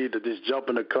something, she need to just jump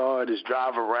in the car, just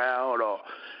drive around, or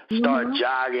start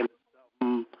jogging.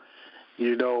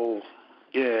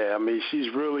 Yeah. I mean, she's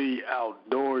really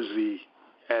outdoorsy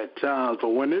at times. But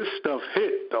when this stuff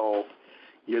hit, though,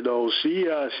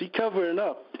 she covering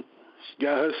up. She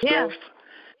got her stuff.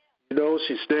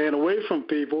 She's staying away from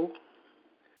people.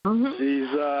 She's,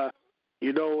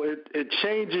 it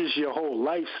changes your whole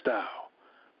lifestyle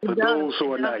for those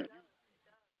who are not.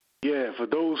 Yeah, for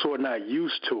those who are not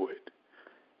used to it.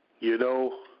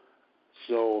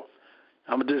 So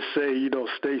I'm gonna just say,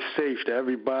 stay safe to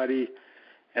everybody.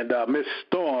 And Miss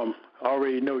Storm, I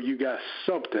already know you got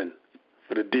something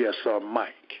for the DSR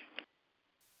mic.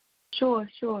 Sure.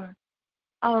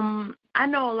 I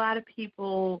know a lot of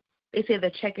people, they say they're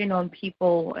checking on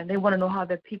people and they want to know how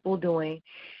their people doing.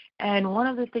 And one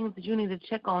of the things that you need to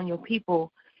check on your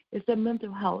people is their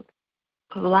mental health.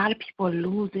 Because a lot of people are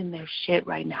losing their shit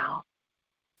right now.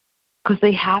 Because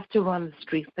they have to run the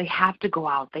streets. They have to go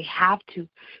out. They have to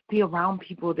be around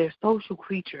people. They're social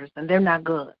creatures, and they're not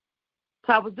good.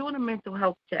 So I was doing a mental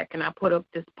health check, and I put up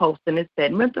this post, and it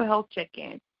said, mental health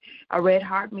check-in. A red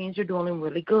heart means you're doing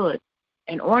really good.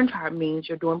 An orange heart means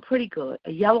you're doing pretty good.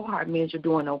 A yellow heart means you're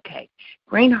doing okay.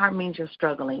 Green heart means you're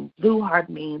struggling. Blue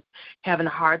heart means having a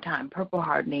hard time. Purple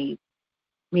heart means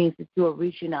that you're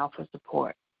reaching out for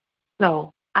support.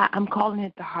 So I'm calling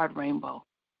it the heart rainbow,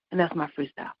 and that's my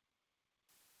freestyle.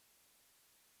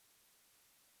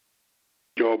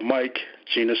 Your mic,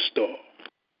 Gina Storm.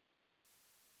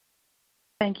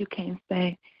 Thank you, Kane,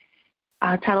 Spade.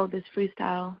 I titled this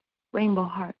freestyle, Rainbow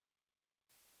Heart.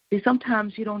 See,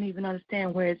 sometimes you don't even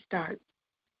understand where it starts.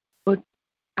 But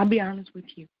I'll be honest with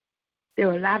you. There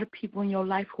are a lot of people in your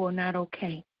life who are not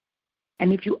okay.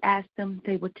 And if you ask them,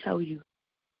 they will tell you.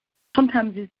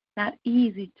 Sometimes it's not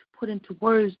easy to put into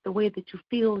words the way that you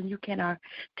feel, and you can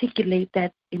articulate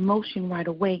that emotion right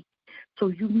away. So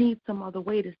you need some other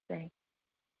way to say.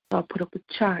 So I'll put up a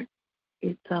chart.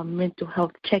 It's a mental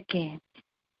health check-in.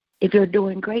 If you're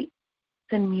doing great,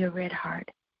 send me a red heart.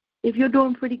 If you're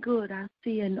doing pretty good, I'll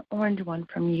see an orange one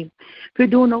from you. If you're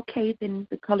doing okay, then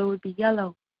the color would be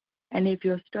yellow. And if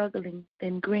you're struggling,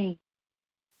 then green.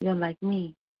 You're like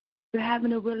me. If you're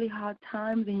having a really hard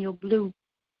time, then you're blue.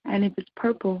 And if it's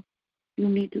purple, you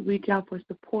need to reach out for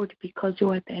support because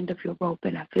you're at the end of your rope,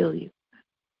 and I feel you.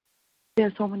 There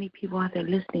are so many people out there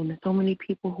listening. There's so many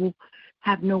people who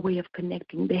have no way of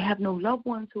connecting. They have no loved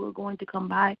ones who are going to come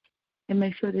by and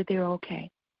make sure that they're okay.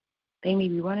 They may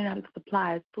be running out of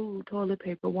supplies, food, toilet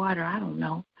paper, water, I don't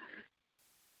know.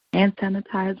 Hand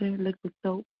sanitizer, liquid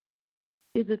soap.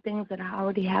 These are things that I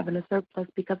already have in a surplus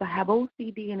because I have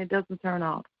OCD and it doesn't turn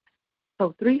off.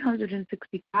 So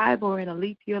 365 or in a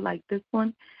leap year like this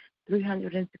one,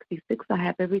 366. I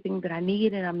have everything that I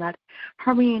need, and I'm not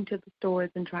hurrying to the stores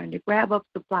and trying to grab up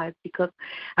supplies because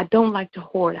I don't like to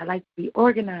hoard. I like to be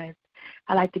organized.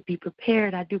 I like to be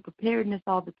prepared. I do preparedness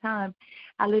all the time.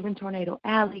 I live in Tornado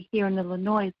Alley here in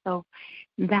Illinois, so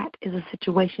that is a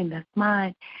situation that's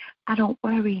mine. I don't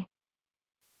worry.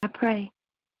 I pray.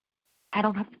 I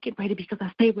don't have to get ready because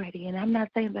I stay ready. And I'm not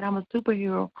saying that I'm a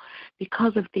superhero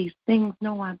because of these things.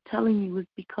 No, I'm telling you it's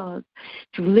because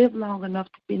if you live long enough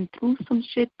to been through some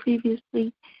shit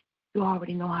previously, you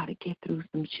already know how to get through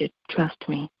some shit. Trust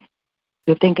me.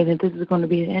 You're thinking that this is going to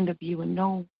be the end of you, and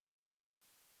no,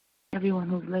 everyone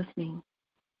who's listening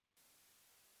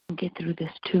can get through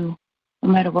this too. No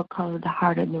matter what color the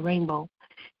heart of the rainbow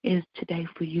is today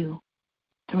for you,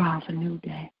 tomorrow's a new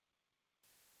day.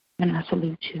 And I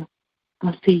salute you.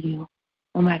 I'll see you,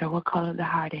 no matter what color the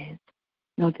heart is.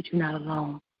 Know that you're not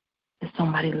alone. There's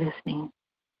somebody listening,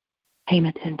 paying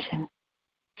attention,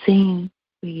 seeing,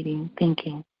 reading,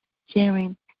 thinking,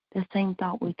 sharing the same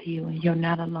thought with you, and you're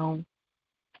not alone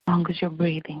as long as you're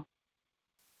breathing.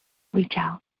 Reach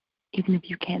out, even if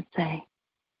you can't say,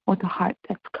 with a heart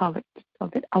that's colored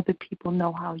so that other people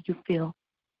know how you feel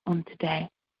on today.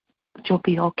 But you'll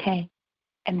be okay,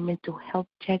 and mental health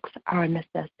checks are a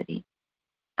necessity.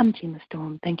 I'm Gina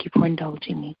Storm. Thank you for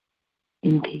indulging me.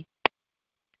 In peace.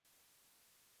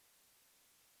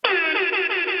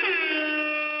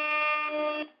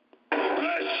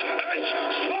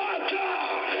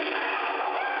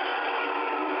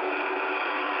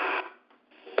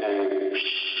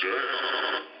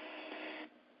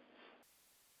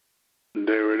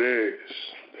 There it is.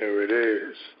 There it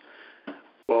is.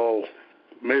 Well,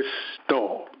 Miss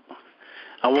Storm,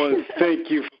 I want to thank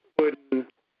you for putting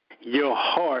your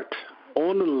heart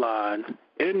on the line,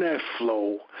 in that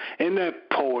flow, in that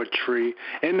poetry,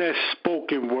 in that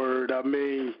spoken word. I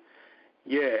mean,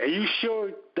 yeah. Are you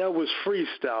sure that was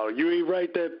freestyle? You ain't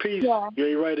write that piece? Yeah. You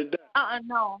ain't write it down?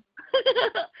 No.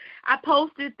 I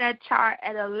posted that chart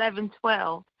at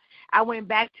 11:12. I went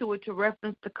back to it to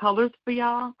reference the colors for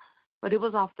y'all, but it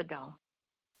was off the dome.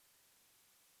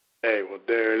 Hey, well,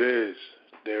 there it is.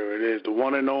 There it is. The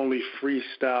one and only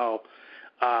freestyle.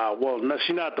 Well, no,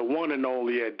 she's not the one and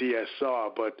only at DSR,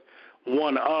 but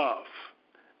one of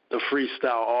the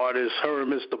freestyle artists. Her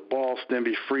and Mr. Boston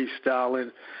be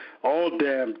freestyling all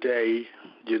damn day.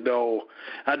 You know,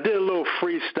 I did a little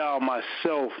freestyle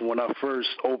myself when I first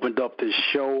opened up this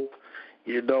show.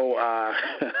 You know,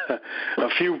 a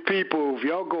few people, if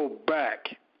y'all go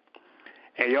back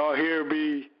and y'all hear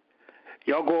me,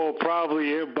 y'all go probably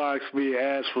inbox me and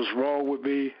ask what's wrong with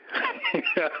me.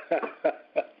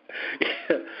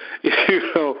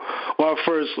 You know, when I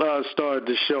first started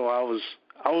the show,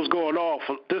 I was going off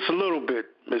just a little bit,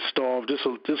 Miss Storm, just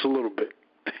a little bit.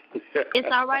 It's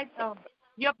all right, though.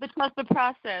 You have to trust the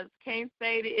process. Kane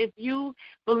Spade, if you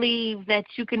believe that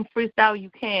you can freestyle, you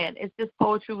can. It's just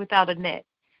poetry without a net.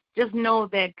 Just know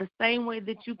that the same way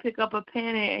that you pick up a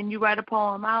pen and you write a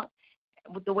poem out,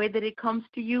 with the way that it comes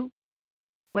to you,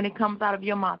 when it comes out of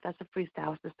your mouth, that's a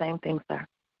freestyle. It's the same thing, sir.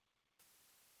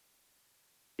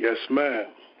 Yes, ma'am.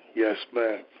 Yes,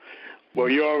 ma'am. Well,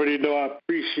 you already know I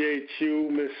appreciate you,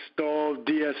 Miss Storm,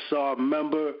 DSR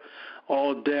member,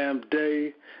 all damn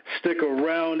day. Stick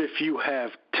around if you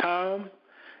have time.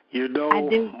 You know, I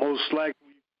do. most likely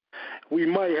we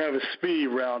might have a speed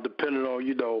round depending on,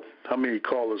 you know, how many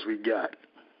callers we got.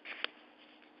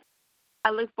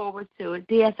 I look forward to it.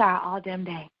 DSR all damn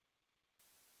day.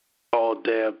 All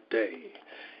damn day.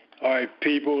 All right,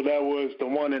 people, that was the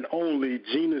one and only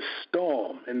Gina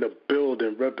Storm in the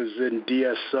building representing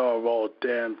DSR all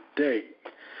damn day.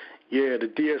 Yeah, the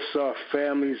DSR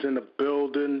family's in the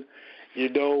building. You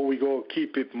know, we going to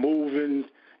keep it moving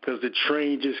because the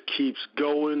train just keeps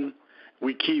going.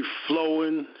 We keep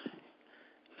flowing.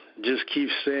 Just keep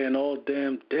saying all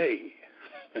damn day.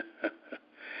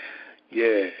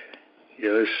 Yeah. Yeah,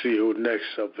 let's see who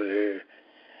next up in here.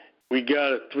 We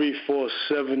got a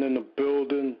 347 in the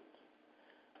building.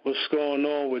 What's going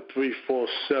on with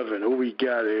 347? Who we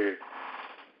got here?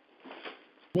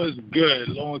 What's good?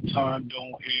 Long time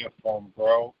don't hear from,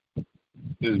 bro.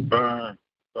 This burn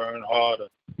harder.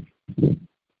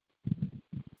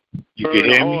 You Burn can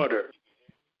hear harder.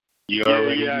 Me? You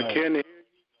already Yeah, know. I can hear you.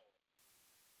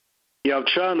 Yeah, I'm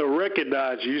trying to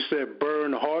recognize you. You said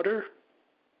burn harder?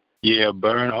 Yeah,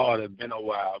 burn harder. Been a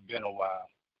while.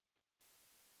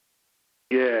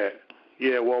 Yeah.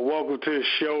 Yeah, well, welcome to the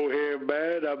show here,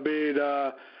 man. I mean,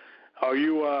 are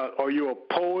you a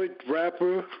poet,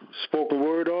 rapper, spoken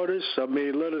word artist? I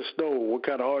mean, let us know. What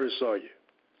kind of artist are you?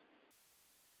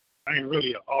 I ain't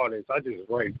really an artist. I just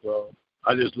write, bro.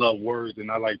 I just love words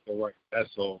and I like to write. That's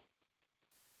all.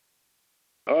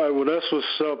 All right, well, that's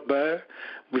what's up, man.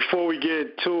 Before we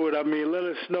get to it, let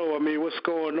us know, what's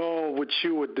going on with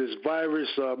you with this virus,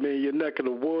 your neck of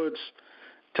the woods.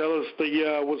 Tell us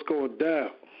what's going down.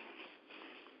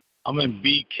 I'm in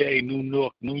BK,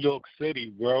 New York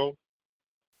City, bro.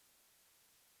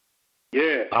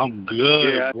 Yeah. I'm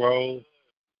good, Yeah. bro.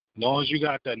 As long as you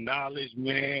got the knowledge,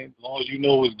 man, as long as you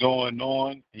know what's going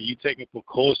on and you taking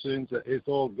precautions, it's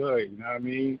all good, you know what I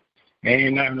mean?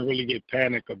 Ain't nothing to really get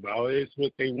panicked about. It's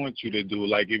what they want you to do.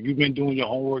 Like, if you've been doing your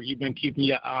homework, you've been keeping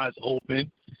your eyes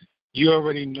open, you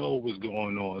already know what's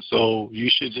going on. So you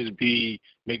should just be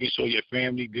making sure your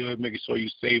family good, making sure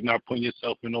you're safe, not putting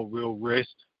yourself in no real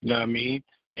risk, you know what I mean?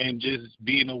 And just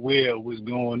being aware of what's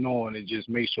going on and just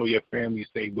make sure your family's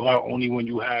safe. Go out only when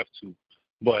you have to.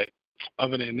 But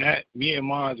other than that, me and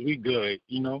mine, we good,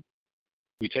 you know?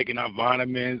 We taking our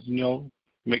vitamins, you know,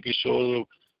 making sure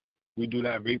we do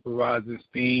that vaporizing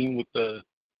steam with the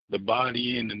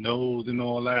body and the nose and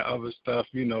all that other stuff,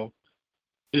 you know.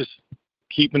 Just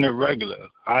keeping it regular.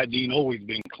 Hygiene always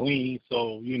been clean,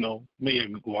 so, you know,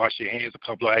 maybe wash your hands a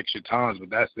couple of extra times, but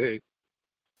that's it.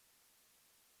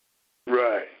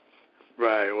 Right.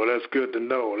 Well, that's good to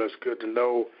know.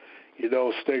 You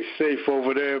know, stay safe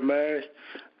over there, man.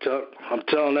 I'm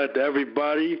telling that to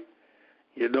everybody.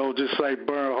 You know, just like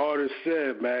Bernhardt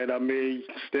said, man,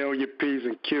 stay on your P's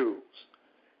and Q's.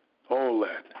 All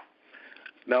that.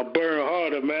 Now,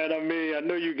 Bernhardt, man, I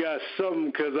know you got something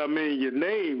because, your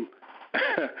name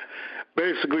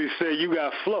basically say you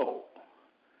got flow.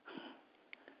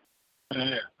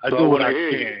 Yeah, I do what I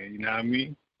can, you know what I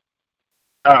mean?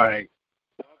 All right.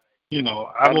 You know,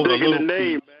 I wrote a little the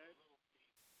name, piece.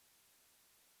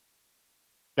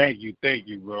 Man. Thank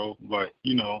you, bro. But,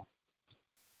 you know,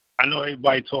 I know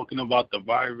everybody talking about the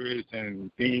virus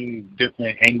and things,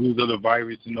 different angles of the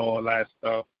virus and all that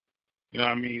stuff. You know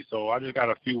what I mean? So I just got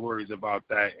a few words about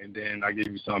that, and then I give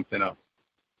you something else.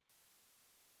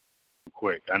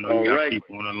 Quick. I know you got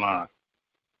people on the line.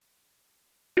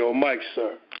 Yo, Mike,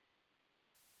 sir.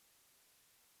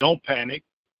 Don't panic.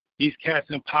 These cats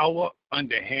in power,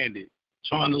 underhanded,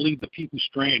 trying to leave the people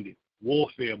stranded.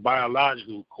 Warfare,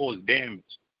 biological, cause damage.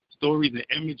 Stories and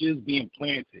images being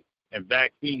planted, and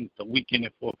vaccines to weaken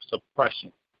it for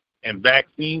suppression. Amping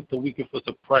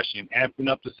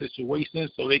up the situation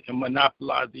so they can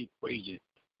monopolize the equation.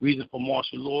 Reason for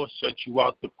martial law, shut you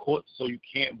out the court so you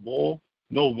can't ball.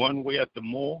 No runway at the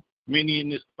mall. Many in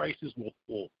this crisis will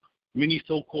fall. Many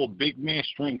so-called big men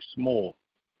shrink small.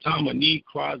 Time of need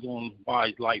cries on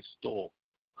wise life stall.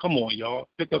 Come on, y'all.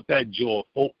 Pick up that jaw.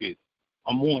 Focus.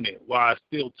 I'm on it while I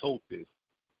still tote this.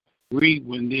 Read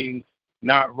when things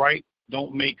not right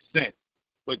don't make sense.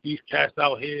 But these cats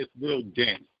out here is real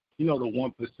dense. You know the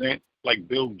 1%, like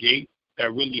Bill Gates,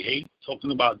 that really hate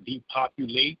talking about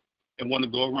depopulate and want to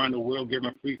go around the world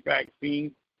giving free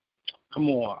vaccines. Come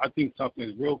on, I think something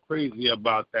is real crazy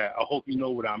about that. I hope you know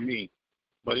what I mean.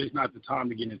 But it's not the time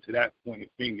to get into that pointing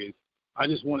fingers. I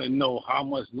just want to know how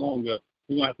much longer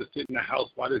we're going to have to sit in the house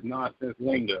while this nonsense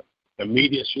linger. The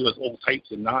media shoot us all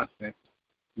types of nonsense.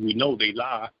 We know they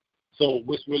lie. So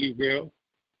what's really real?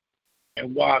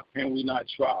 And why can we not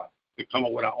try to come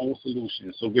up with our own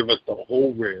solutions? So give us the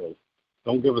whole real.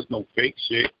 Don't give us no fake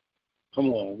shit. Come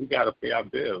on, we got to pay our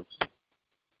bills.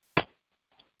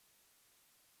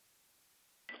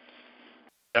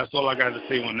 That's all I got to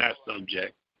say on that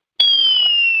subject.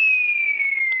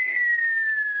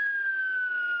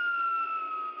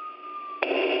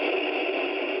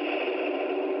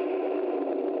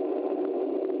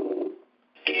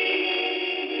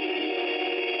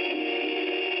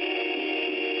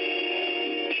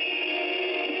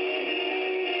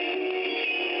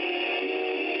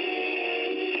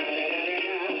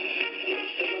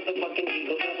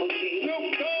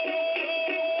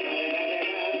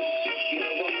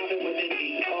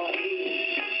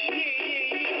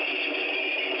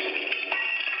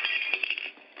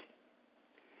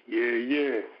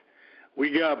 Yeah.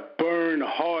 We got Burn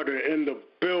Harder in the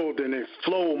building in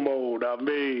flow mode.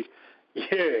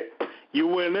 You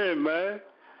went in, man.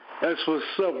 That's what's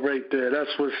up right there. That's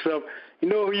what's up. You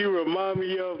know who you remind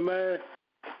me of, man?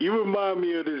 You remind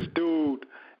me of this dude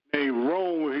named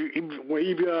Rome.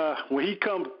 When he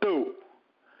come through,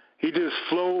 he just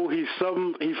flow. He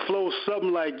flows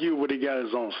something like you, but he got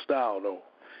his own style though.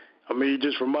 He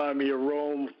just remind me of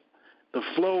Rome. The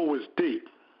flow was deep.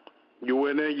 You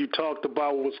went in, you talked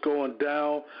about what's going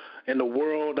down in the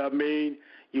world.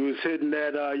 You was hitting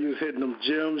that, you was hitting them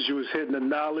gems, you was hitting the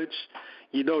knowledge.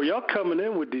 You know, y'all coming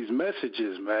in with these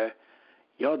messages, man.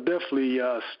 Y'all definitely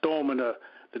storming the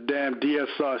damn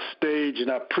DSR stage, and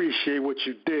I appreciate what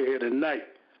you did here tonight.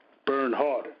 Burn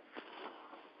harder.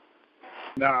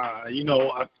 Nah, you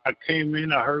know, I came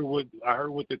in, I heard what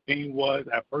the thing was.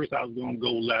 At first I was gonna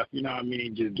go left, you know what I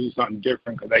mean, just do something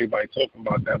different because everybody talking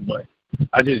about that. But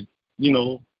I just, you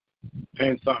know,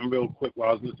 penned something real quick while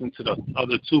I was listening to the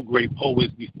other two great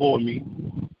poets before me,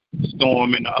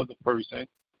 Storm and the other person,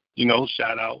 you know,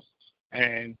 shout outs.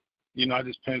 And, you know, I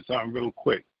just penned something real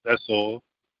quick. That's all.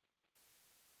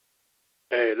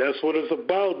 Hey, that's what it's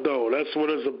about, though. That's what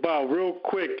it's about. Real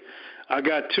quick, I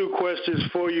got two questions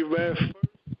for you, man.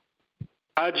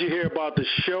 How'd you hear about the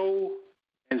show?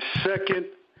 And second,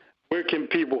 where can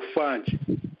people find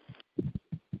you?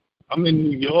 I'm in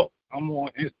New York. I'm on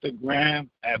Instagram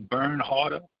at Burn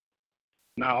Harder.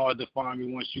 Not hard to find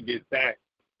me once you get that.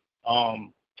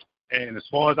 And as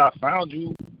far as I found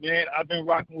you, man, I've been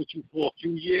rocking with you for a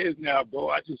few years now, bro.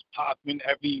 I just pop in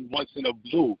every once in a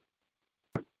blue.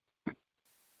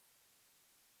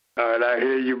 All right, I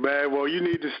hear you, man. Well, you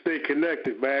need to stay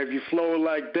connected, man. If you flow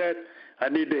like that, I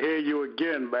need to hear you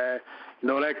again, man. You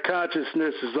know, that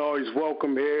consciousness is always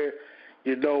welcome here.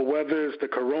 You know, whether it's the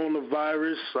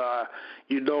coronavirus,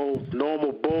 you know,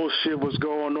 normal bullshit was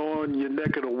going on in your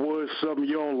neck of the woods, something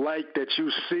you don't like that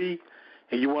you see,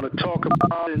 and you want to talk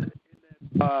about it in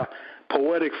that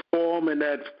poetic form and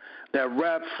that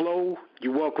rap flow,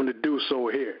 you're welcome to do so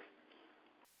here.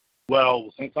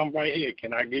 Well, since I'm right here,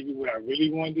 can I give you what I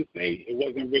really wanted to say? It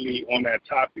wasn't really on that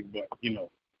topic, but, you know.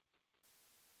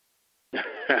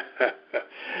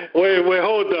 Wait,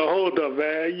 hold up,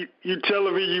 man. You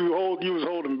telling me you was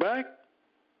holding back?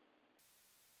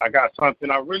 I got something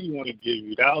I really want to give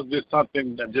you. That was just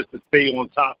something that just to stay on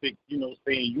topic, you know,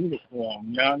 stay in uniform.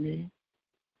 You know what I mean?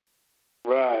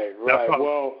 Right.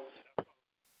 Well,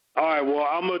 all right. Well,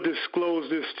 I'm gonna disclose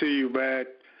this to you, man.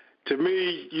 To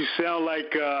me, you sound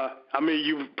like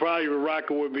you probably were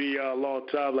rocking with me a long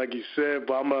time, like you said,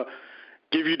 but I'm gonna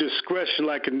give you discretion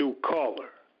like a new caller.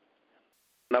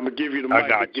 And I'm going to give you the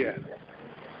mic again.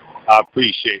 I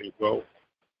appreciate it, bro.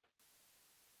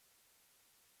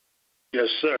 Yes,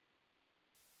 sir.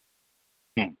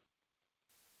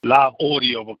 Live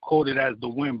audio recorded as the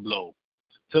wind blow.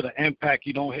 To the impact,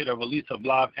 you don't hear the release of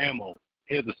live ammo.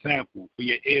 Here's a sample for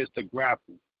your ears to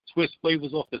grapple. Twist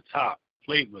flavors off the top.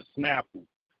 Flavor, snapple.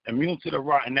 Immune to the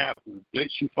rotten apple.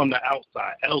 Blitz you from the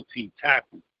outside. LT,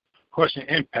 tackle. Crushing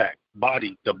impact.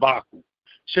 Body, debacle.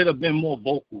 Should have been more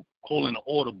vocal. Calling an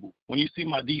audible. When you see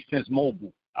my defense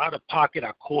mobile, out of pocket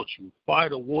I caught you. Fire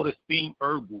the water, steam,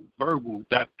 verbal,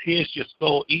 that pierced your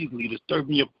skull easily,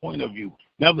 disturbing your point of view.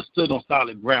 Never stood on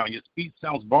solid ground. Your speech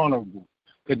sounds vulnerable.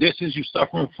 Conditions you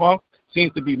suffering from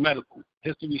seems to be medical.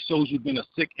 History shows you've been a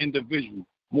sick individual.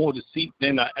 More deceit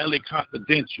than a LA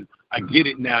Confidential. I get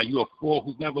it now. You're a fraud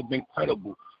who's never been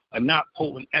credible. A not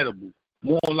potent edible.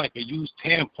 More like a used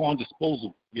tampon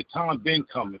disposal. Your time been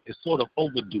coming. It's sort of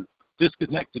overdue.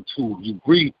 Disconnected tube you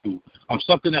breathe through. I'm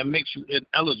something that makes you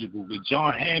ineligible. With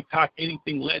John Hancock,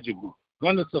 anything legible.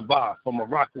 Gonna survive from a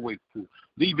rockaway crew.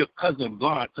 Leave your cousin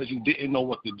blind because you didn't know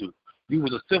what to do. You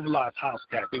was a civilized house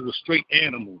cat. They were straight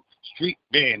animals, street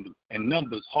vandal, and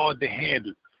numbers hard to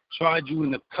handle. Tried you in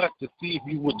the cut to see if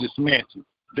you would dismantle.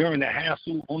 During the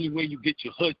hassle, only way you get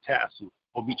your hood tassel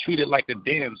or be treated like a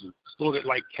damsel, slaughtered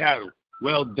like cattle.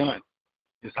 Well done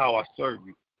is how I serve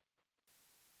you.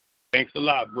 Thanks a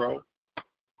lot, bro.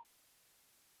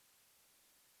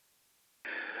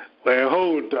 Man,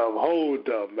 hold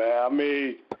up, man. I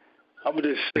mean, I'm going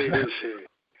to just say this here.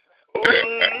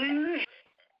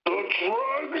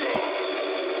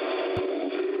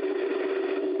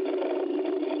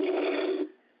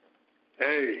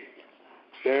 Hey,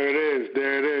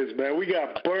 there it is, man. We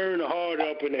got Burn Hard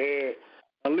up in here,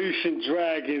 unleashing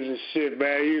dragons and shit,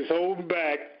 man. He's holding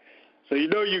back. So you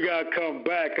know you got to come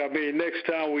back. I mean, next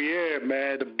time we air,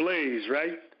 man, the blaze,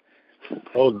 right?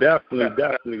 Oh,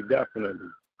 definitely.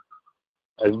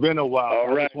 It's been a while. All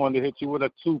right. I just wanted to hit you with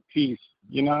a two-piece.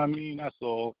 You know what I mean? That's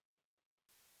all.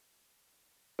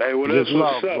 Hey, well, that's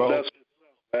what's up. Bro. That's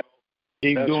what's up,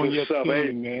 Keep that's doing your up,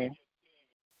 thing, man.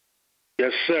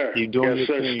 Yes, sir. Keep doing yes,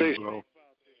 your sir. thing, bro.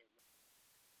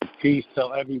 Peace to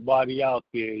everybody out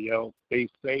there, yo. Stay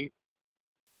safe.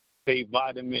 Stay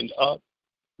vitamin up.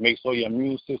 Make sure your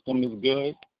immune system is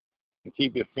good. And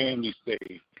keep your family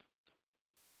safe.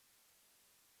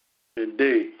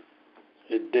 Indeed.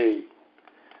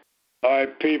 All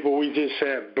right, people, we just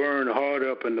had Burn Hard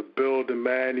up in the building,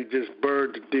 man. He just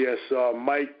burned the DSR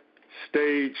mic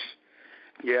stage.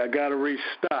 Yeah, I got to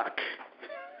restock.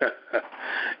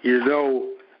 You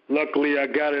know, luckily I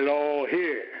got it all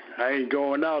here. I ain't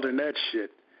going out in that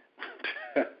shit.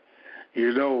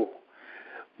 You know,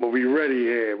 but we ready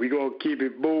here. We going to keep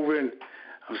it moving.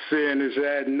 I'm seeing this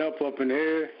adding up in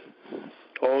here.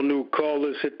 All new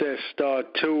callers, hit that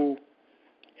 *2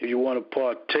 if you want to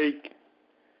partake.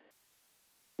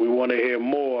 We want to hear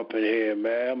more up in here,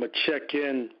 man. I'm going to check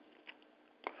in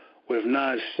with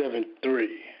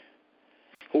 973.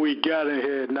 Who we got in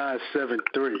here at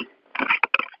 973?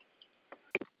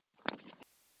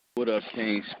 What up,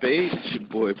 Kane? Spade? It's your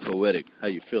boy Poetic. How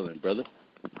you feeling, brother?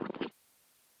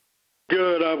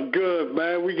 Good, I'm good,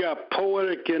 man. We got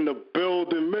Poetic in the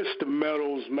building, Mr.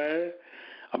 Metals, man.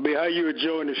 I mean, how you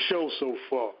enjoying the show so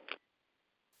far?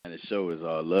 And the show is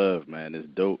all love, man. It's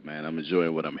dope, man. I'm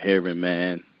enjoying what I'm hearing,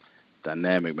 man.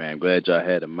 Dynamic, man. I'm glad y'all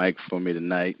had a mic for me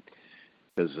tonight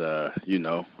because, you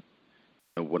know,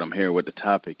 what I'm hearing, what the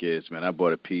topic is, man. I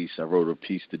bought a piece. I wrote a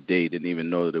piece today. Didn't even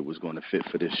know that it was going to fit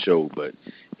for this show, but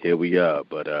here we are.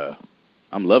 But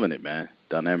I'm loving it, man.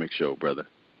 Dynamic show, brother.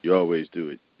 You always do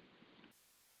it.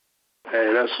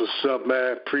 Hey, that's what's up,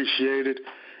 man. Appreciate it.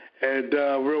 And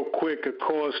real quick, of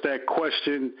course, that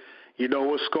question, you know,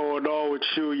 what's going on with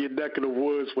you in your neck of the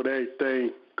woods with everything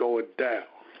going down?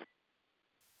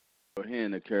 Well, here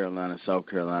in the Carolina, South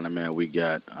Carolina, man, we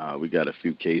got a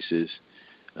few cases,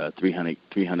 300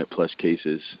 plus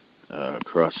cases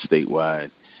across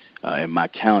statewide. In my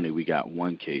county, we got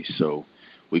one case, so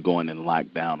we're going in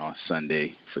lockdown on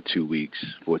Sunday for 2 weeks,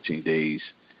 14 days,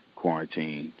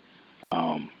 quarantine.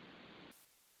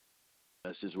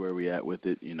 That's just where we at with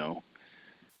it, you know.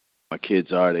 My kids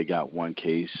they got one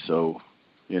case, so,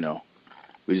 you know,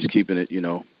 we're just keeping it, you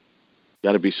know,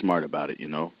 got to be smart about it, you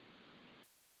know.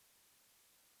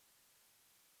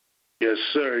 Yes,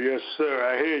 sir. Yes, sir.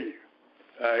 I hear you.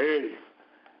 I hear you.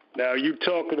 Now, you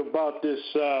talking about this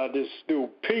new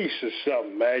piece or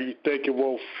something, man. You think it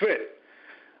won't fit.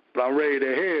 But I'm ready to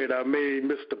hear it. I mean,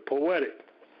 Mr. Poetic,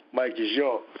 mic is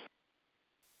yours.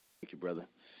 Thank you, brother.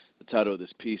 The title of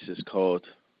this piece is called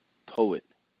Poet,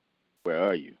 Where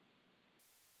Are You?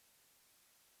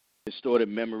 Distorted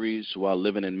memories while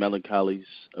living in melancholies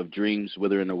of dreams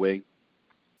withering away.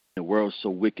 The world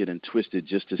so wicked and twisted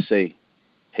just to say,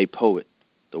 hey, poet,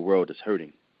 the world is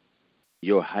hurting.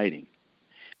 You're hiding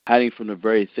from the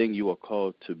very thing you are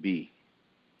called to be,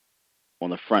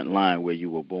 on the front line where you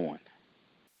were born.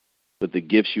 With the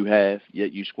gifts you have,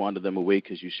 yet you squander them away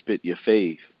because you spit your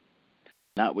fave.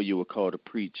 Not where you were called to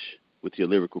preach, with your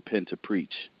lyrical pen to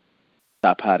preach.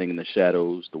 Stop hiding in the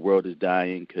shadows. The world is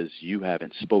dying because you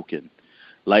haven't spoken.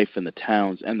 Life in the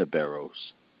towns and the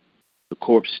barrows. The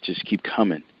corpses just keep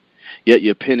coming. Yet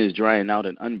your pen is drying out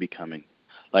and unbecoming.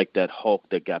 Like that Hulk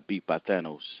that got beat by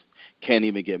Thanos. Can't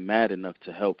even get mad enough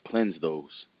to help cleanse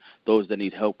those that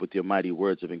need help with your mighty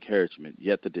words of encouragement.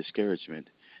 Yet the discouragement,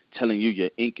 telling you your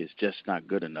ink is just not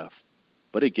good enough.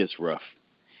 But it gets rough.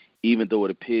 Even though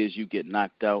it appears you get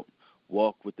knocked out,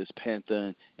 walk with this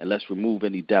panther and let's remove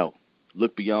any doubt.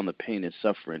 Look beyond the pain and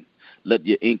suffering. Let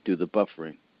your ink do the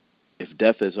buffering. If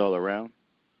death is all around,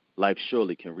 life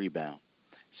surely can rebound.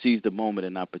 Seize the moment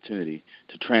and opportunity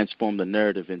to transform the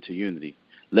narrative into unity.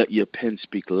 Let your pen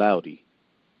speak loudly.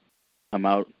 Come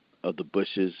out of the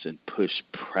bushes and push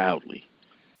proudly.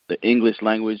 The English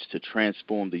language to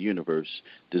transform the universe.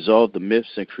 Dissolve the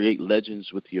myths and create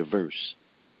legends with your verse.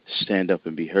 Stand up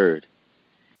and be heard.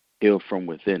 Heal from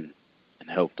within and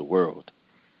help the world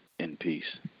in peace.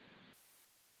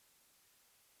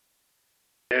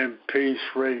 In peace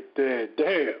right there.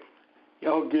 Damn.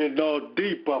 Y'all getting all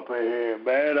deep up in here,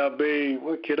 man. I mean,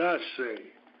 what can I say?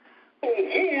 Oh,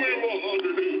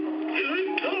 whoever here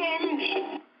it comes.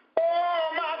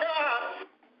 Oh, my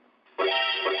God.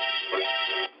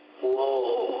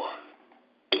 Whoa.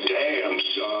 Damn,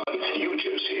 son. You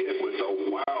just hit with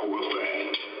a wow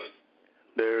effect.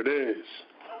 There it is.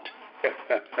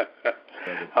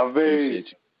 I mean,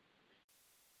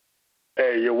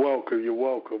 hey, you're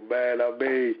welcome, man. I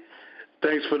mean,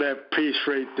 thanks for that piece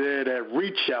right there, that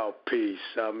reach out piece.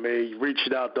 I mean,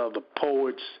 reaching out to other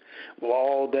poets with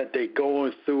all that they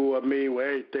going through. I mean, with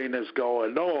everything that's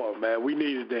going on, man. We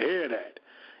needed to hear that.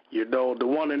 You know, the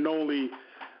one and only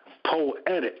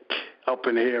Poetic up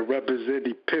in here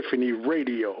representing Epiphany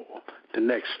Radio, the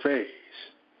next phase.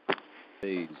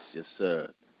 Phase, yes, sir.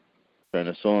 Turn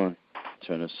us on.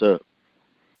 Turn us up.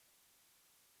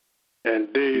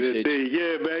 Indeed.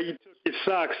 Yeah, man, you took your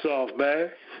socks off, man.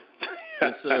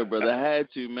 Yes, sir, brother. I had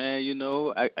to, man. You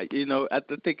know, I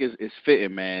think it's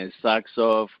fitting, man. Socks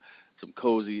off, some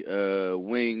cozy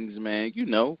wings, man. You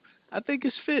know, I think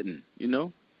it's fitting. You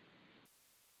know.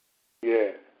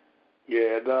 Yeah.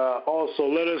 And also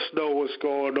let us know what's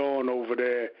going on over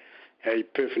there at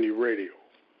Epiphany Radio.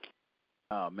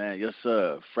 Oh man, yes,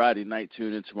 sir. Friday night,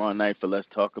 tune in tomorrow night for Let's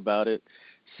Talk About It.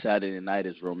 Saturday night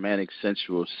is Romantic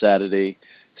Sensual Saturday.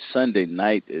 Sunday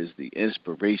night is the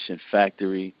Inspiration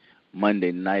Factory.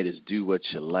 Monday night is Do What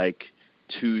You Like.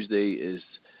 Tuesday is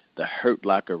the Hurt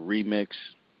Locker remix.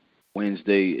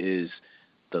 Wednesday is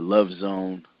the Love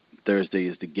Zone. Thursday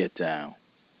is the Get Down.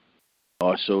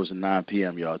 All shows at 9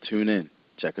 p.m. Y'all tune in.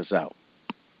 Check us out.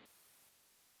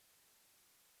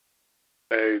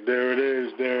 Hey, there it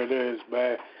is,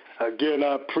 man. Again,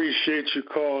 I appreciate you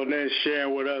calling in,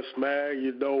 sharing with us, man.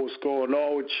 You know what's going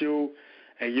on with you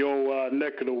and your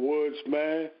neck of the woods,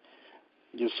 man.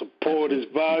 Your support is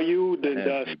valued,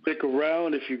 and stick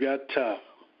around if you got time.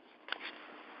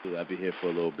 I'll be here for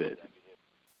a little bit.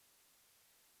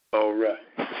 All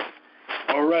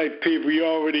right, people, you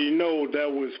already know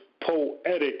that was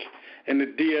Poetic in the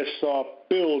DSR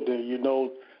building, you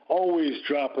know, always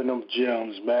dropping them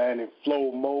gems, man, in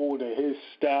flow mode and his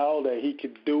style that he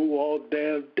could do all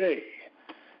damn day,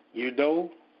 you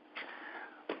know?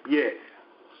 Yeah.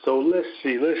 So let's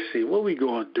see. What we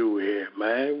going to do here,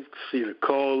 man? See the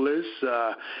call list.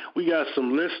 We got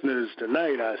some listeners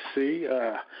tonight, I see.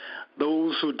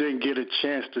 Those who didn't get a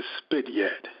chance to spit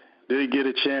yet. Didn't get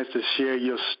a chance to share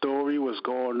your story, what's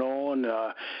going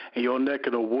on in your neck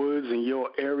of the woods, in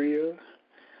your area.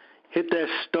 Hit that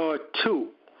star 2.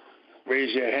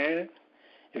 Raise your hand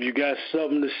if you got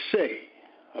something to say.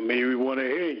 I mean, we want to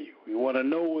hear you. We want to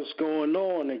know what's going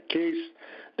on in case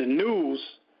the news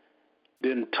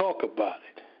didn't talk about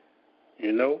it,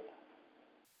 you know?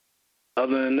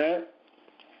 Other than that,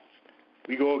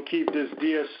 we going to keep this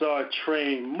DSR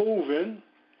train moving.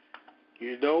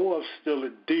 You know, I'm still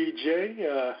a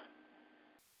DJ.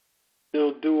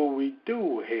 Still do what we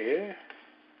do here.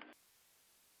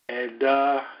 And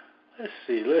let's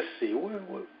see. Where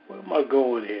am I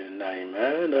going here tonight,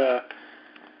 man?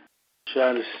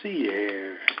 Trying to see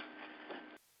here.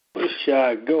 Where should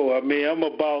I go? I mean, I'm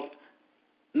about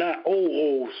not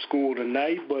old school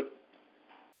tonight, but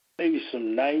maybe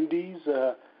some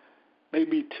 90s,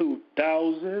 maybe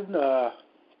 2000,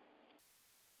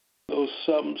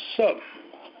 something.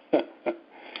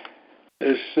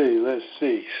 Let's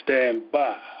see. Stand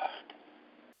by.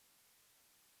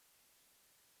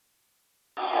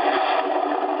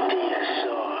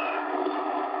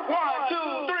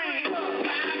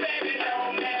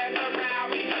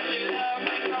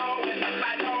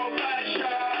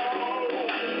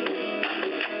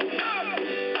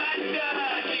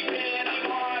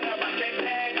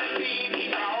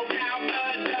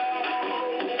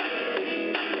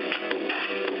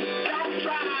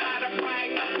 Try to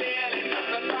fight the feeling, 'cause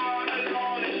the thought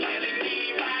alone is killing me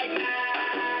right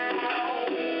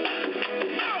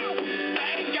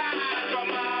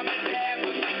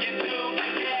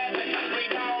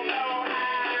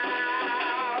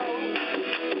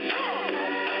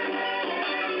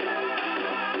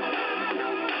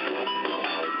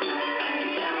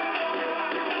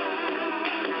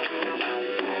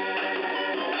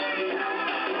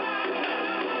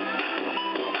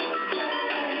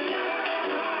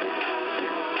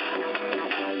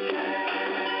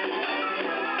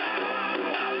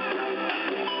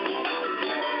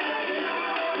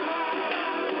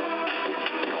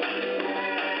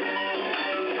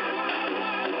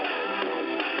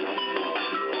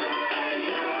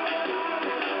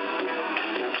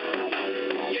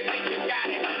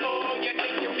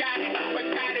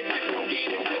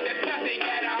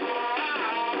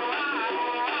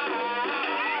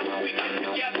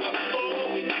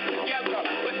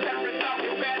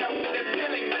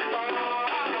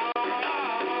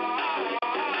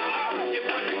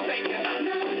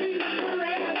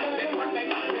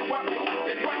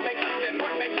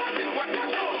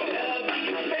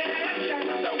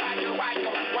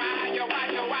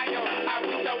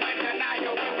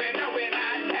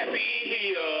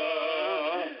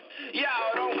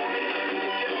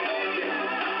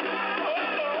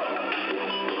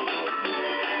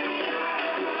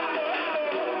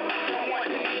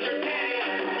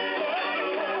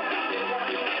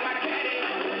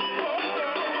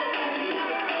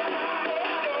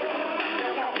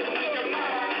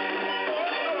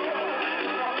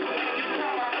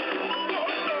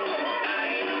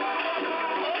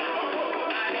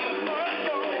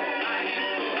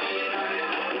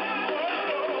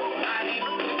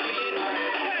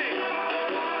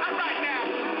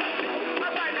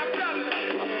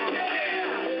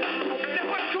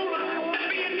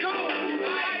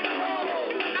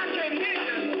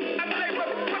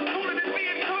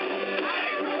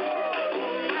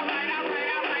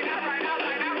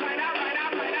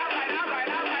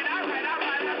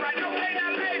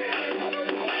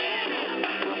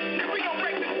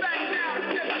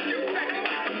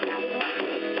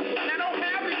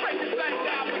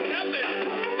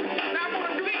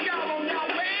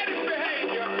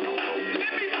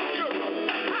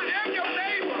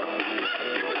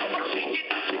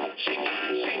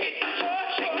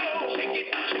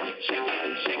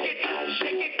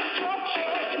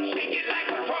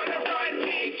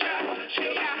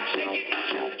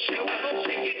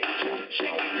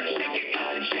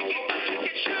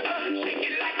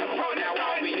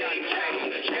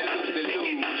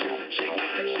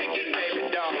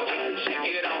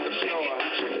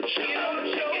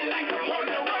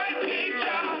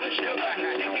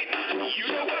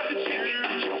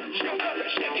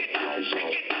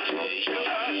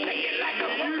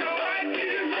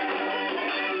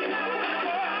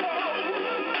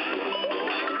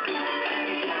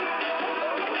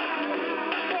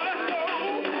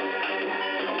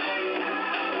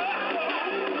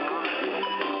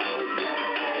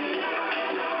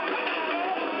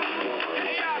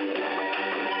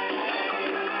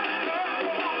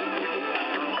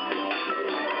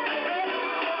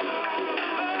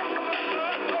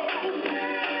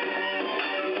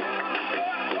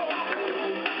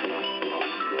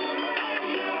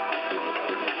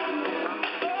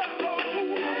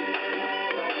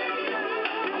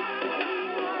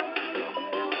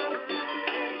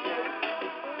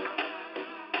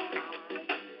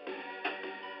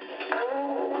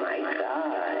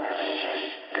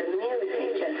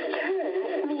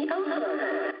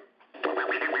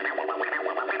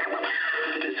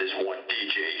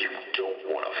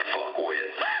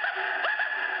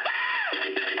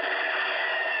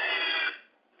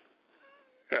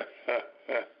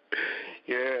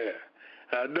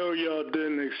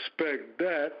expect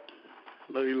that.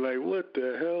 They like, what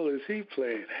the hell is he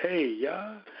playing? Hey,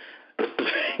 y'all.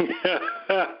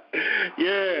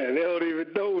 Yeah, they don't even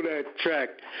know that track.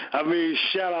 I mean,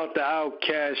 shout out to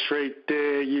Outkast right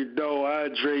there. You know,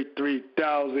 Andre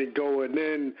 3000 going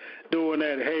in, doing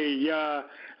that, hey, y'all.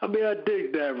 I mean, I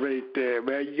dig that right there,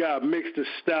 man. You got to mix the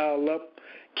style up.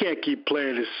 Can't keep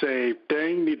playing the same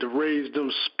thing. Need to raise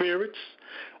them spirits.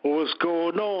 What's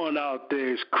going on out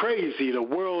there is crazy. The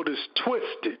world is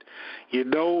twisted. You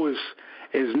know,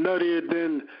 it's nuttier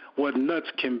than what nuts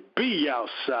can be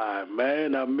outside,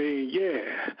 man. I mean,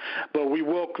 yeah. But we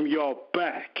welcome y'all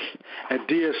back. And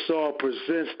DSR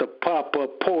presents the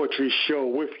Pop-Up Poetry Show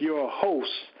with your host,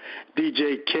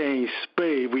 DJ Kane,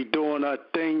 Spade. We doing our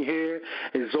thing here.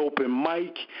 It's open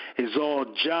mic. It's all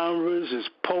genres. It's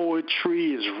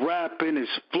poetry. It's rapping.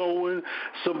 It's flowing.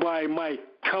 Somebody might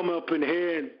come up in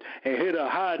here and hit a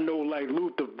high note like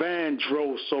Luther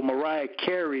Vandross or Mariah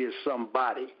Carey or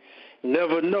somebody.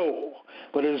 Never know,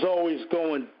 but it's always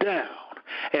going down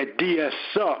at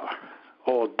DSR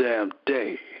all damn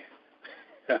day.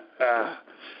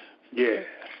 Yeah.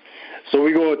 So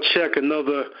we're going to check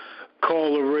another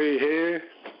caller right here.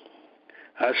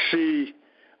 I see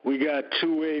we got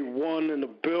 281 in the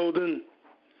building.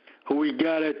 Who we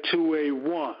got at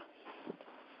 281?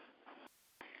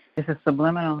 This is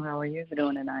Subliminal. How are you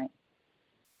doing tonight?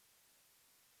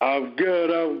 I'm good.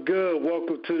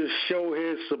 Welcome to the show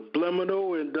here,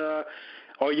 Subliminal. And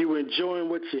are you enjoying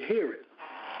what you're hearing?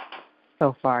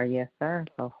 So far, yes, sir.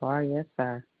 So far, yes,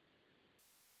 sir.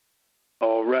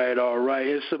 All right.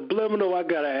 And Subliminal, I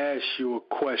got to ask you a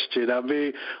question. I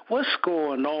mean, what's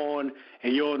going on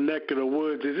in your neck of the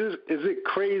woods? Is it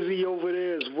crazy over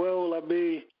there as well? I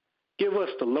mean, give us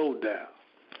the lowdown.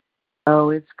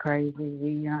 Oh, it's crazy.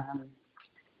 We've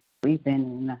been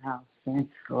in the house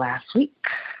since last week.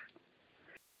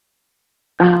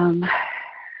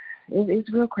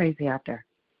 It's real crazy out there.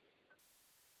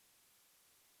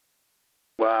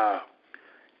 Wow.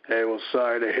 Hey, well,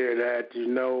 sorry to hear that. You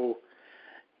know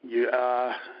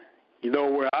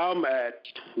where I'm at.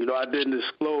 You know, I didn't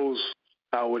disclose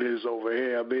how it is over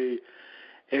here. I mean,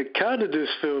 it kind of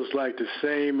just feels like the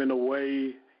same in a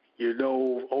way. You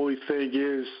know, only thing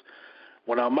is,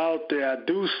 when I'm out there, I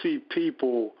do see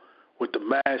people with the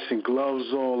mask and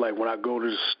gloves on, like when I go to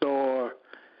the store,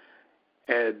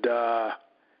 and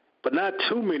but not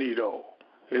too many though.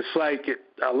 It's like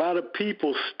a lot of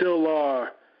people still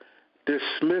are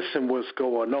dismissing what's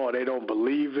going on. They don't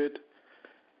believe it,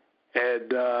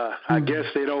 and I guess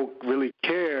they don't really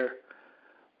care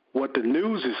what the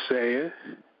news is saying,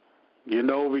 you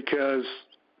know, because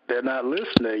they're not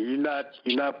listening.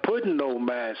 You're not putting no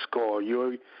mask on.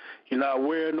 You're not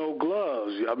wearing no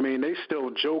gloves. I mean, they still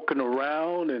joking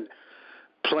around and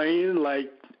playing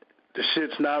like the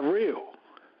shit's not real.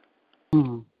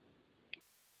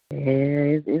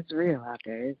 Yeah, it's real out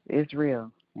there. It's real.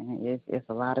 And it's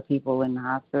a lot of people in the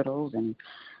hospitals and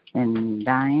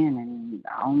dying and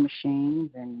on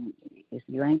machines. And if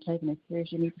you ain't taking it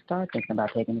serious, you need to start thinking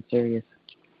about taking it serious.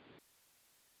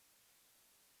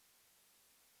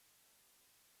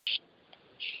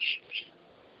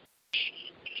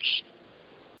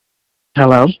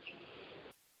 Hello?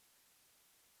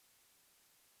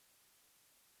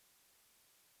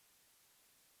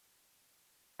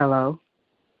 Hello?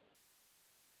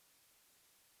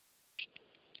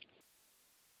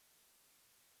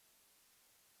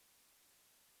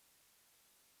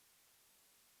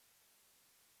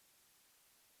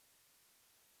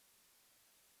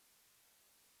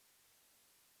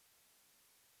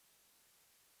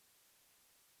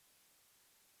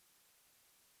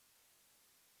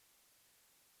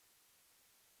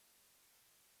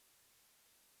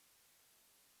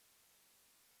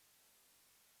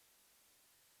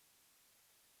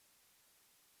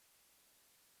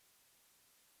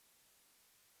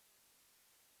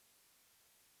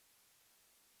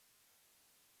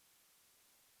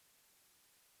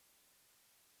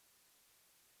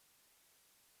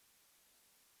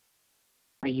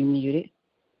 Are you muted?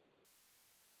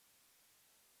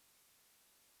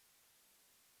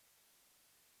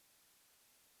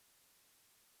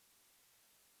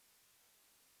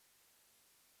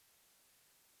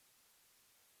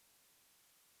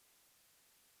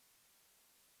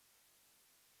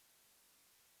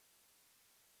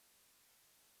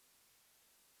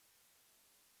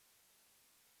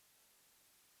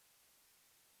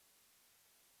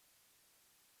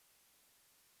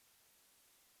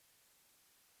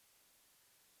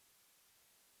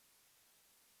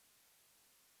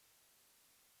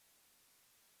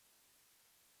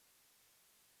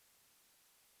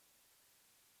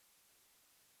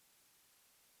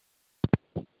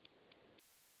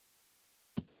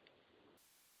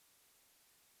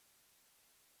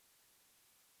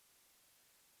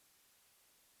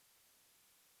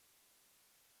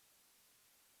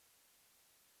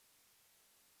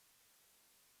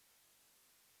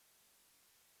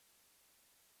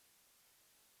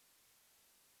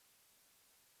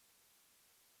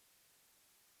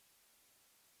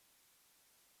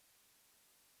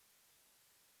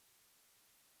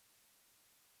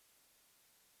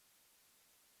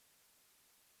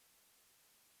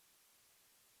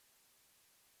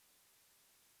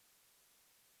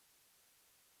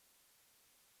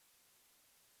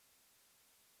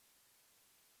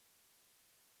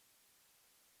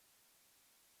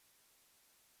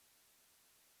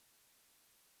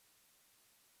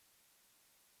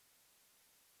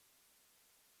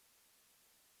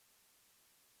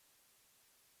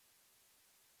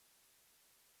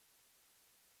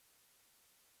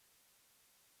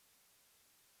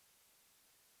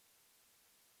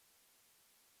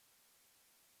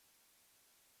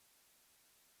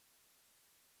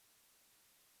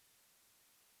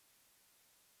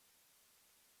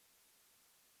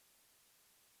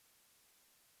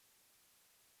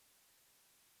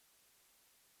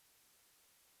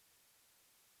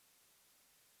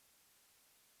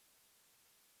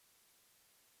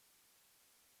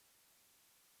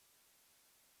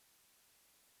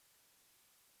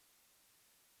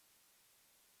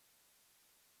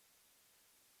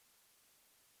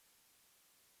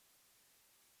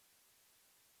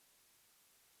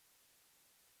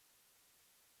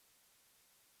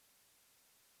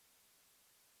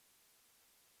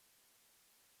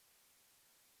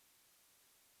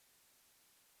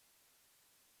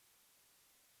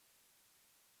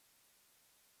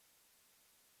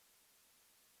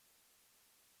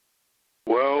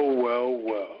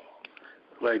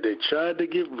 Like they tried to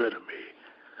get rid of me.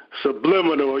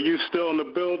 Subliminal, are you still in the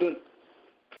building?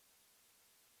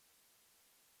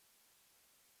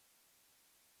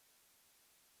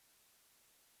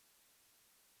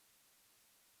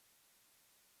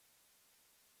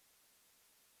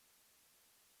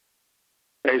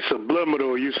 Hey,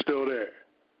 Subliminal, are you still there?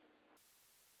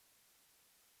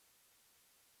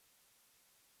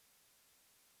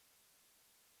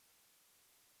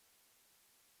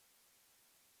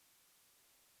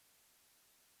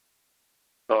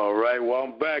 All right, well,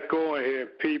 I'm back on here,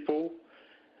 people.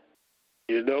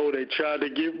 You know, they tried to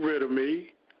get rid of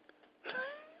me.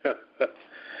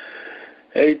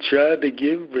 They tried to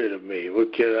get rid of me.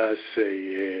 What can I say?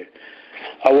 Yeah.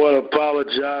 I want to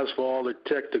apologize for all the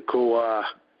technical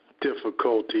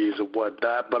difficulties and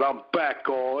whatnot, but I'm back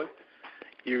on.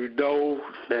 You know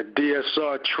that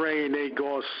DSR train ain't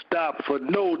going to stop for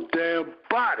no damn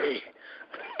body.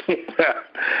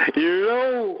 You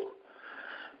know?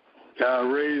 Gotta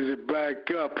raise it back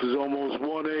up. It's almost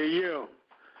 1 a.m.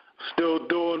 Still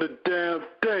doing the damn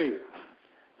thing.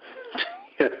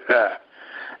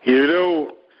 You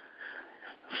know?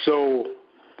 So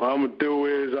what I'm going to do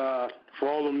is, for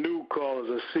all them new callers,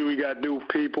 I see we got new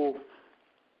people.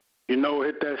 You know,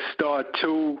 hit that star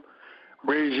 2.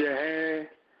 Raise your hand.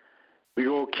 We're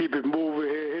going to keep it moving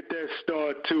here. Hit that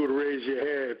star 2 to raise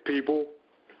your hand, people.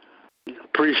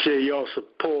 Appreciate y'all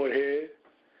support here.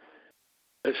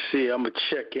 Let's see. I'm going to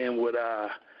check in with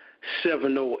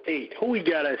 708. Who we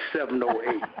got at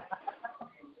 708?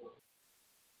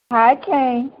 Hi,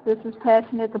 Kane. This is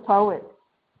Passionate the Poet.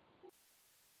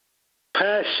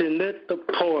 Passionate the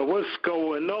Poet. What's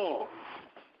going on?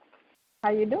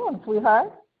 How you doing,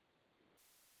 sweetheart?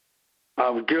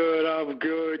 I'm good.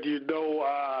 You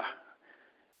know,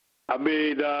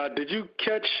 did you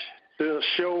catch the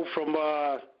show from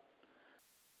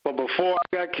before I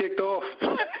got kicked off?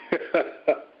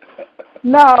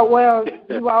 No, well,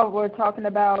 you all were talking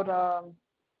about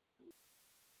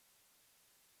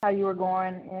how you were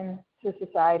going into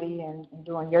society and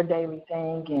doing your daily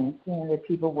thing and seeing that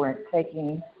people weren't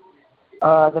taking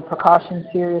the precautions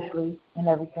seriously and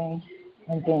everything.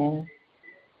 And then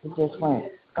it just went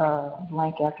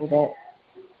blank after that.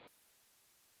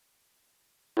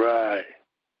 Right.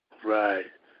 Well,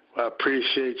 I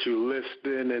appreciate you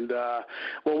listening. And,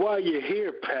 well, while you're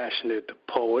here, Passionate the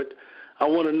Poet, I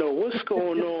want to know what's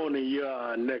going on in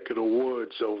your neck of the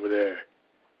woods over there.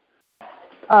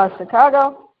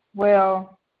 Chicago?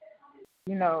 Well,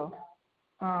 you know,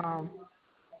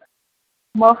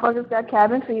 motherfuckers got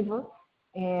cabin fever,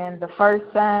 and the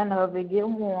first sign of it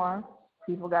getting warm,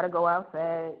 people got to go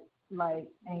outside like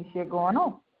ain't shit going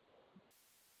on.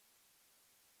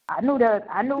 I knew that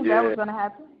was going to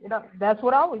happen. That's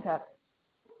what always happens.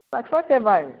 Like, fuck that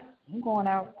virus. I'm going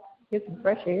out, get some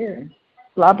fresh air, and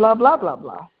blah, blah, blah, blah,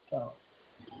 blah. So,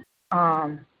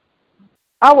 I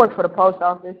work for the post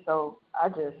office, so I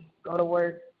just go to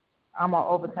work. I'm on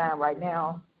overtime right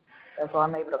now. That's why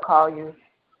I'm able to call you.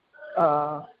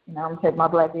 I'm going to take my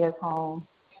black ass home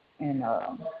and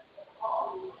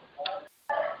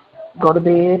go to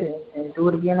bed and do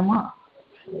it again tomorrow.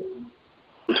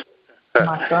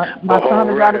 My son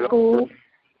is out of school.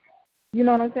 You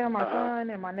know what I'm saying? My son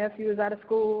and my nephew is out of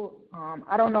school.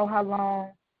 I don't know how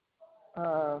long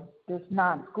this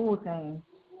non-school thing,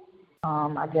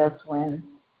 I guess when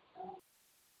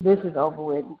this is over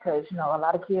with, because, a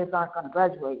lot of kids aren't going to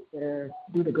graduate that are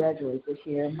due to graduate this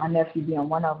year. My nephew being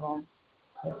one of them.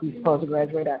 He's supposed to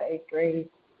graduate out of 8th grade.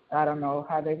 I don't know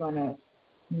how they're going to,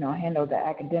 handle the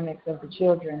academics of the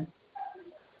children.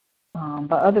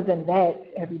 But other than that,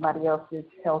 everybody else is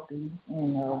healthy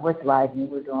and we're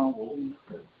thriving. We're doing what we need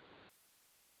to.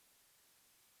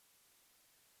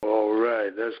 All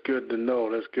right. That's good to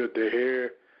know. That's good to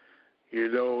hear.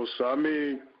 So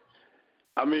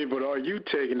I mean, but are you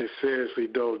taking it seriously,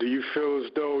 though? Do you feel as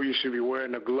though you should be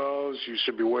wearing the gloves? You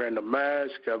should be wearing the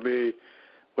mask? I mean,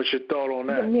 what's your thought on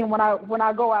that? I mean, when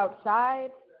I go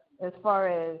outside, as far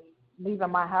as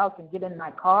leaving my house and get in my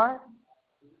car,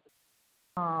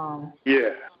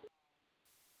 yeah.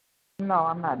 No,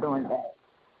 I'm not doing that.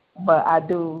 But I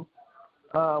do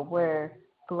wear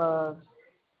gloves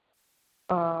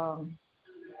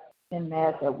and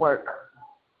masks at work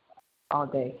all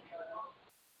day.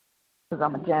 Because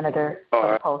I'm a janitor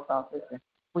for the post office, and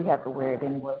we have to wear it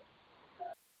anyway.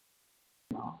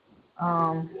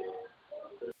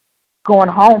 Going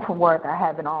home from work, I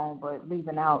have it on, but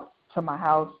leaving out to my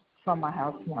house, from my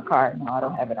house to my car, no, I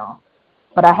don't have it on.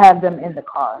 But I have them in the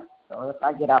car, so if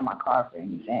I get out of my car for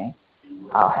anything,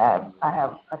 I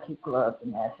keep gloves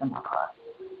and masks in my car.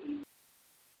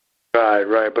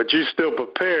 Right, but you're still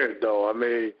prepared, though. I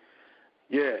mean,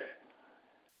 Yeah.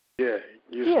 Yeah.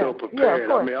 You're Yeah, still prepared. of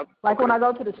course. I mean, Like when I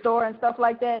go to the store and stuff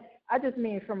like that, I just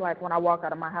mean from like when I walk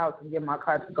out of my house and get my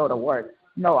car to go to work.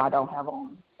 No, I don't have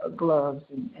on gloves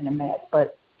and a mask,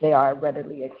 but they are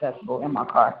readily accessible in my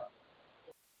car.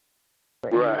 Or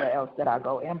anywhere else that I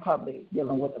go in public,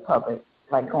 dealing with the public,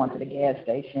 like going to the gas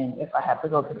station, if I have to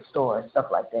go to the store, stuff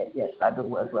like that. Yes, I do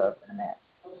wear gloves and a mask.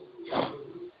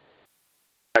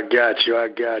 I got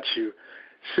you.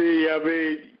 See, I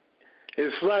mean,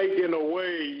 it's like in a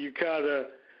way you kind of,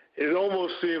 it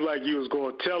almost seemed like you was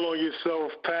going to tell on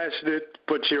yourself, passionate,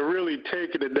 but you're really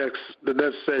taking the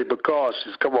necessary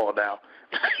precautions. Come on now.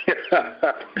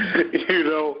 You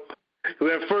know, 'cause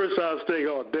at first I was thinking,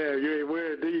 oh, damn, you ain't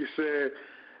wearing these. Said,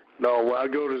 no, when I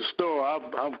go to the store,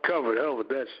 I'm covered. Hell with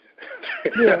that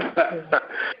shit. Yeah.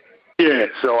 Yeah,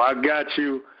 so I got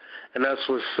you, and that's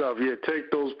what's up. Yeah, take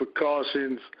those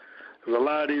precautions. 'Cause a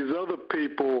lot of these other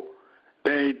people,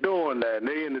 they ain't doing that.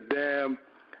 They in the damn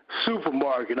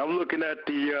supermarket. I'm looking at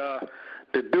the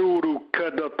dude who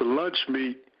cut up the lunch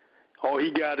meat. Oh,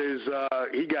 he got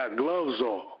gloves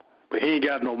on, but he ain't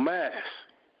got no mask.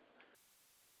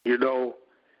 You know,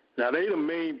 now they the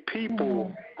main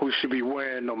people who should be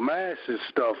wearing the masks and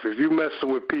stuff. If you messing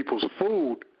with people's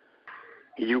food,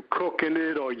 you cooking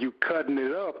it or you cutting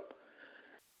it up,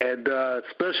 and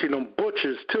especially them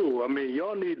butchers too. I mean,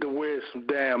 y'all need to wear some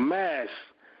damn masks.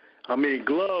 I mean,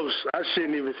 gloves, I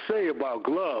shouldn't even say about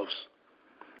gloves.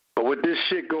 But with this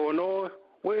shit going on,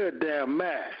 wear a damn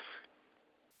mask.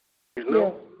 You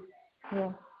know?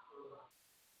 Yeah.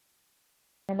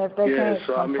 And if they can't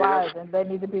so, comply, then they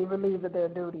need to be relieved of their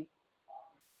duty.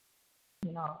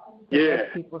 You know, yeah.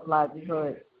 that's people's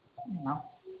livelihood, you know.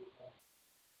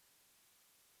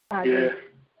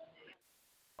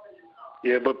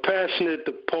 Yeah, but Passionate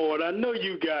the Poet, I know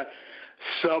you got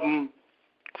something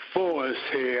for us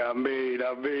here. I mean,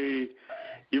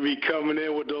 you be coming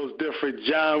in with those different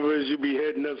genres. You be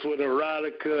hitting us with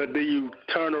erotica. Then you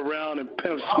turn around and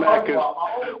pimp smack us.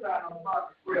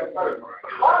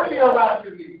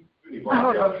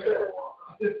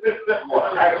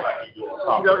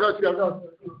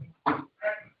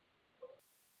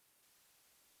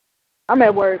 I'm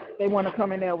at work. They want to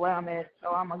come in there where I'm at, so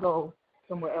I'm going to go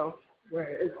somewhere else where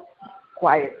it's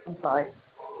quiet. I'm sorry.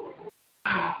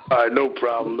 All right, no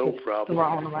problem.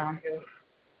 Thrown around here.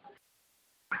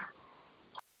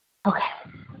 Okay.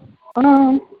 I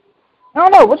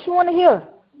don't know. What you want to hear?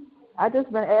 I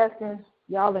just been asking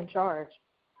y'all in charge.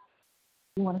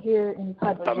 You want to hear any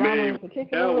type of genre in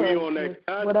particular? Yeah, we on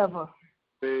that whatever.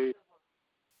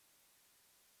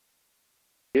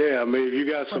 Yeah, I mean, if you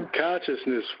got some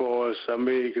consciousness for us, I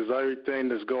mean, because everything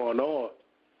that's going on.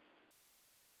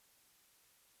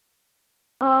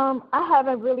 I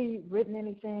haven't really written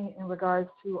anything in regards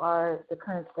to the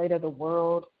current state of the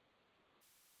world.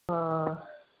 Let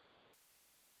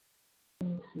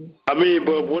me see. I mean,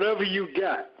 but whatever you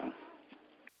got,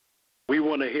 we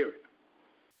want to hear it.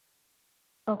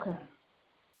 Okay.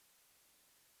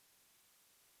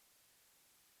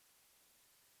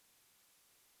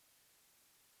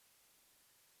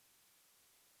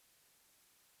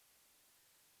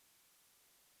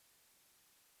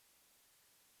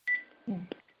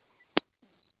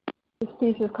 This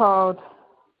piece is called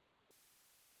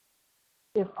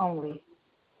If Only.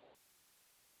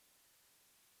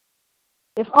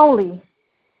 If only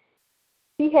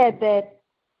he had that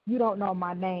 "you don't know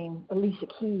my name" Alicia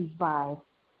Keys vibe.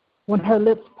 When her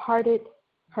lips parted,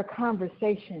 her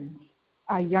conversations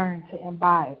I yearned to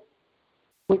imbibe.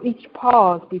 With each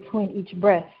pause between each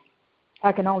breath,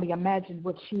 I can only imagine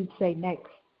what she'd say next.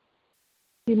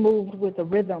 She moved with a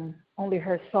rhythm only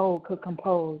her soul could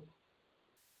compose.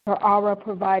 Her aura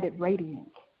provided radiance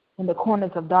in the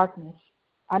corners of darkness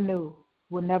I knew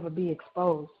would never be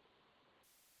exposed.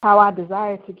 How I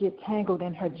desired to get tangled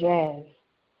in her jazz,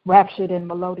 raptured in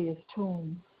melodious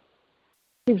tunes.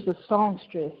 She was a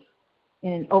songstress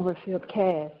in an overfilled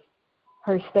cast.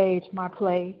 Her stage, my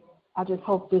play, I just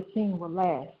hope this scene will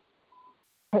last.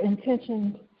 Her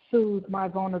intentions soothe my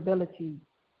vulnerability.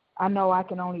 I know I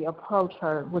can only approach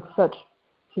her with such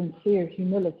sincere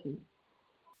humility.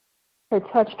 Her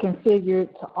touch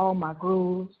configured to all my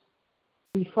grooves.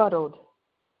 Befuddled,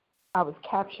 I was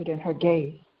captured in her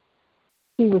gaze.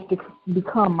 She was to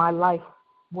become my life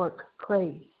work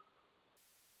craze.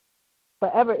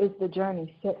 Forever is the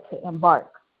journey set to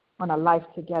embark on a life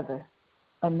together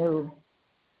anew.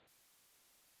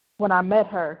 When I meet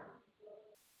her,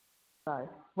 I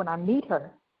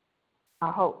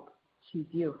hope she's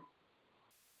you.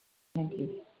 Thank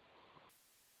you.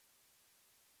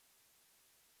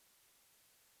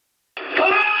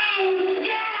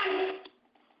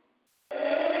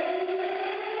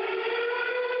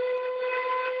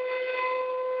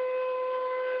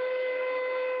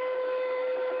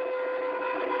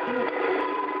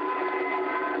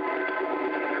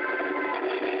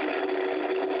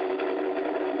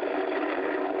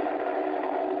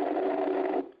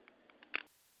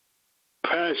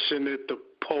 Passionate the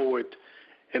poet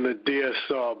in the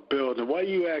DSR building. Why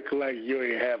you act like you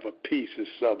ain't have a piece of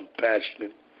something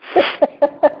passionate?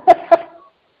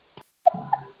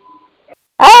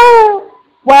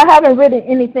 Well, I haven't written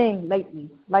anything lately.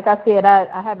 Like I said,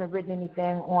 I haven't written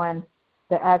anything on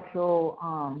the actual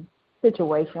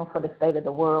situation for the state of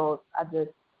the world. I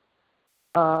just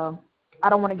I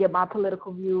don't want to get my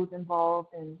political views involved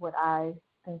in what I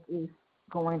think is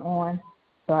going on.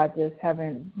 So I just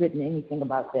haven't written anything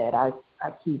about that. I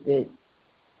keep it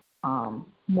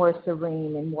more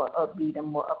serene and more upbeat and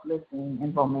more uplifting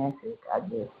and romantic. I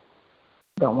just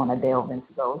don't want to delve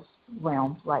into those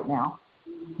realms right now.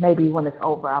 Maybe when it's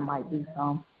over I might do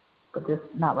some, but just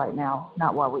not right now,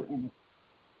 not while we're in it.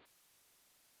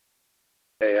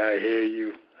 Hey, I hear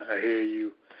you. I hear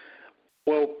you.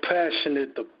 Well,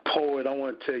 Passionate the poet, I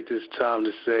want to take this time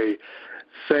to say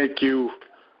thank you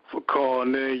for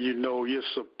calling in. You know, your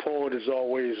support is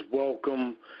always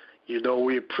welcome. You know,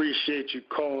 we appreciate you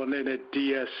calling in at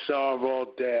DSR all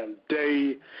damn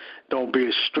day. Don't be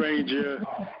a stranger.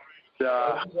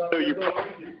 I know you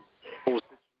probably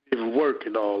even work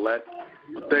and all that.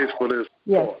 But thanks for this.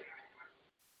 Yes.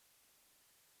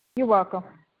 You're welcome.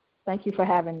 Thank you for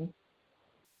having me.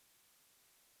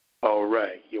 All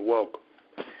right. You're welcome.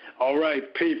 All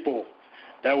right, people.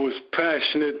 That was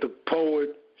Passionate the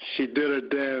poet. She did her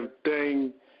damn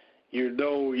thing. You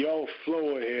know, y'all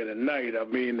flowing here tonight. I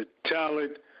mean, the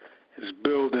talent is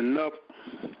building up.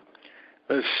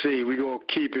 Let's see. We're going to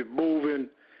keep it moving.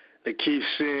 They keep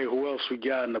seeing who else we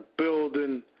got in the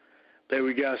building. Then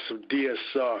we got some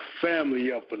DSR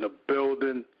family up in the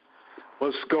building.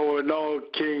 What's going on,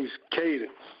 King's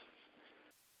Cadence?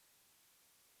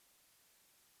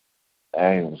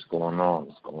 Hey, what's going on?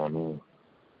 What's going on?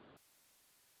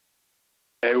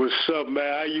 Hey, what's up,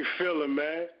 man? How you feeling,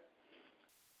 man?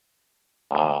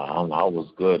 I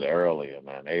was good earlier,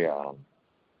 man. They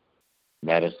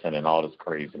medicine and all this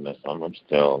craziness. I'm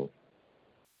still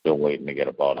waiting to get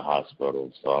up out of the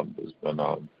hospital. So I'm doing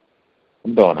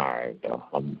all right though.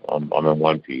 I'm in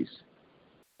one piece.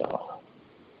 So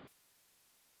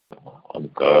I'm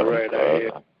good. All right, I'm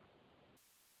good.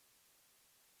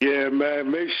 Yeah,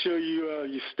 man, make sure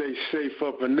you stay safe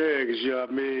up in there, because, you know what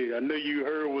I mean, I know you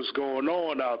heard what's going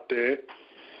on out there.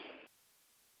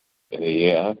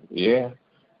 Yeah.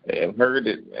 I've heard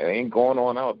it. It ain't going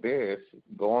on out there. It's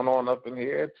going on up in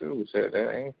here too. So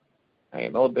there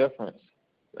ain't no difference.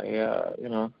 They, you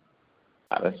know,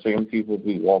 I've seen people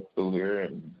be walk through here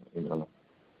and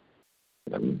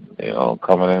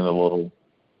coming in a little,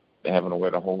 they having to wear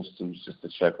the whole suits just to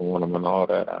check on them and all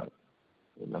that.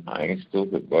 I ain't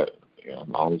stupid, but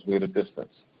I'm always with a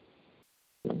distance.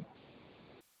 Yeah,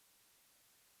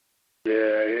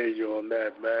 I hear you on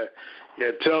that, man.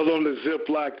 Yeah, tell them to zip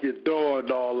lock your door and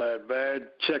all that, man.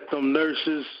 Check them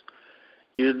nurses,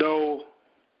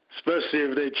 especially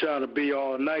if they try to be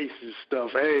all nice and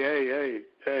stuff. Hey,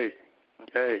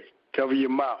 cover your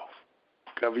mouth.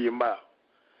 Cover your mouth.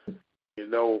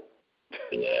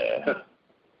 Yeah.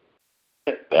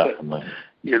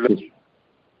 Definitely.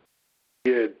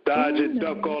 Yeah, dodge and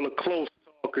duck all the close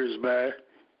talkers, man.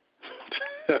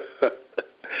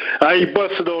 I ain't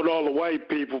busting on all the white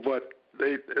people, but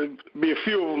be a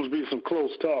few of them be some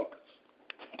close talkers.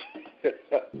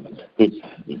 Yeah.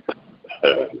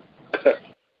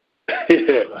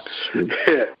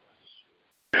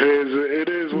 It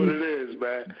is what it is,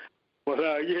 man. But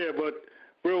but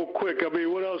real quick, I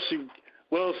mean, what else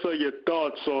are your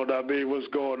thoughts on? I mean, what's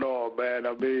going on, man?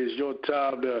 I mean, it's your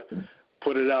time to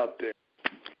put it out there.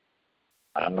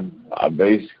 I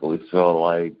basically feel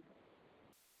like,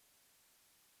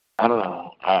 I don't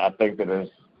know. I think that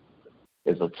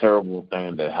it's a terrible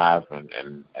thing that happened,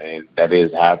 and that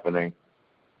is happening.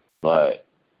 But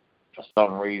for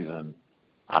some reason,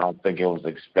 I don't think it was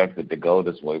expected to go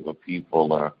this way. But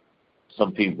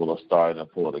some people are starting to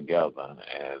pull together,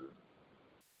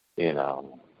 and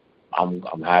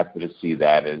I'm happy to see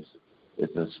that. It's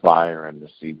inspiring to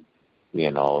see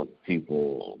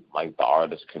people like the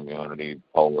artist community,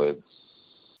 poets,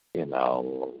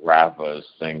 rappers,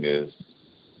 singers,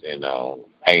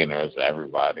 painters,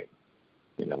 everybody,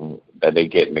 that they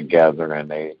getting together and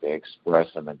they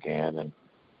expressing again,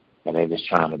 and they just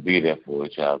trying to be there for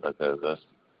each other, because that's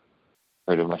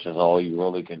pretty much is all you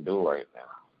really can do right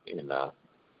now,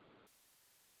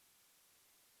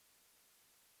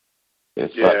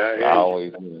 It's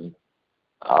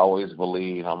I always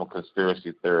believe, I'm a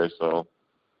conspiracy theorist, so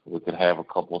we could have a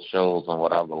couple shows on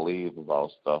what I believe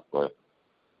about stuff, but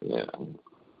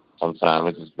sometimes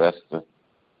it's just best to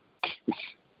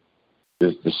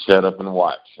just shut up and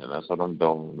watch, and that's what I'm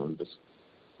doing.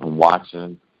 I'm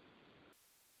watching,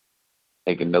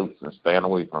 taking notes and staying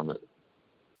away from it.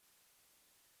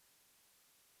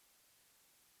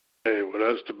 Hey, well,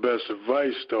 that's the best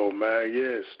advice, though, man.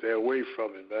 Yeah, stay away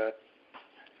from it, man.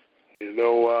 You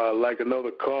know, like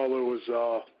another caller was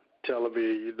telling me,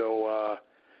 you know,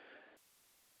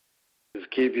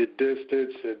 just keep your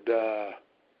distance. And,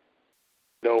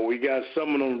 you know, we got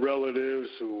some of them relatives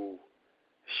who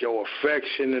show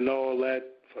affection and all that.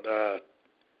 But,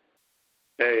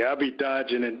 hey, I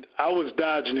was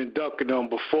dodging and ducking them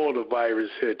before the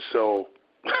virus hit, so.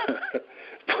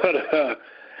 But,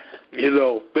 you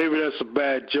know, maybe that's a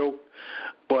bad joke.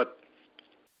 But,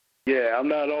 yeah, I'm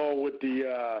not all with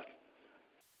the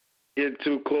getting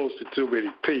too close to too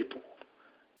many people.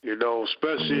 You know,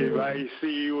 especially if I ain't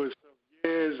see you in some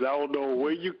years, I don't know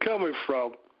where you coming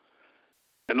from.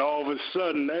 And all of a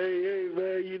sudden, hey,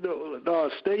 man, you know, no,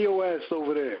 stay your ass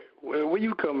over there. Where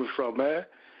you coming from, man?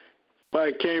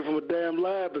 Probably came from a damn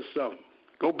lab or something.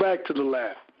 Go back to the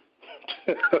lab.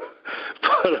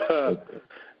 But,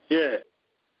 yeah,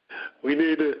 we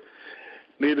need to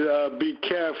be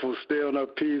careful, stay on our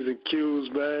P's and Q's,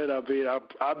 man. I mean,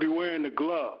 I'll be wearing the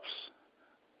gloves.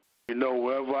 You know,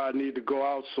 wherever I need to go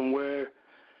out somewhere.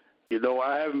 You know,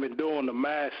 I haven't been doing the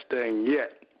mask thing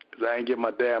yet because I ain't get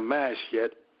my damn mask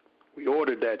yet. We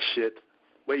ordered that shit,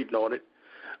 waiting on it.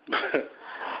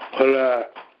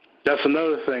 But that's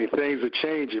another thing. Things are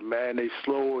changing, man. They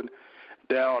slowing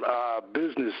down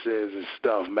businesses and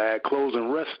stuff, man. Closing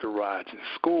restaurants and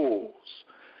schools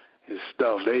and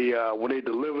stuff. They when they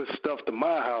deliver stuff to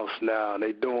my house now,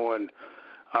 they doing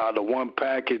the one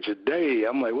package a day.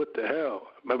 I'm like, what the hell?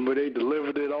 Remember they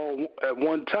delivered it all at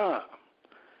one time.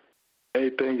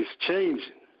 Everything is changing.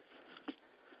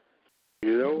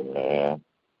 You know?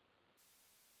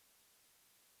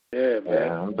 Yeah, man.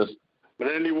 Yeah, I'm just. But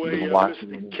anyway, watching.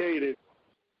 Mr. Kane,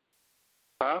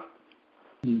 huh?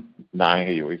 Nah, I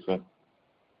hear you, what you said.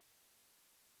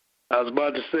 I was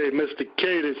about to say, Mr.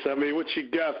 Cadence, I mean, what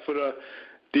you got for the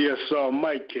DSR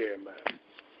mic here, man?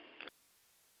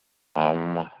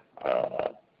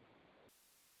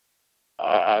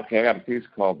 Okay, I got a piece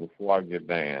called Before I Get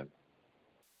Banned.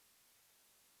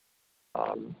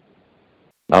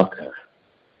 Okay.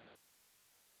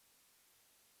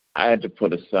 I had to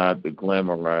put aside the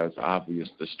glamorized, obvious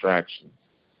distraction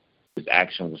his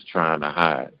action was trying to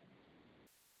hide,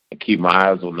 and keep my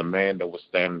eyes on the man that was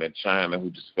standing in China who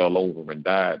just fell over and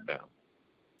died now.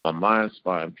 My mind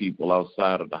spying people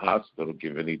outside of the hospital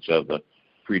giving each other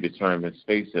predetermined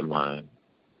space in line.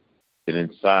 And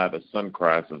inside, a son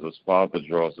cries as his father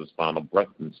draws his final breath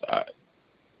inside.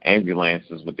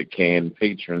 Ambulances with the canned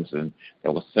patrons and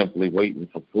that was simply waiting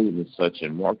for food and such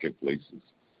in marketplaces.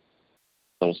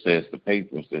 So says the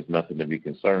papers, there's nothing to be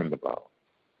concerned about.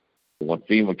 But when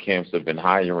FEMA camps have been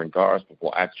hiring guards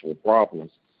before actual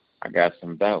problems, I got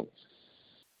some doubts.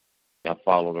 I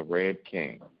follow the red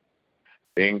king.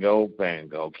 Bingo,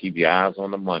 bango, keep your eyes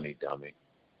on the money, dummy.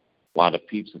 While the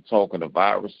peeps are talking of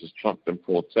viruses, Trump then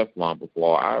pulled Teflon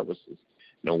before our irises.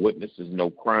 No witnesses, no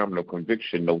crime, no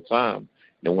conviction, no time,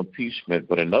 no impeachment.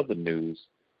 But in other news,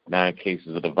 9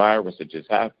 cases of the virus that just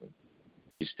happened.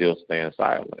 You still stand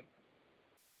silent.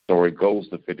 Story goes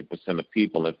that 50% of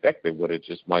people infected with it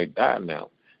just might die now.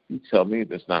 You tell me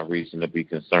there's not reason to be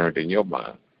concerned in your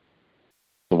mind.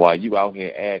 So while you out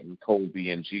here adding Kobe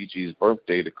and Gigi's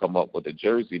birthday to come up with the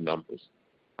jersey numbers,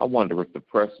 I wonder if the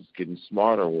press is getting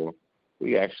smarter or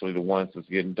we actually the ones that's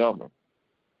getting dumber.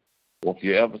 Well, if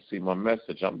you ever see my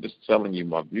message, I'm just telling you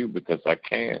my view because I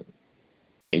can.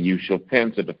 And use your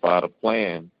pen to defy the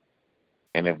plan.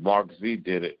 And if Mark Z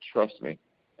did it, trust me,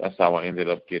 that's how I ended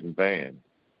up getting banned.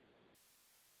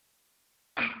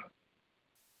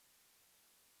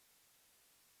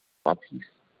 My piece.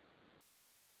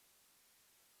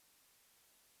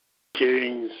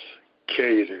 King's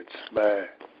Cadence, man.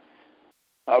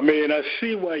 I mean, I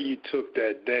see why you took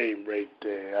that name right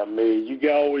there. I mean,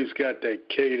 you always got that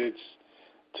cadence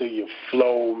to your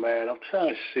flow, man. I'm trying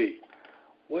to see.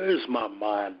 Where's my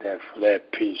mind at for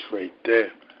that piece right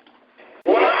there?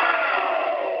 Wow!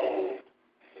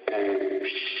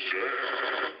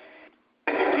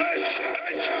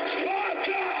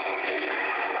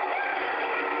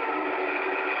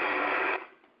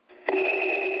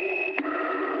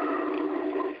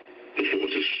 It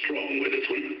was a strong way to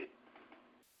put it.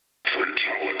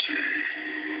 Fatality.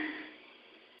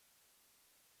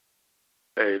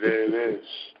 Hey, there it is.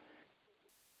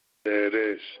 There it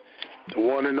is. The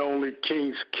one and only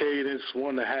King's Cadence,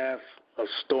 1.5 of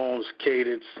Storm's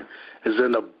Cadence, is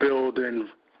in the building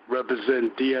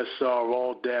representing DSR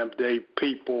all damn day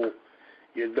people.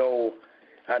 You know,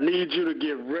 I need you to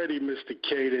get ready, Mr.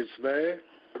 Cadence, man,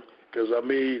 because, I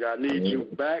mean, I need you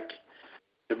back.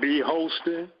 to be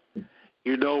hosting.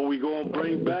 You know, we going to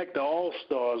bring back the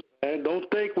All-Stars, man. Don't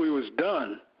think we was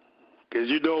done. Because,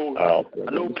 you know,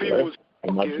 I know people was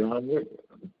my John Wick.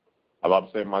 I'm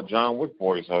about to say my John Wick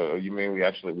voice. You mean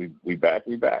we back?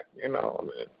 We back. You know,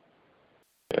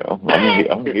 I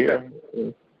mean, I'm here.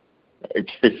 Hey,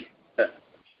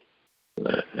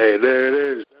 there it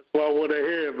is. That's what I want to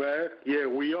hear, man. Yeah,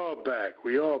 we are back.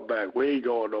 We are back. We ain't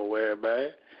going nowhere,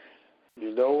 man.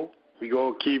 You know, we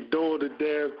going to keep doing the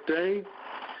damn thing.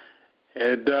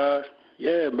 And,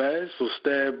 yeah, man, so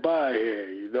stand by here,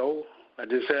 you know. I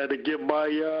just had to get my,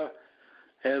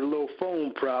 had a little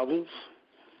phone problems.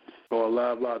 Going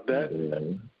live about that.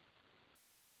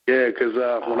 Yeah, because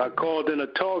when I called in a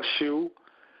talk show,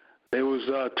 they was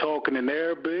talking in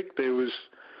Arabic. They was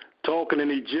talking in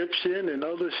Egyptian and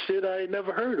other shit I ain't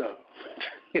never heard of.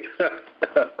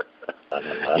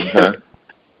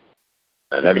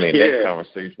 That means that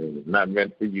conversation is not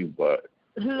meant for you, but.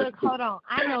 Look, hold on.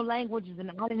 I know languages, and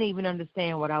I didn't even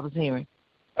understand what I was hearing.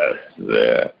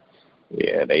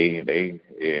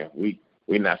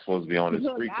 We not supposed to be on this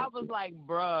Look, frequency. I was like,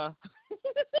 bruh.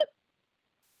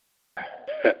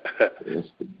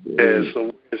 Yeah,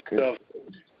 some weird stuff.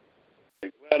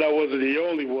 Glad I wasn't the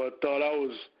only one. Thought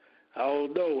I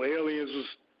don't know, aliens was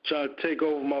trying to take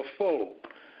over my phone.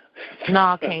 No,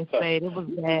 I can't say it. It was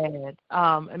bad.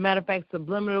 As a matter of fact,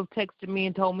 Subliminal texted me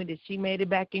and told me that she made it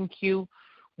back in queue.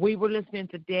 We were listening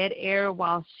to Dead Air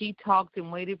while she talked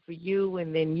and waited for you,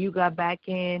 and then you got back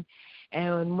in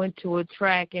and went to a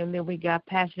track, and then we got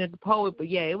Passionate the Poet. But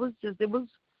yeah, it was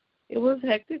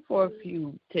hectic for a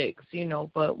few ticks, you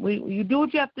know. But you do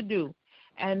what you have to do.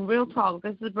 And real talk,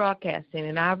 this is broadcasting,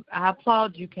 and I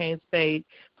applaud you, Kane Spade,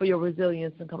 for your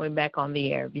resilience in coming back on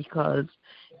the air because,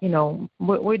 you know,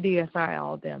 we're DSR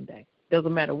all damn day.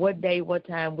 Doesn't matter what day, what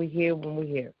time, we're here when we're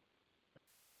here.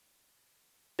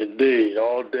 Indeed,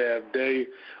 all damn day.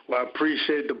 Well, I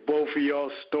appreciate the both of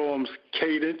y'all, Storm's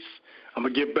cadence. I'm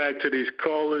going to get back to these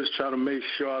callers, try to make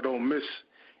sure I don't miss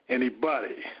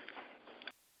anybody.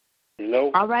 You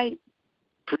know? All right.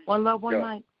 One love, one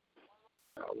mic.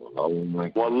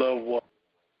 One love, one.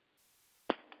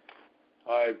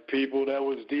 All right, people, that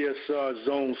was DSR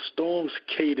Zone Storm's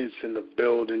cadence in the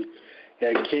building.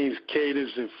 Had King's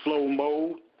cadence in flow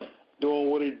mode,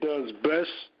 doing what he does best.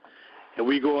 And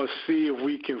we going to see if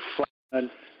we can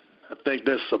find, I think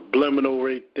that's subliminal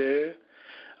right there.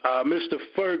 Mr.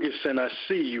 Ferguson, I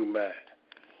see you, man.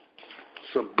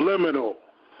 Subliminal.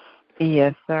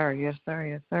 Yes, sir. Yes, sir.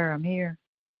 Yes, sir. I'm here.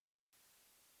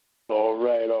 All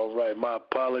right, all right. My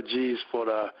apologies for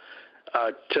the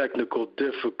technical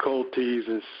difficulties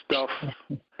and stuff.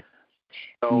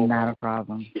 So, not a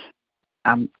problem.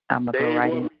 I'm gonna go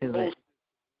right into it.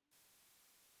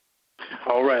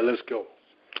 All right, let's go.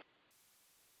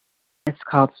 It's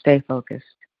called Stay Focused.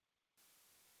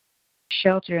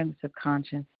 Shelter in the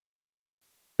subconscious,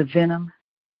 the venom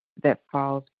that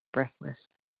falls breathless,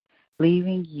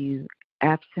 leaving you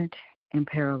absent and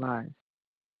paralyzed.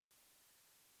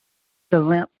 The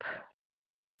lump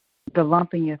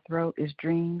in your throat is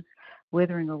dreams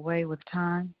withering away with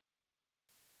time,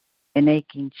 an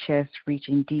aching chest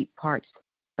reaching deep parts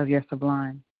of your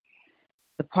sublime,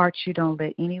 the parts you don't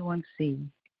let anyone see,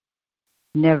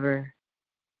 never,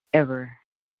 ever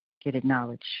get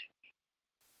acknowledged.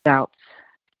 Doubts,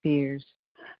 fears.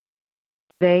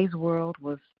 Today's world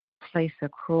was placed a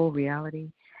cruel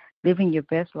reality. Living your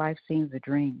best life seems a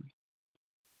dream.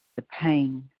 The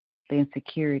pain, the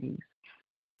insecurities,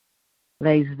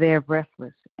 lays there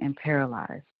breathless and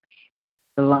paralyzed.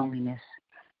 The loneliness,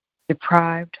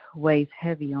 deprived, weighs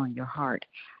heavy on your heart,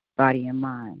 body, and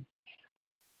mind.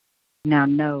 Now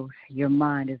know your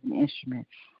mind is an instrument.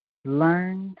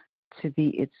 Learn to be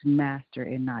its master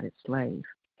and not its slave.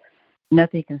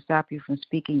 Nothing can stop you from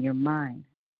speaking your mind,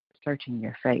 searching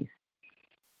your faith.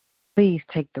 Please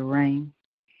take the reign.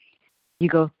 You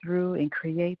go through and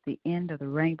create the end of the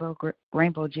rainbow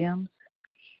gems.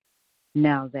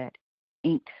 Now that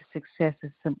inked success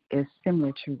is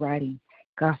similar to writing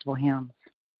gospel hymns.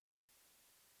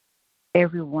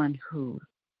 Everyone who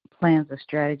plans a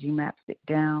strategy maps it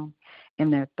down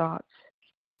in their thoughts.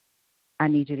 I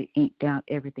need you to ink down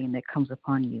everything that comes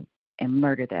upon you and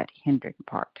murder that hindering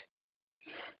part.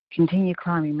 Continue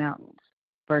climbing mountains,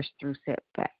 burst through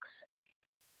setbacks.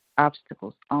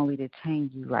 Obstacles only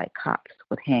detain you like cops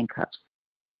with handcuffs.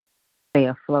 Stay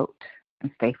afloat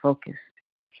and stay focused.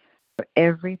 For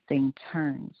everything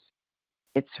turns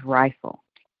its rifle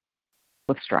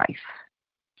with strife.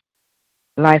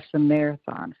 Life's a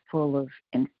marathon full of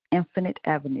infinite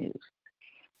avenues.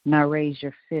 Now raise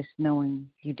your fist knowing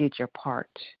you did your part.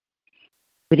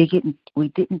 We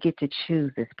didn't get to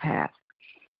choose this path.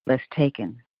 less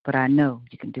taken, but I know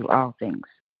you can do all things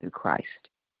through Christ.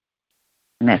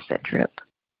 And that's that trip.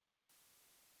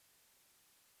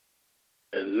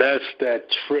 And that's that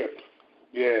trip.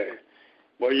 Yeah.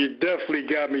 Well, you definitely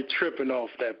got me tripping off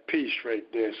that piece right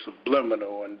there,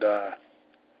 Subliminal. And, I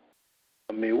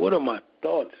mean, what are my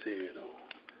thoughts here, though?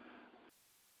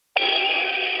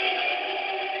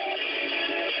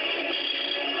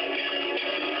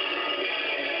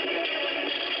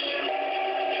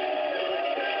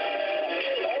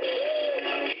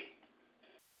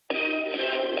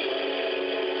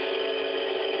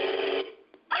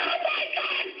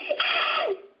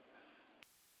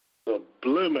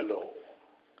 Subliminal.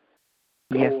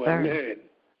 Yes, Going sir. in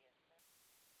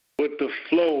with the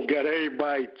flow, got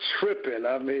everybody tripping.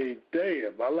 I mean,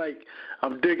 damn.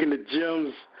 I'm digging the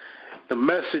gems, the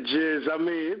messages. I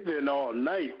mean, it's been all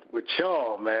night with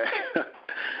y'all, man.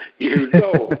 You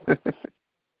know.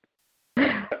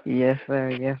 Yes,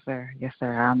 sir. Yes, sir. Yes,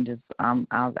 sir. I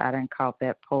done caught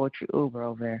that poetry Uber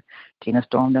over there. Gina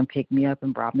Storm done picked me up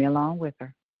and brought me along with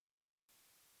her.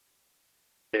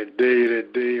 Indeed.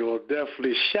 Well,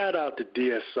 definitely shout out to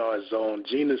DSR Zone,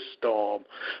 Gina Storm,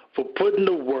 for putting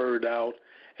the word out.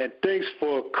 And thanks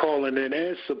for calling in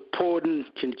and supporting,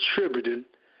 contributing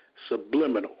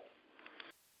Subliminal.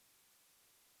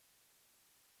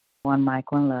 One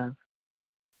mic, one love.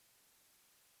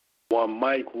 One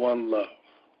mic, one love.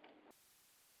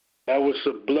 That was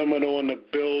Subliminal in the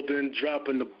building,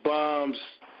 dropping the bombs.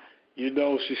 You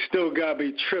know, she still got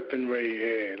me tripping right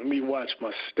here. Let me watch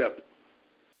my step.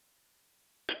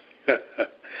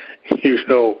 You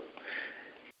know,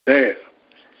 damn.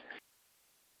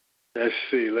 Let's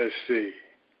see.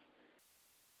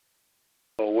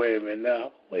 Oh, wait a minute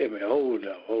now. Hold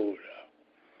up.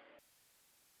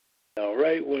 Now,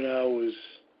 right when I was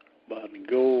about to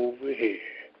go over here,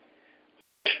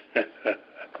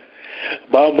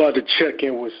 but I'm about to check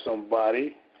in with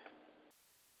somebody.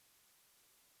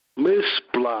 Miss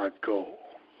Blanco.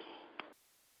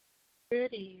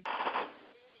 Pretty.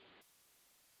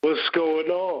 What's going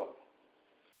on?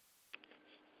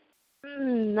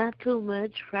 Not too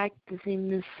much. Practicing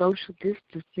this social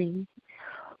distancing.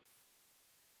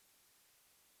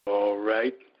 All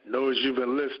right. Knows you've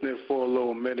been listening for a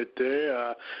little minute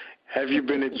there. Have you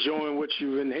been enjoying what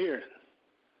you've been hearing?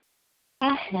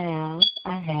 I have.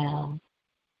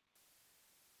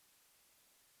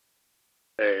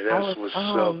 Hey, that's what's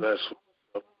up.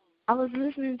 I was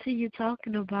listening to you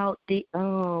talking about the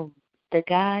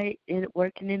guy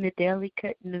working in the deli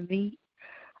cutting the meat.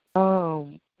 Well,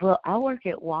 I work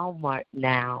at Walmart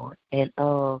now, and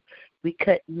we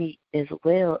cut meat as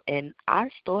well. And our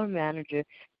store manager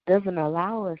doesn't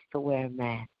allow us to wear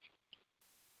masks.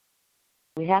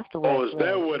 We have to wear gloves. Is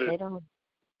that what They don't.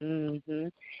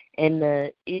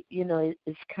 And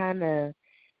it's kind of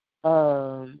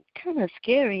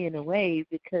scary in a way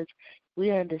because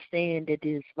we understand that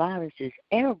this virus is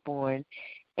airborne,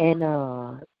 and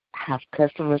have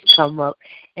customers come up,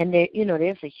 and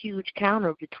there's a huge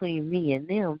counter between me and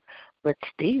them, but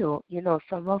still,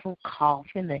 some of them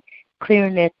coughing and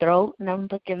clearing their throat, and I'm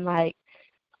looking like,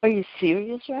 are you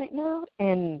serious right now?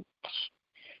 And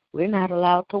we're not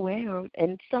allowed to wear them.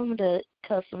 And some of the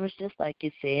customers, just like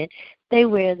you said, they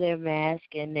wear their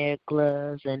mask and their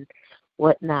gloves and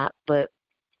whatnot, but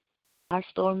our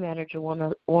store manager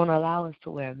won't allow us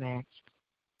to wear masks.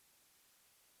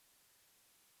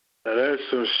 Now that's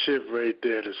some shit right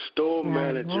there. The store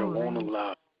manager won't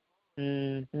allow.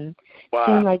 Wow.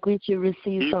 Seems like we should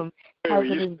receive some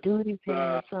hazardous duty pay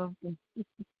or something.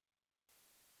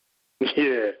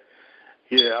 Yeah.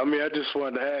 I mean, I just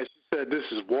wanted to ask. You said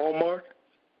this is Walmart?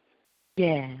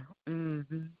 Yeah.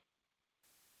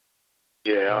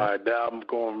 Yeah, all right. Now I'm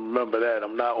going to remember that.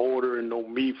 I'm not ordering no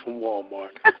meat from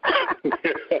Walmart.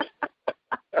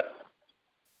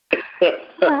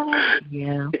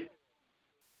 Yeah.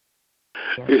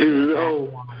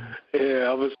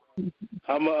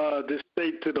 I'm this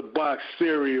straight to the box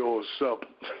cereal or something.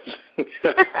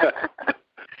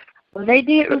 Well, they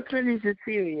did replenish the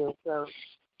cereal, so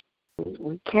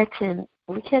we're catching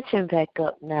back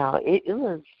up now. It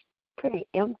was pretty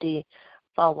empty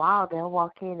for a while. They'll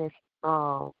walk in at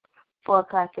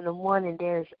 4:00 in the morning.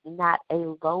 There's not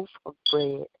a loaf of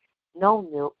bread, no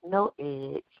milk, no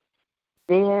eggs,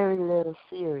 very little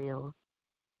cereal.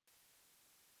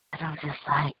 And I'm just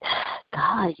like,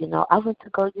 God, I went to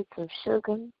go get some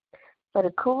sugar for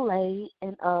the Kool-Aid,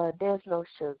 and there's no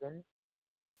sugar,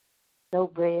 no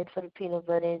bread for the peanut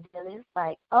butter and jelly. It's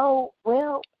like, oh,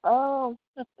 well,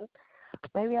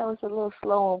 maybe I was a little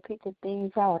slow on picking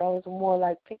things out. I was more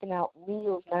like picking out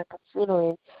meals, not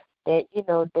considering that,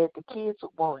 that the kids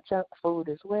would want junk food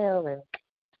as well. And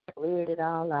cleared it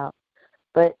all out.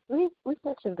 But we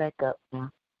catching back up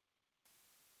now.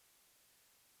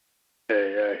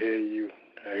 Hey, I hear you.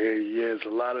 Yeah, there's a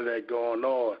lot of that going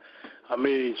on. I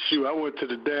mean, shoot, I went to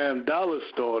the damn dollar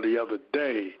store the other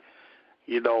day.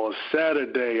 You know, on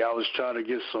Saturday, I was trying to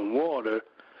get some water,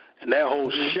 and that whole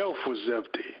shelf was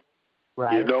empty.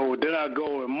 Right. You know, then I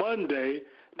go on Monday,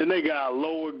 then they got a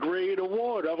lower grade of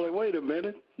water. I'm like, wait a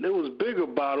minute. There was bigger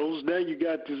bottles. Now you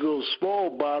got these little small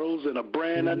bottles and a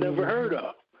brand I never heard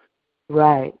of.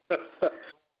 Right.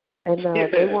 And Yeah.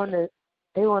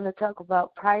 they want to talk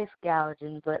about price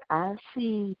gouging, but I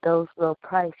see those little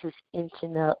prices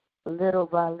inching up little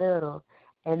by little,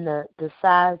 and the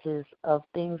sizes of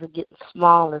things are getting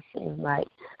smaller. Seem like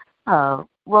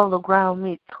roll of ground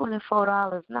meat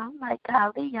 $24. Now I'm like,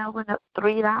 golly, y'all went up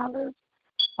 $3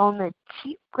 on the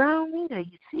cheap ground meat. Are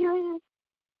you serious?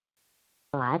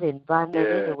 Well, I didn't buy none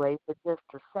anyway, but just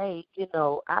to say, you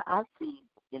know, I see,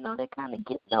 you know, they're kind of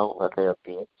getting over a little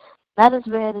bit. Not as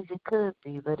bad as it could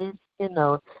be, but it's, you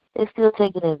know, they're still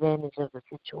taking advantage of the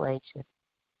situation.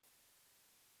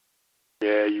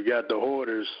 Yeah, you got the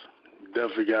hoarders.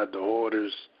 Definitely got the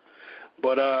hoarders.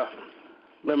 But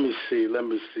let me see.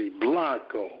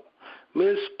 Blanco.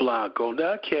 Miss Blanco,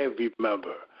 now I can't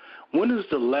remember. When is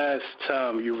the last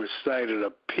time you recited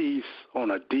a piece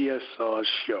on a DSR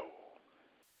show?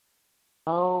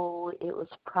 Oh, it was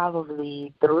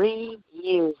probably 3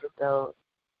 years ago.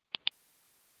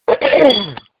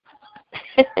 Yeah,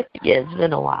 it's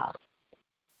been a while.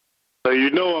 So you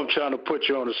know I'm trying to put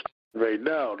you on the spot right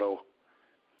now, though.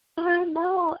 I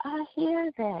know, I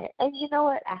hear that. And you know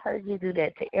what? I heard you do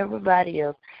that to everybody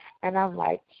else. And I'm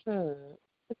like, So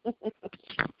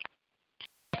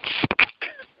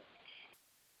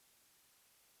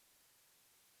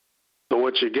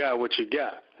what you got?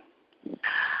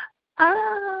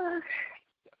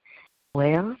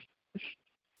 Well,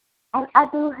 I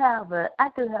do have a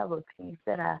piece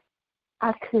that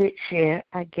I could share,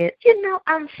 I guess. You know,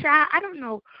 I'm shy. I don't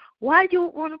know why you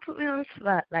want to put me on the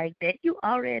spot like that. You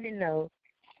already know.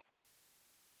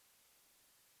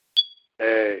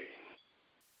 Hey,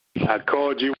 I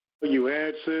called you. You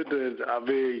answered, and I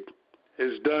mean,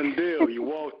 it's done deal. You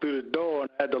walked through the door, and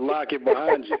I had to lock it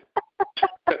behind you.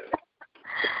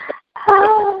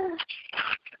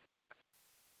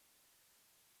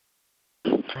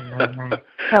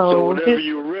 So whenever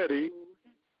you're ready,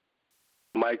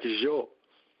 mic is yours.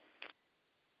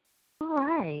 All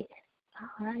right.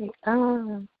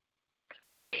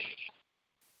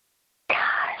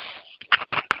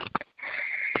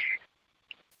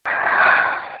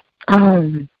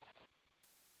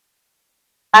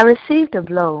 I received a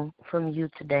blow from you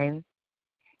today,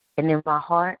 and in my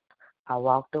heart, I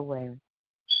walked away.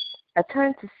 I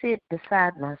turned to sit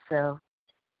beside myself,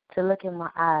 to look in my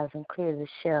eyes and clear the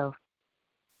shelf,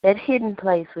 that hidden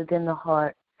place within the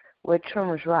heart where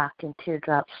tremors rock and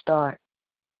teardrops start.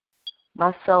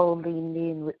 My soul leaned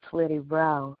in with sweaty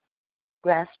brow,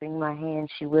 grasping my hand,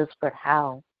 she whispered,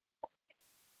 how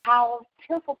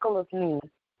typical of me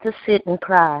to sit and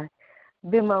cry,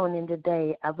 bemoaning the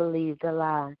day I believed a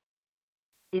lie.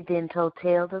 She then told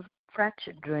tales of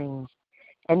fractured dreams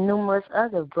and numerous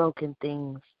other broken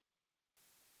things.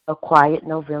 A quiet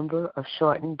November of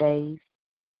shortened days,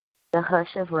 the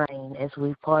hush of rain as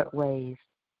we part ways,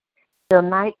 till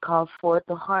night calls forth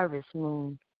the harvest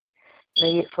moon,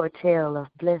 may it foretell of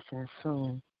blessings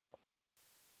soon.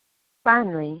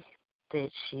 Finally,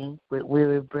 said she, with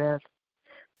weary breath,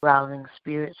 rousing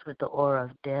spirits with the aura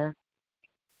of death,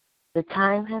 the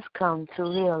time has come to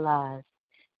realize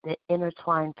that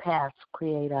intertwined paths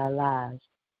create our lives,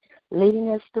 leading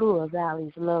us through a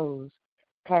valley's lows,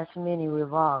 past many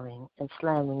revolving and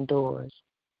slamming doors.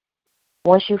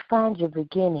 Once you find your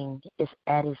beginning is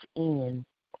at its end,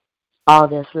 all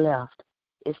that's left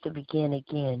is to begin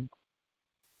again.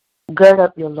 Gird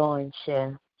up your loins,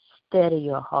 chest, steady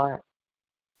your heart,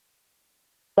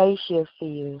 face your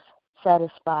fears,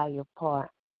 satisfy your part.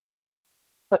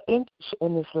 For each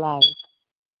in this life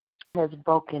has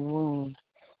broken wounds,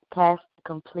 tasks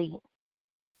complete,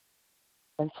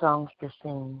 and songs to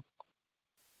sing.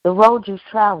 The road you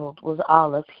traveled was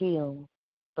all uphill,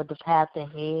 but the path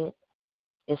ahead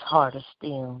is harder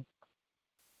still.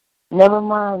 Never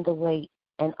mind the weight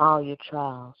and all your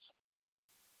trials.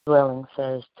 Dwelling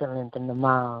serves to lengthen the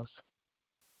miles.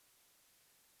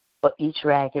 For each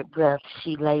ragged breath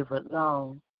she labored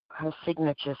long, her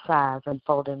signature sighs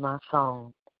unfolded my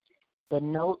song. The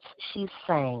notes she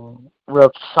sang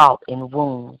rubbed salt in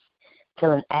wounds,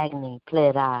 till in agony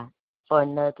pled I for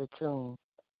another tune.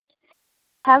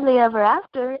 Happily ever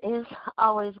after is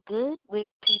always good, with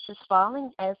pieces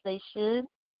falling as they should.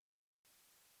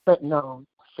 But no,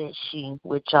 said she,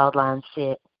 with jawline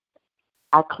set.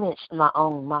 I clenched my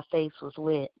own, my face was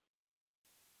wet.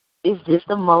 Is this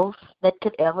the most that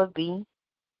could ever be?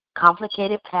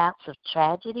 Complicated paths of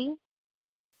tragedy?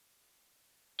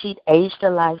 She'd aged a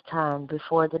lifetime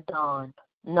before the dawn,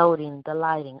 noting the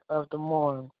lighting of the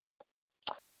morn.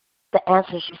 The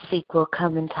answers you seek will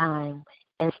come in time,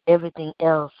 as everything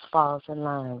else falls in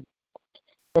line.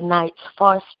 The night's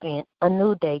far spent, a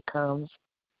new day comes.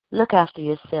 Look after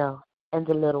yourself and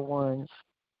the little ones.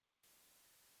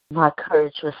 My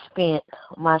courage was spent,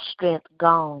 my strength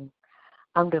gone.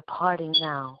 I'm departing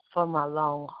now for my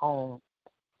long home.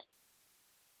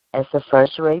 As the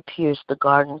first ray pierced the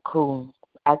garden cool,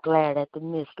 I glared at the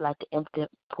mist like an empty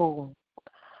pool.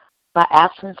 My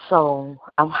absent soul,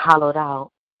 I'm hollowed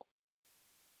out.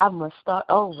 I must start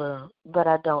over, but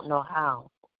I don't know how.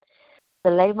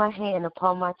 To lay my hand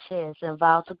upon my chest and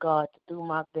vow to God to do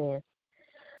my best.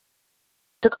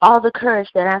 Took all the courage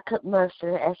that I could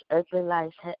muster as earthly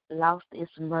life had lost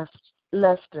its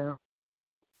luster.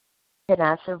 Can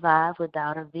I survive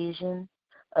without a vision?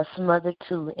 A smothered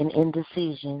too in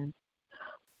indecision.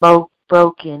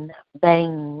 Broken,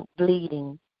 banging,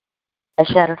 bleeding. A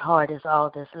shattered heart is all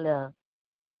that's left.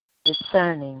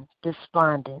 Discerning,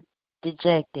 despondent,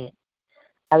 dejected.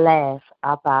 Alas,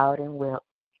 I bowed and wept.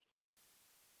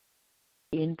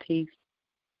 In peace.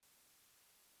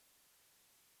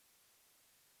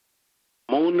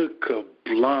 Monica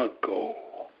Blanco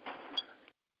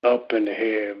up in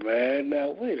here, man.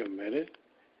 Now, wait a minute.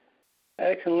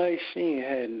 Acting like she ain't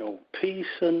had no peace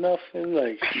or nothing,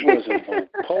 like she wasn't no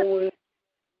poet.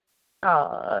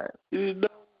 You know?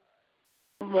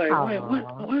 I'm like,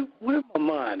 where my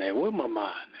mind at? Where my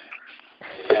mind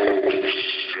at?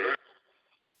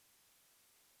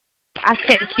 I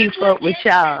can't keep up with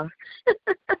y'all.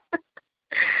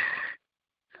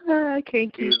 I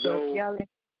can't keep up.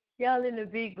 Y'all in the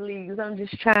big leagues. I'm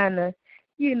just trying to,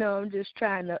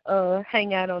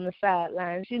 hang out on the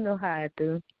sidelines. You know how I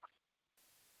do.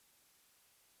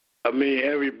 I mean,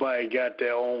 everybody got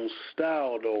their own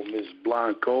style, though, Miss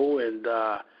Blanco, and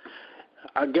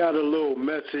I got a little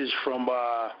message from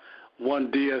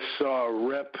one DSR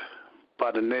rep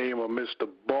by the name of Mr.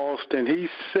 Boston. He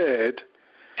said,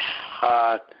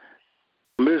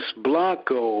 Miss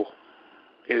Blanco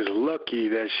is lucky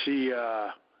that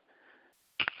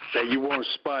that you weren't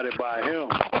spotted by him.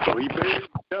 So he basically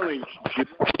telling you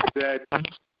that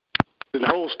he's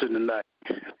hosting tonight.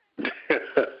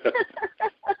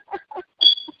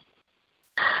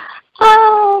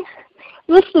 Oh,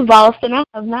 Mr. Boston, I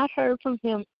have not heard from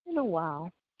him in a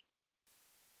while.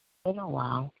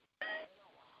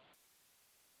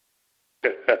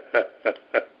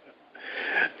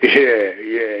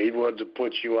 Yeah, he wanted to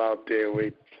put you out there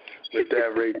with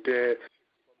that right there.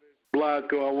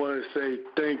 Blanco, I want to say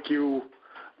thank you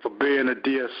for being a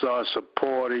DSR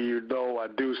supporter. You know, I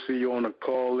do see you on the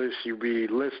call list. You be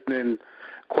listening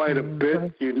quite a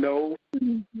bit,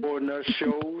 supporting our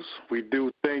shows. We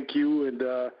do thank you and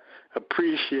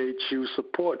appreciate you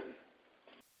supporting.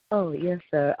 Oh, yes,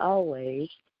 sir, always.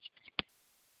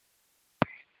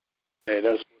 Hey,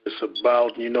 that's what it's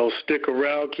about. Stick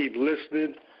around, keep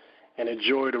listening, and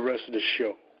enjoy the rest of the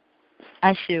show.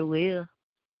 I sure will.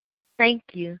 Thank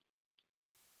you.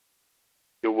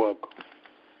 You're welcome.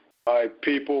 All right,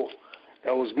 people.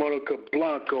 That was Monica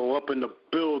Blanco up in the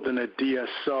building at DSR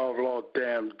all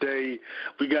damn day.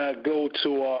 We got to go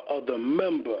to our other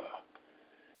member,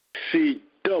 C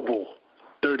Double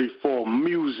 34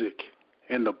 Music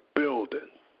in the building.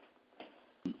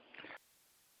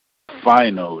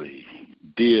 Finally,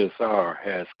 DSR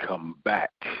has come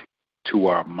back to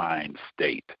our mind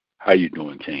state. How you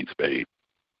doing, Kane Spade?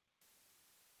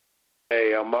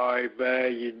 Hey, I'm all right,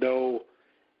 man.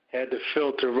 Had to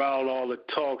filter out all the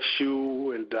talk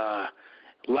show and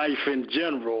life in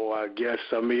general, I guess.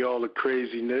 I mean, all the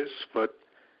craziness, but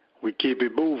we keep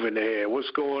it moving there.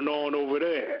 What's going on over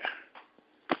there?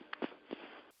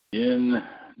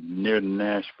 Near the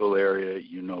Nashville area,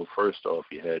 first off,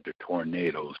 you had the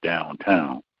tornadoes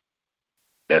downtown.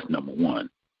 That's number one.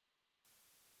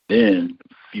 Then,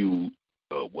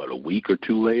 a week or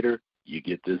two later, you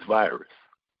get this virus.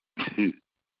 I'm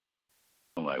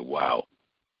like, wow.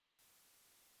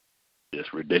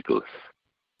 It's ridiculous.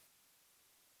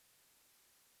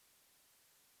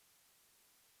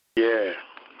 Yeah,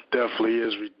 definitely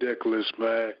is ridiculous,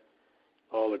 man.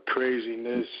 All the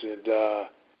craziness and,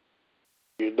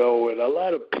 and a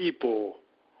lot of people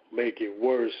make it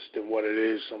worse than what it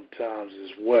is sometimes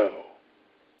as well.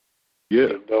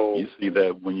 Yeah, you see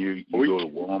that when you go to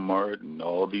Walmart and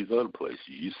all these other places.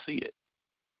 You see it.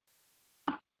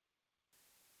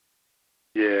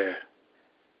 Yeah.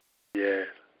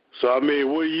 So I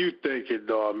mean, what are you thinking,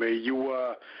 though? I mean, you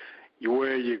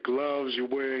wear your gloves, you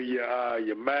wear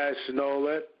your mask and all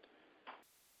that.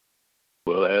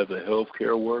 Well, as a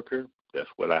healthcare worker, that's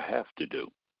what I have to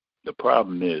do. The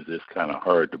problem is it's kind of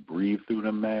hard to breathe through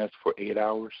the mask for 8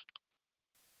 hours.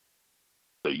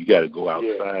 So you got to go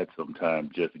outside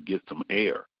sometime just to get some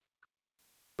air,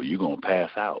 or you're going to pass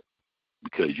out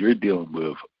because you're dealing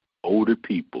with older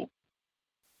people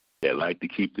that like to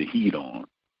keep the heat on.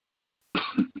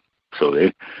 So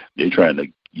they're trying to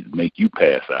make you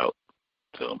pass out.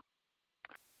 So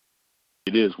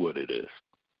it is what it is.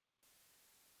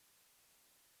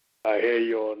 I hear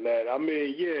you on that. I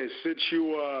mean, yeah, since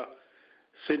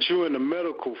you're in the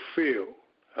medical field,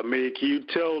 I mean, can you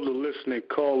tell the listening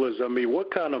callers, I mean,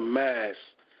 what kind of mask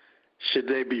should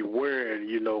they be wearing,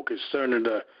 concerning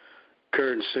the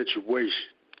current situation?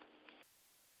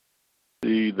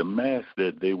 The mask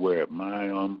that they wear at my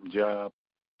job,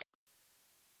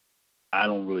 I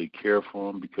don't really care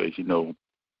for them because,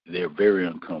 they're very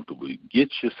uncomfortable. Get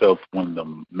yourself one of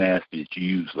the masks that you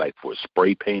use like for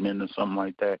spray painting or something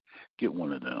like that. Get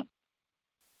one of them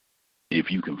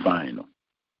if you can find them.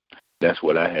 That's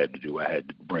what I had to do. I had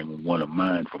to bring one of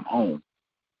mine from home,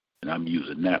 and I'm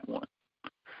using that one.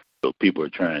 So people are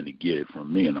trying to get it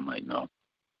from me, and I'm like, no,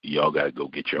 y'all got to go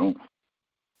get your own.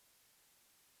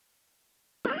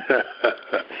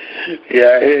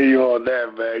 Yeah, I hear you on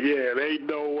that, man. Yeah,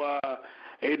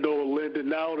 ain't no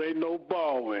lending out, ain't no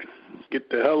borrowing. Get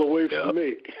the hell away from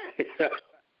me.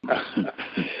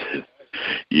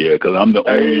 Yeah, because I'm the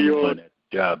only one at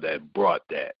the job that brought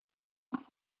that.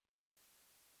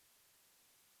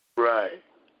 Right.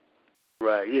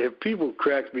 Yeah, people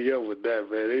crack me up with that,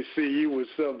 man. They see you with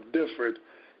something different.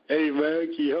 Hey,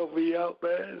 man, can you help me out,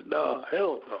 man? No,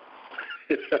 hell no.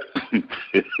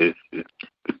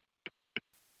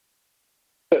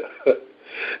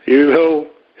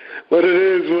 But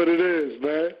it is,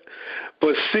 man.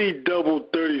 But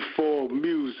C-34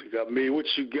 music, I mean, what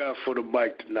you got for the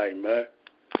mic tonight, man?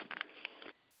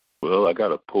 Well, I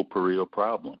got a potpourri of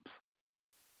problems.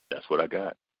 That's what I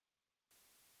got.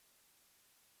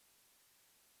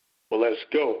 Well, let's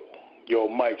go. Your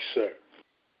mic, sir.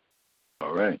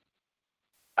 All right.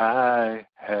 I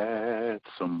had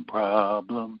some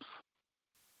problems.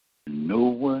 No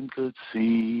one could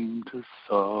seem to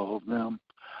solve them.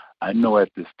 I know at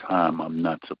this time I'm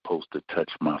not supposed to touch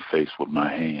my face with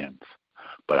my hands,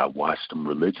 but I wash them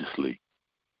religiously.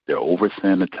 They're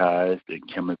over-sanitized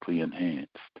and chemically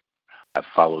enhanced. I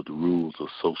follow the rules of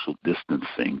social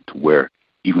distancing to where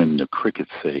even the crickets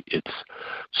say it's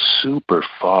super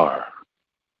far.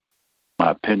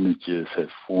 My appendages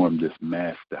have formed this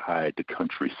mask to hide the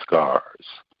country's scars.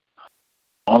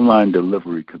 Online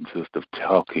delivery consists of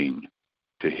talking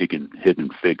to hidden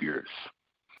figures.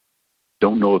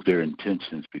 Don't know of their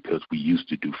intentions because we used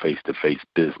to do face-to-face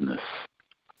business.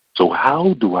 So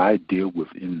how do I deal with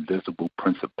invisible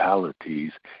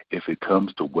principalities if it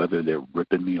comes to whether they're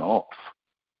ripping me off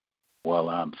while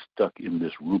I'm stuck in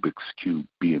this Rubik's Cube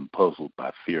being puzzled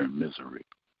by fear and misery?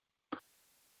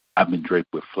 I've been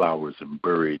draped with flowers and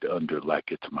buried under like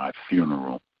it's my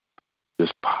funeral.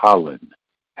 This pollen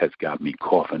has got me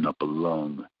coughing up a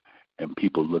lung, and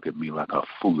people look at me like a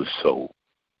foolish soul.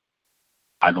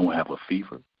 I don't have a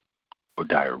fever or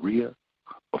diarrhea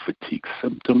or fatigue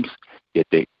symptoms, yet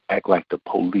they act like the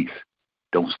police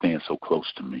don't stand so close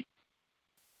to me.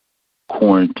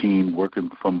 Quarantine working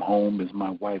from home is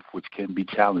my wife, which can be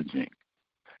challenging.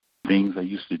 Things I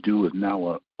used to do is now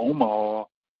a Omaha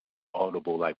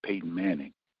audible like Peyton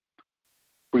Manning.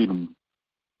 Freedom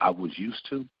I was used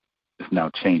to is now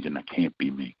changing. I can't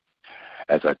be me.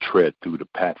 As I tread through the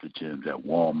pathogens at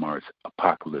Walmart's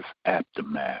apocalypse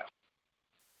aftermath.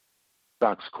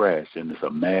 Stocks crash, and it's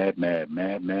a mad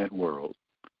world.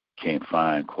 Can't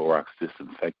find Clorox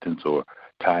disinfectants or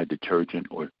Tide detergent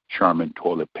or Charmin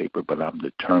toilet paper, but I'm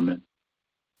determined.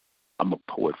 I'm a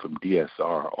poet from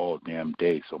DSR all damn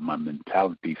day, so my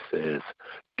mentality says,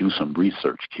 do some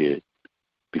research, kid,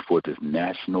 before this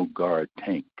National Guard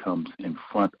tank comes in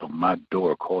front of my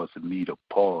door, causing me to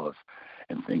pause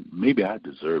and think, maybe I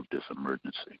deserve this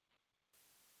emergency.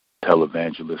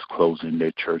 Televangelists closing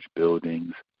their church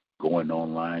buildings, going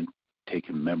online,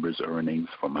 taking members' earnings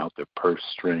from out their purse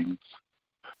strings.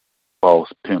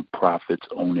 False pimp prophets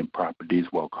owning properties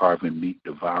while carving meat,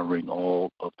 devouring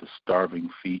all of the starving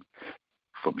feet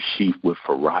from sheep with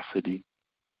ferocity.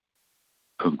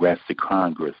 Congrats to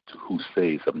Congress who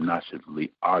says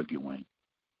obnoxiously arguing.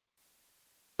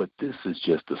 But this is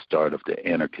just the start of the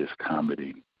anarchist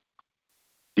comedy.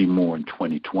 See more in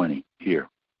 2020. Here,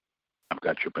 I've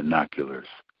got your binoculars.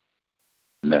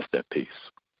 And that's that piece.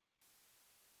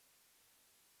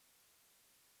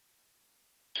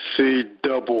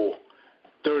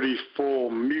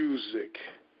 C-double-34 music.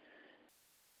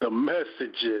 The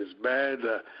messages, man,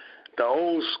 the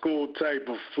old school type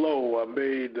of flow. I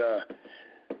mean, the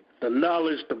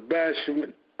knowledge, the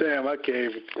bashment. Damn, I can't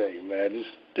even think, man.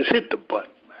 Just hit the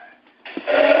button, man.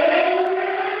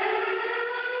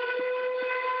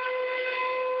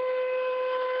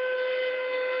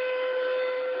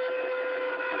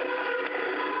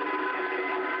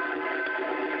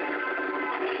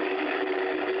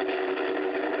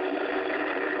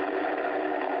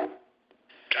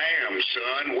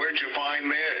 Son, where'd you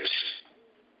find this?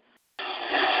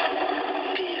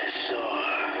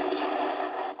 DSR.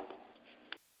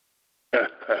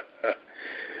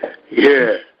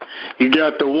 Yeah, you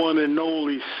got the one and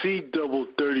only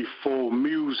C-double-34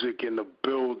 music in the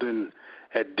building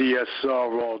at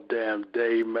DSR all damn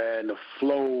day, man. The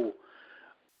flow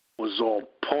was on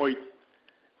point.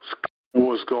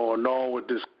 What's going on with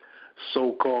this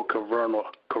so-called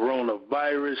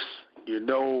coronavirus, you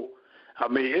know? I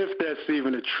mean, if that's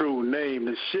even a true name,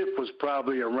 the shit was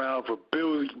probably around for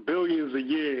billions of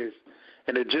years,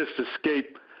 and it just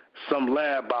escaped some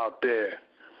lab out there.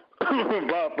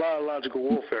 Biological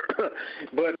warfare.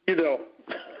 But, you know,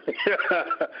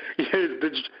 did you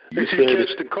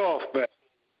catch the cough back?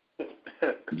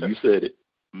 You said it.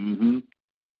 Mm-hmm.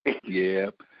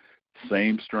 Yeah.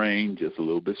 Same strain, just a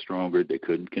little bit stronger. They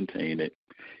couldn't contain it.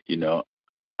 You know,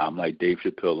 I'm like Dave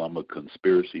Chappelle. I'm a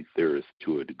conspiracy theorist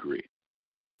to a degree.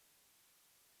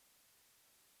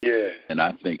 Yeah. And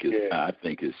I think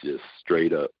it's just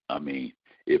straight up. I mean,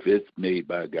 if it's made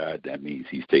by God, that means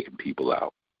he's taking people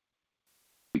out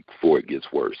before it gets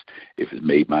worse. If it's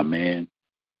made by man,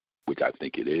 which I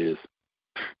think it is,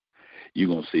 you're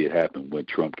going to see it happen when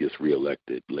Trump gets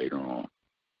reelected later on.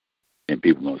 And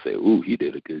people are going to say, ooh, he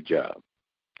did a good job.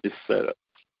 It's set up.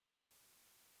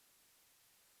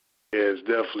 Yeah, it's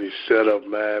definitely set up,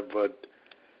 man, but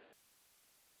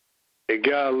it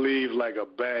got to leave like a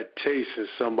bad taste in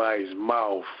somebody's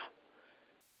mouth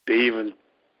to even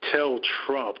tell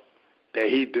Trump that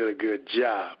he did a good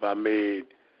job. I mean,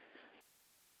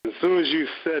 as soon as you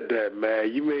said that,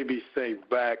 man, you made me think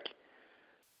back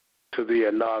to the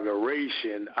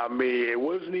inauguration. I mean, it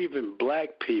wasn't even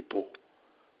black people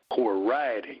who were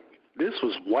rioting. This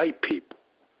was white people.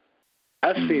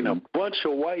 I've seen a bunch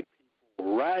of white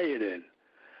people rioting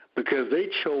because they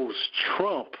chose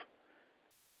Trump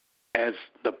as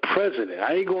the president.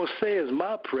 I ain't going to say as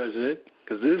my president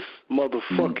because this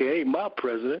motherfucker ain't my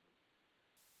president.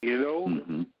 You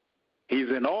know, he's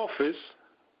in office,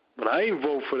 but I ain't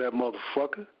vote for that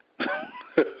motherfucker.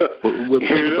 Well,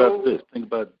 think about this.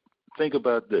 Think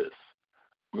about this.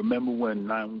 Remember when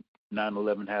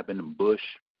 9/11 happened and Bush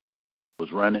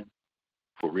was running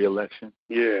for re-election?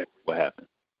 Yeah. What happened?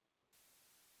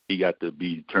 He got to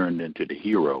be turned into the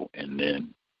hero, and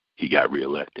then he got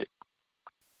reelected.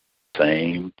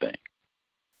 Same thing.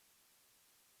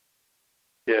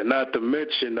 Yeah, not to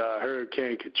mention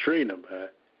Hurricane Katrina, man.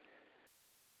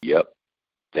 Yep,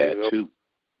 that too.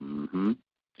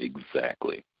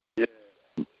 Exactly. Yeah.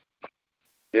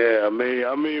 Yeah, I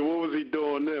mean, what was he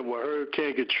doing then? When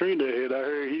Hurricane Katrina hit, I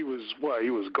heard he was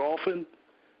golfing,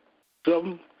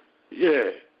 something.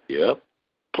 Yeah. Yep.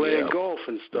 Playing golf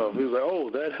and stuff. He was like, oh,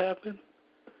 that happened?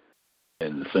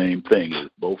 And the same thing is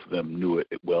both of them knew it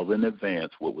well in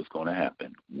advance what was going to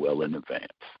happen, well in advance.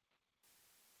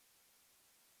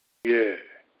 Yeah.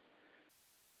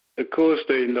 Of course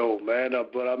they know, man.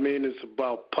 But, I mean, it's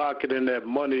about pocketing that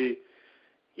money,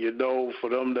 you know, for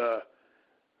them to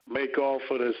make off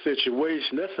of the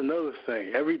situation. That's another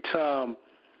thing. Every time,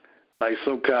 like,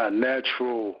 some kind of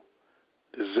natural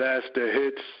disaster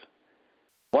hits,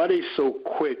 why are they so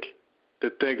quick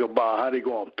to think about how they're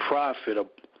going to profit,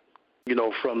 you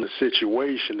know, from the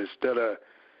situation instead of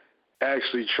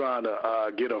actually trying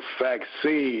to get a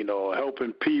vaccine or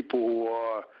helping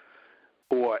people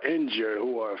who are injured,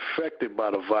 who are affected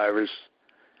by the virus,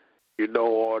 you know,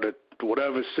 or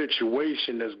whatever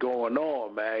situation that's going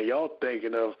on, man. Y'all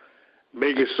thinking of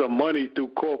making some money through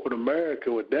corporate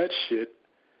America with that shit.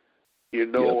 You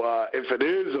know, if it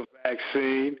is a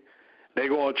vaccine, they're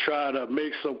going to try to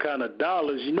make some kind of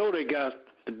dollars. You know they got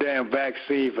the damn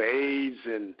vaccine for AIDS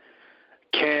and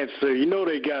cancer. You know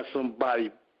they got somebody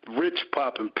rich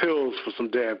popping pills for some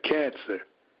damn cancer.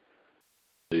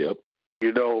 Yep.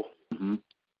 You know.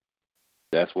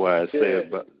 That's why I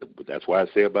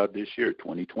say about this year,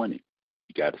 2020. You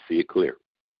got to see it clear.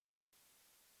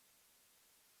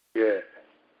 Yeah.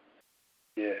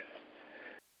 Yeah.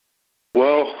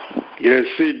 Well, yeah,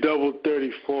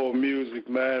 C-double-34 music,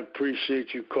 man.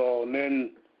 Appreciate you calling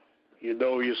in. You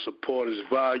know your support is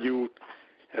valued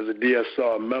as a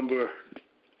DSR member.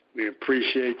 We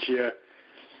appreciate you.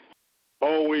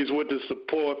 Always with the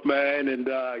support, man, and,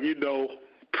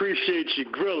 appreciate you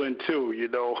grilling, too,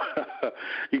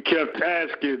 You kept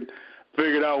asking,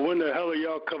 figured out when the hell are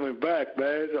y'all coming back,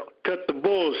 man? Cut the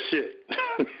bullshit.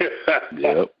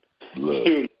 Yep.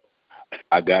 Look,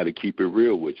 I got to keep it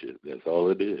real with you. That's all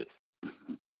it is.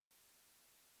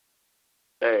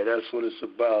 Hey, that's what it's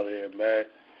about here, man.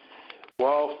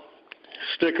 Well,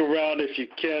 stick around if you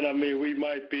can. I mean, we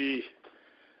might be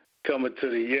coming to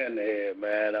the end here,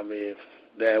 man. I mean,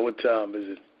 damn, what time is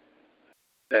it?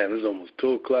 Damn, it's almost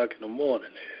 2 o'clock in the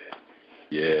morning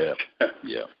Yeah,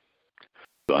 yeah.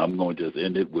 So I'm going to just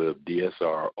end it with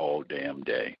DSR all damn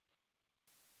day.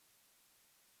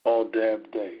 All damn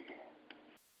day.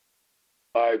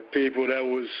 All right, people, that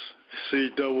was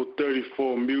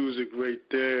C34 Music right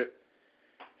there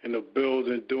in the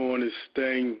building doing his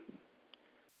thing.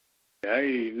 I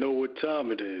ain't even know what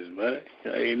time it is, man.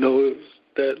 I ain't know it was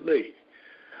that late.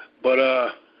 But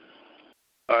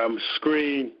I'm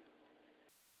screen.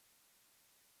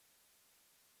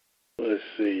 Let's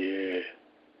see here.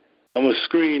 I'm going to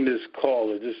screen this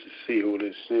caller just to see who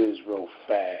this is real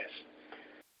fast.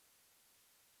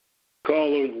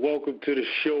 Caller, welcome to the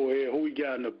show here. Who we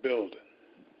got in the building?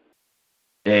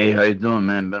 Hey, how you doing,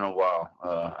 man? Been a while.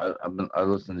 I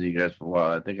listened to you guys for a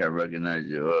while. I think I recognize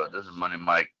you. This is Money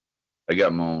Mike. I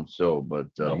got my own show, but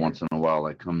once in a while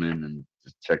I come in and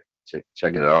just check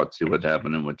it out, see what's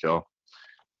happening with y'all.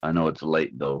 I know it's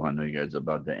late though. I know you guys are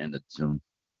about to end it soon.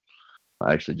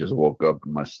 I actually just woke up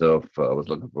myself. I was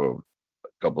looking for a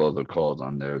couple other calls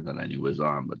on there that I knew was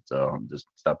on, but I'm just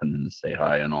stopping in to say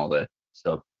hi and all that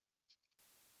stuff.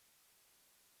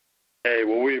 Hey,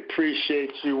 well, we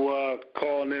appreciate you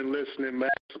calling in, listening, man,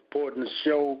 supporting the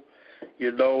show.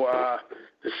 The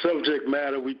subject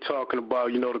matter we talking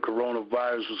about, the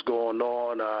coronavirus, what's going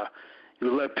on.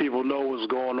 You let people know what's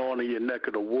going on in your neck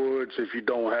of the woods if you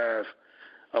don't have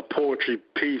a poetry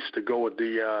piece to go with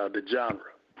the genre.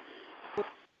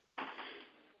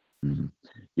 Mm-hmm.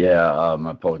 Yeah,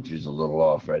 my poetry's a little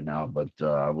off right now, but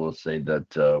I will say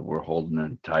that we're holding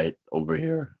it tight over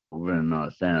here, over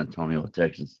in San Antonio,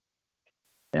 Texas.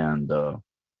 And the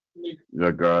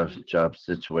garage shop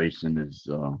situation is,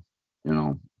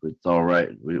 it's all right.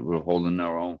 We're holding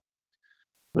our own,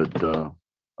 but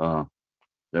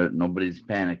nobody's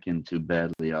panicking too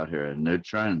badly out here, and they're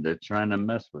trying to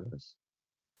mess with us,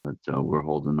 but we're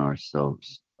holding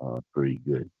ourselves pretty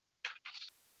good.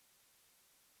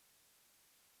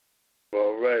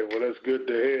 All right. Well, that's good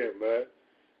to hear, man.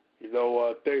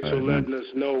 Thanks for letting us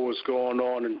know what's going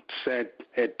on in San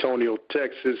Antonio,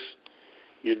 Texas.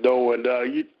 And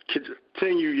you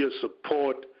continue your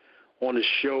support on the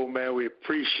show, man. We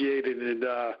appreciate it. And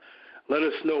let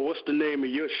us know, what's the name of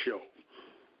your show?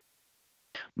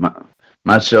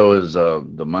 My show is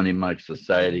the Money Mike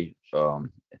Society.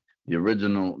 The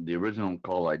original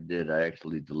call I did, I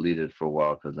actually deleted for a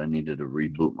while because I needed to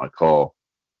reboot my call.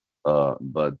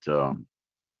 But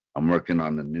I'm working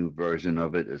on the new version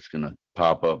of it. It's gonna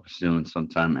pop up soon,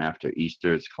 sometime after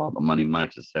Easter. It's called the Money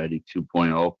Mike Society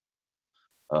 2.0.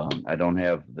 I don't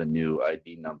have the new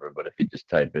ID number, but if you just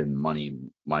type in Money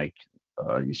Mike,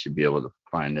 you should be able to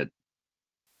find it.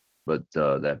 But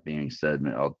that being said,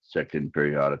 I'll check in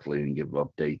periodically and give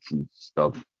updates and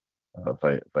stuff if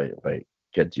I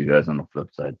catch you guys on the flip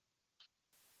side.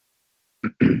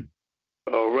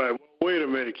 All right. Well, wait a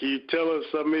minute. Can you tell us,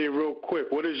 real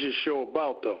quick, what is your show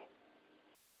about, though?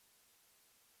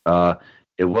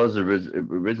 It was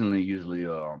originally usually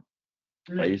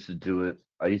I used to do it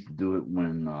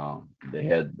when they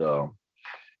had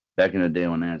back in the day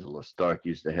when Angela Stark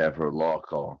used to have her law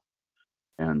call,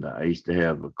 and I used to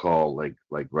have a call like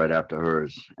right after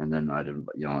hers, and then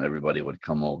everybody would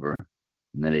come over,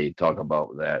 and then they talk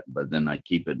about that. But then I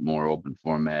keep it more open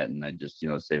format, and I just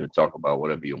say talk about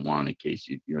whatever you want in case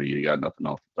you got nothing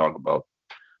else to talk about.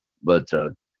 But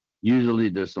usually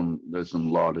there's some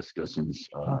law discussions,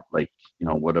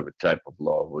 whatever type of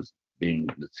law was being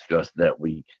discussed that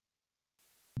week.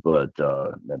 But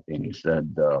that being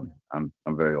said, I'm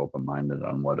very open-minded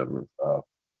on whatever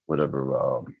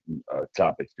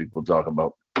topics people talk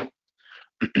about.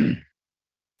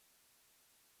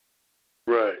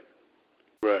 Right.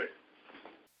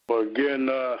 Well, again,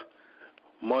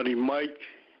 Money Mike,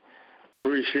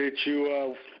 appreciate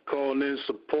you calling in,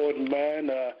 supporting,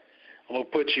 man. I'm gonna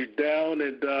put you down,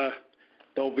 and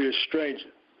don't be a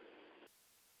stranger.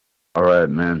 All right,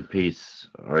 man. Peace.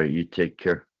 All right, you take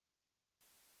care.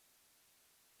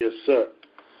 Yes, sir.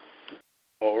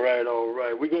 All right.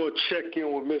 We're going to check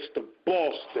in with Mr.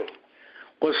 Boston.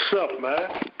 What's up,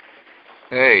 man?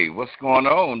 Hey, what's going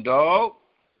on, dog?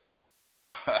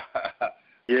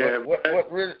 Yeah.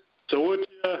 What really? So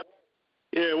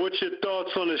what's your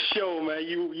thoughts on the show, man?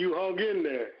 You hung in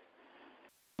there.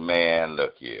 Man,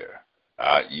 look here.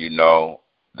 You know,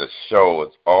 the show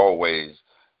is always,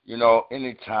 you know,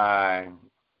 anytime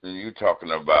you're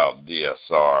talking about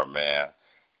DSR, man,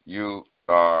 you're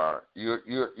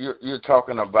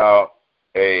talking about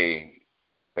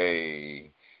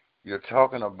you're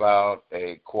talking about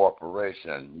a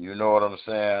corporation. You know what I'm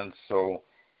saying? So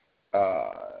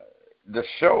the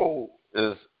show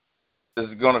is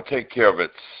going to take care of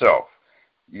itself.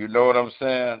 You know what I'm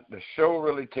saying? The show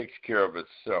really takes care of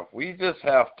itself. We just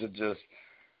have to just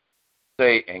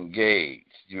stay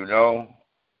engaged. You know,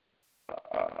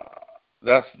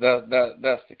 that's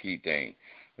the key thing.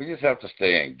 We just have to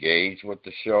stay engaged with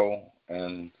the show,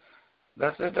 and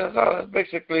that's it. That's all. That's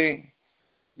basically,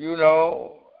 you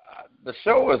know, the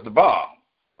show is the bomb,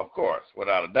 of course,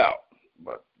 without a doubt.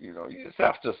 But you know, you just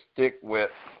have to stick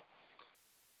with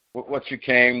what you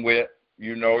came with.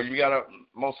 You know, you gotta,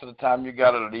 most of the time you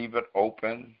gotta leave it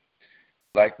open,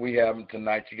 like we have them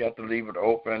tonight. You got to leave it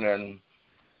open,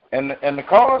 and the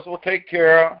callers will take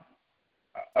care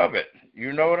of it.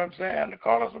 You know what I'm saying? The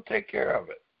callers will take care of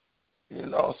it. You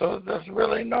know, so there's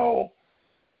really no,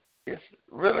 it's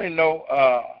really no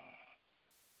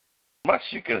much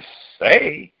you can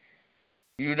say.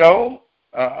 You know,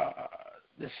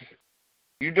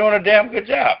 you're doing a damn good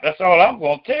job. That's all I'm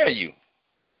gonna tell you.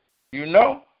 You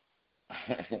know.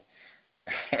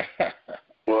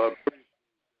 Well,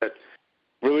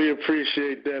 really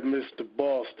appreciate that, Mr.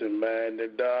 Boston, man.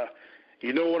 And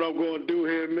you know what I'm going to do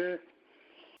here, man?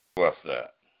 What's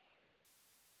that?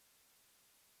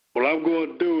 What I'm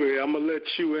going to do here, I'm going to let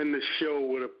you end the show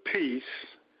with a piece.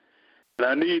 And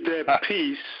I need that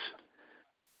piece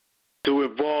to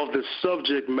involve the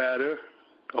subject matter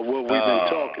of what we've been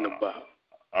talking about.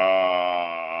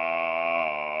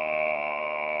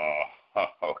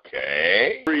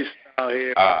 Okay. Freestyle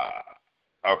here.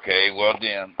 Okay, well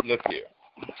then, look here.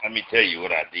 Let me tell you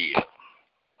what I did,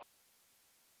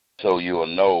 so you'll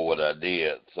know what I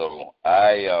did. So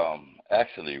I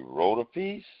actually wrote a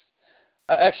piece.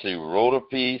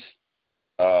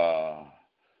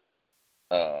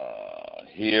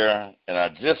 Here, and I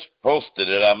just posted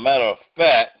it. As a matter of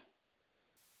fact,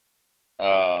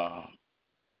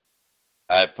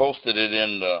 I posted it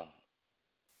in the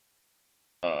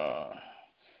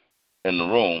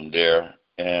room there.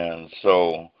 And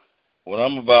so what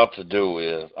I'm about to do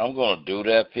is I'm going to do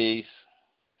that piece.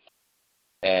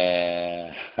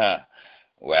 And,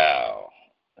 wow.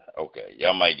 Okay,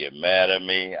 y'all might get mad at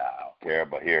me. I don't care,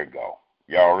 but here it go.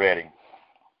 Y'all ready?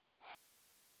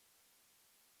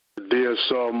 The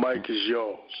DSR mic is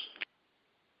yours.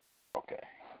 Okay.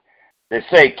 They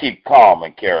say keep calm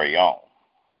and carry on.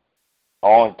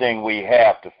 Only thing we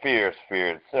have to fear is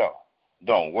fear itself.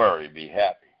 Don't worry, be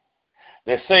happy.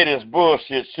 They say this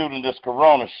bullshit shooting this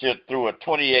corona shit through a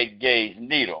 28-gauge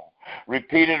needle,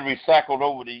 repeated, recycled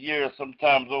over the years,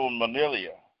 sometimes over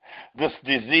millennia. This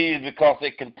disease because they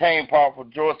contain powerful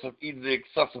joints of easily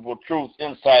accessible truth,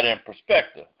 insight, and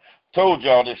perspective. Told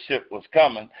y'all this shit was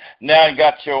coming. Now you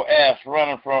got your ass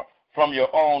running from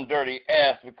your own dirty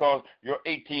ass because your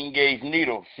 18-gauge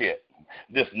needle shit.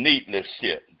 This needless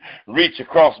shit. Reach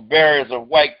across barriers of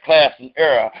white class and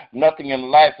era. Nothing in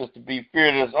life is to be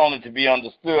feared, it is only to be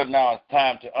understood. Now it's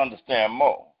time to understand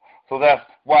more. So that's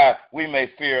why we may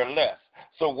fear less.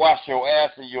 So wash your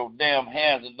ass in your damn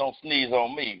hands and don't sneeze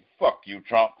on me. Fuck you,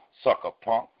 Trump, sucker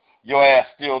punk. Your ass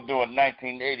still doing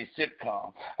 1980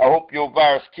 sitcom. I hope your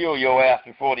virus kill your ass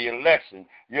before the election.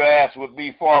 Your ass would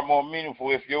be far more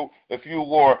meaningful if you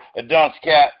wore a dunce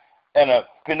cap and a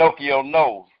Pinocchio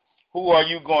nose. Who are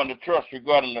you going to trust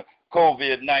regarding the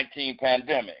COVID-19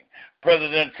 pandemic?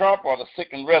 President Trump or the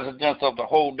sickened residents of the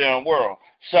whole damn world?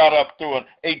 Shot up through an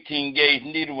 18-gauge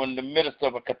needle in the midst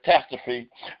of a catastrophe.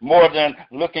 More than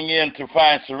looking in to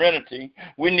find serenity,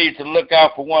 we need to look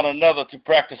out for one another to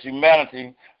practice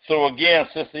humanity. So again,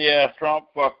 sissy-ass Trump,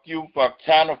 fuck you, fuck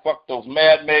China, fuck those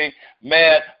man-made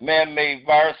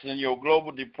viruses and your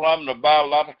global deployment of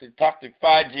biologically toxic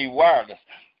 5G wireless.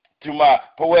 To my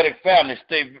poetic family,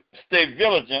 stay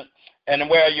vigilant and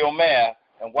wear your mask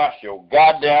and wash your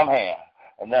goddamn hands.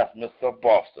 And that's Mr.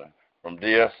 Boston from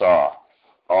DSR.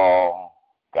 All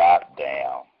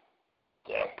goddamn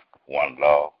day. One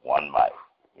love, one mic.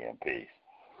 In peace.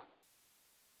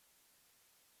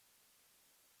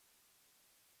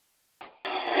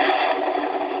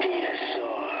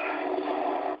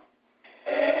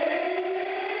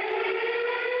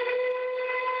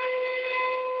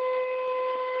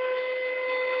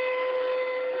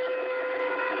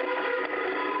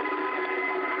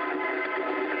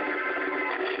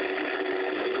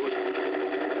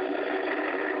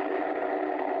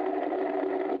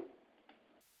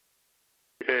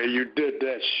 Yeah, you did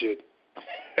that shit.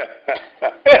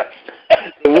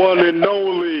 The one and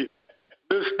only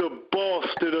Mr.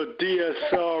 Boston of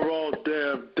DSR all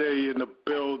damn day in the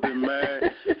building,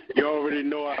 man. You already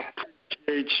know I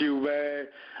appreciate you, man.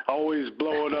 Always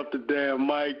blowing up the damn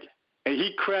mic. And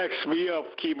he cracks me up,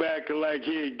 keep acting like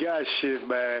he ain't got shit,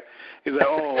 man. He's like,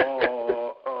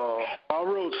 I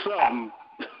wrote something.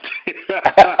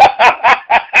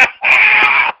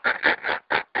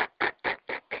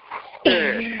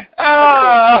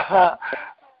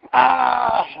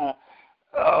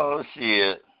 Oh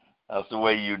shit. That's the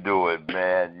way you do it,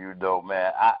 man. You know,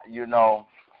 man.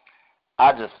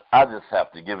 I just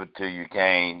have to give it to you,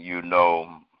 Kane. You know,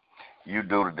 you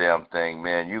do the damn thing,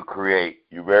 man. You create.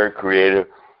 You're very creative.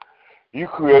 You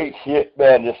create shit,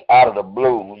 man, just out of the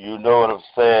blue. You know what I'm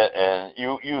saying? And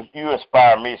you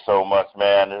inspire me so much,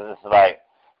 man. It's like,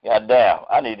 goddamn,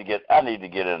 I need to get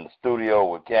in the studio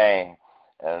with Kane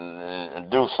and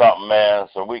do something, man,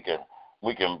 so we can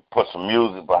put some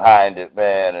music behind it,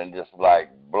 man, and just like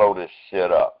blow this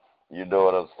shit up. You know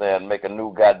what I'm saying? Make a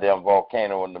new goddamn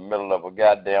volcano in the middle of a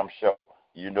goddamn show.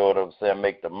 You know what I'm saying?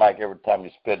 Make the mic, every time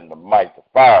you spit in the mic, the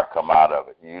fire come out of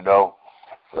it, you know?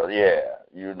 So yeah,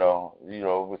 you know,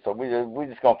 so we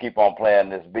just gonna keep on playing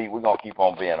this beat. We're gonna keep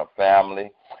on being a family.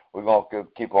 We're gonna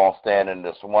keep on standing in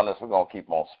this oneness. We're gonna keep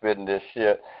on spitting this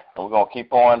shit, and we're gonna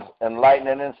keep on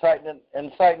enlightening,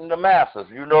 inciting the masses.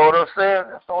 You know what I'm saying?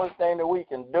 That's the only thing that we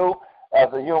can do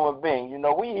as a human being. You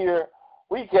know,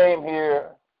 we came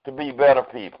here to be better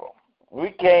people.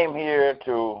 We came here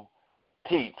to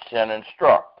teach and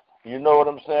instruct. You know what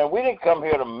I'm saying? We didn't come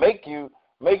here to make you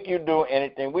do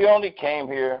anything. We only came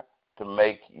here to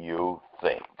make you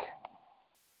think.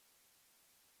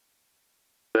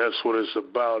 That's what it's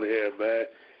about here, man.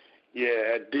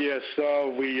 Yeah, at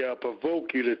DSR, we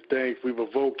provoke you to think. We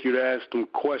provoke you to ask them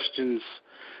questions,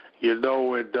 you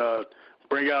know, and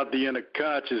bring out the inner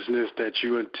consciousness that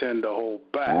you intend to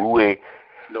hold back.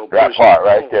 No, that part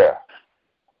right there.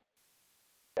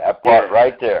 That part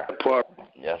right there. That part.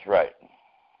 That's right.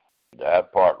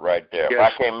 That part right there.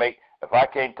 Yes. If I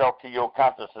can't talk to your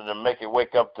consciousness and make it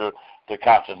wake up to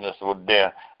consciousness, well,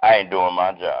 then I ain't doing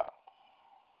my job.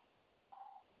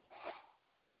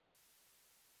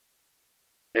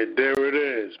 And there it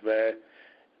is, man.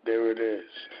 There it is.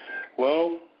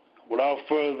 Well, without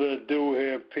further ado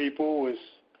here, people, it's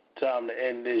time to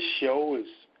end this show. It's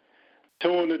 2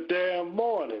 in the damn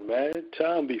morning, man.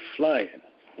 Time be flying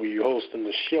when you hosting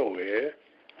the show here.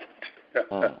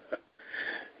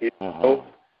 You know?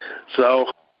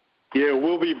 So, yeah,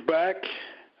 we'll be back.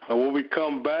 And when we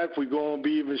come back, we're going to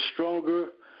be even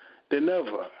stronger than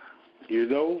ever. You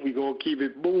know, we're going to keep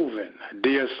it moving.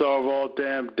 DSR all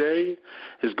damn day.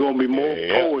 It's going to be more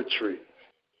poetry.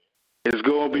 It's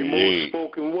going to be more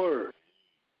spoken word.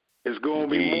 It's going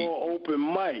to be more open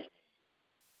mic.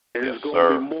 And it's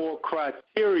going to be more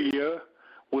criteria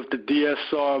with the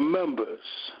DSR members.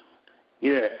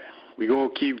 Yeah, we're going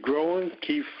to keep growing,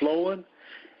 keep flowing.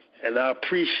 And I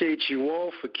appreciate you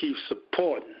all for keep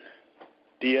supporting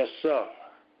DSR.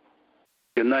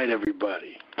 Good night,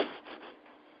 everybody.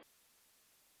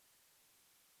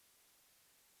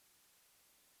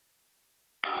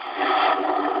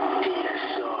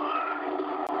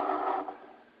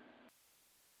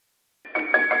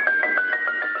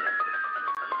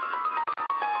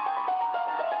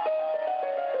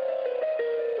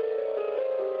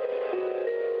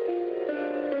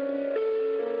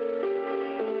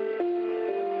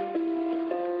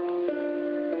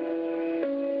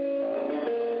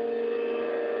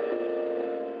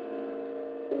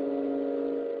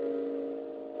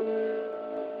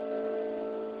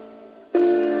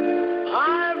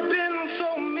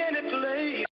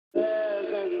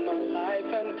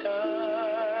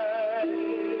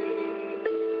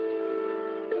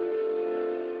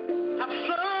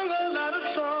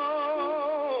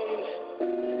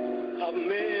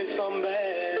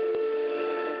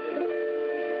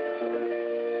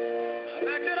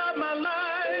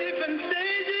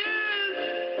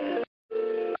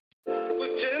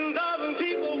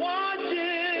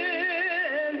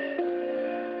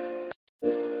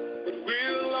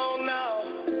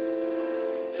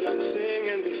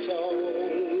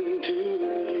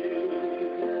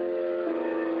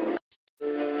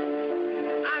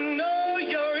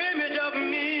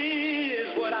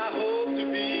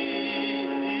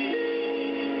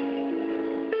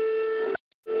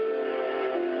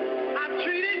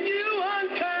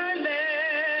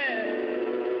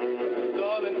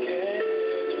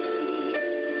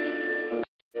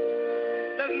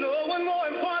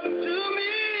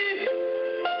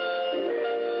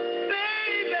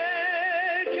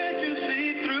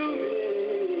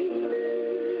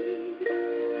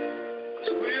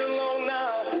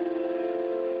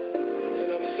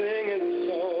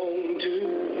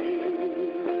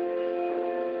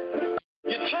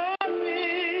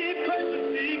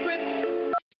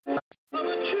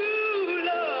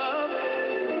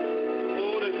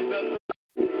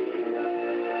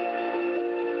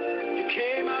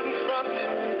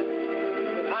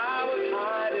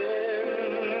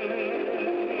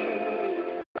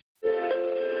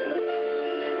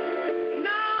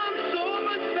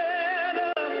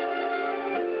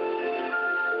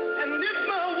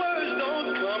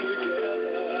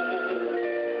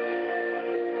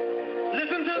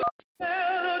 listen to the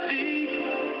melody,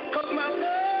 'cause my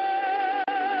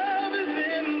love is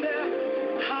in there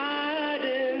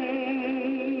hiding.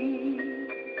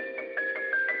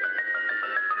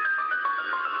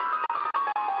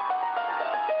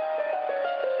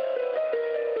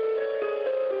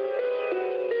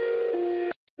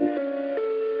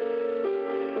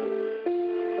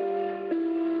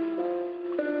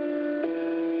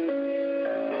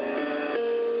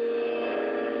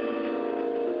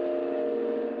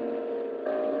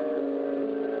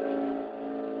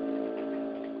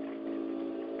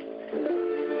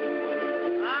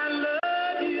 I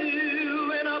love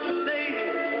you in a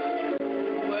place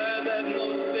where there's no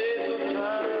space or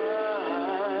time.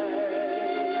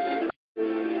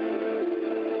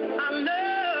 I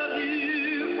love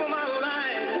you for my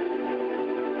life.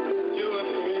 You're a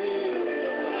friend.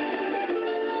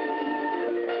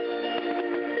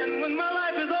 And when my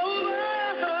life is over,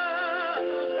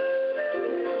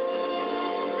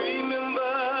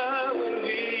 remember when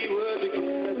we were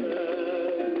together.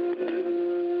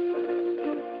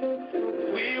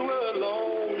 We were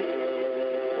alone.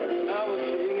 I was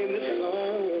singing this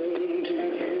song to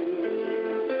you.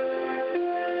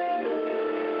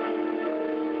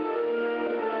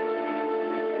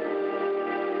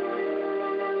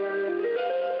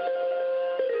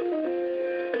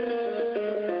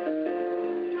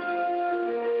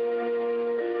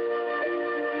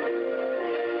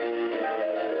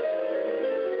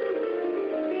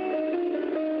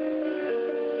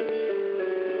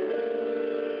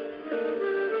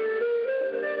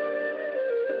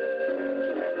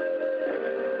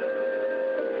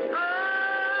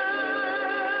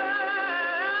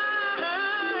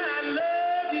 I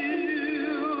love you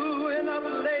in a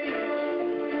place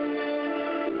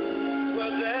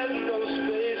where there's no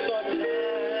space or time.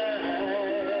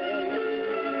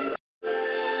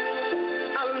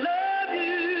 I love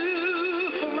you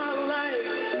for my life.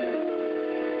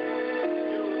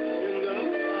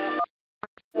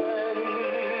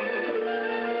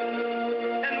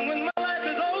 And when my life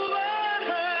is over,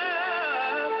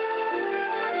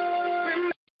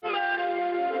 remember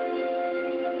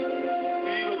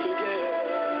we were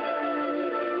together.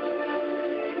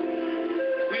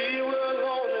 We were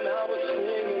alone and I was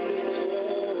singing this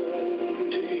song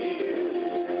to you.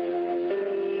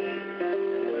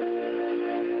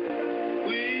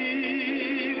 We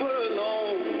were alone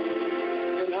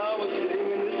and I was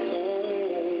singing this song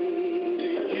to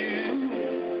you.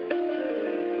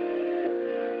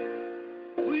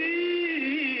 We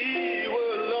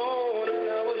were alone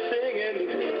and I was singing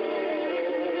this song.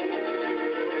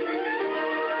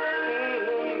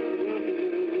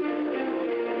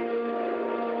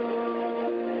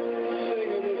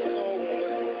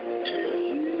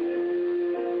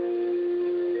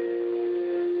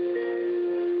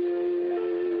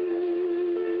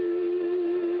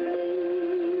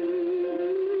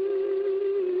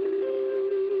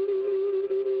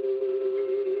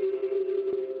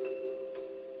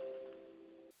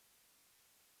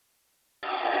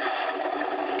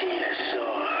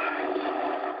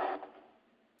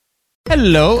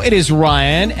 Hello, it is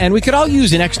Ryan, and we could all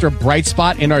use an extra bright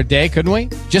spot in our day, couldn't we?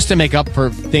 Just to make up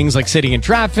for things like sitting in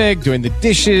traffic, doing the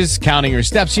dishes, counting your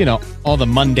steps, you know, all the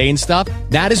mundane stuff.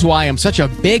 That is why I'm such a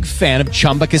big fan of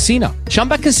Chumba Casino.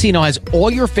 Chumba Casino has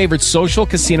all your favorite social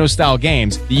casino-style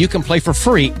games that you can play for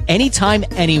free anytime,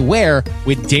 anywhere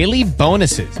with daily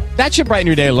bonuses. That should brighten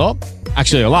your day a little.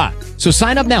 Actually, a lot. So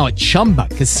sign up now at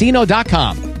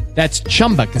ChumbaCasino.com. That's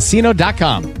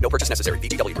ChumbaCasino.com. No purchase necessary.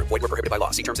 VGW Group. Void where prohibited by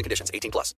law. See terms and conditions. 18+.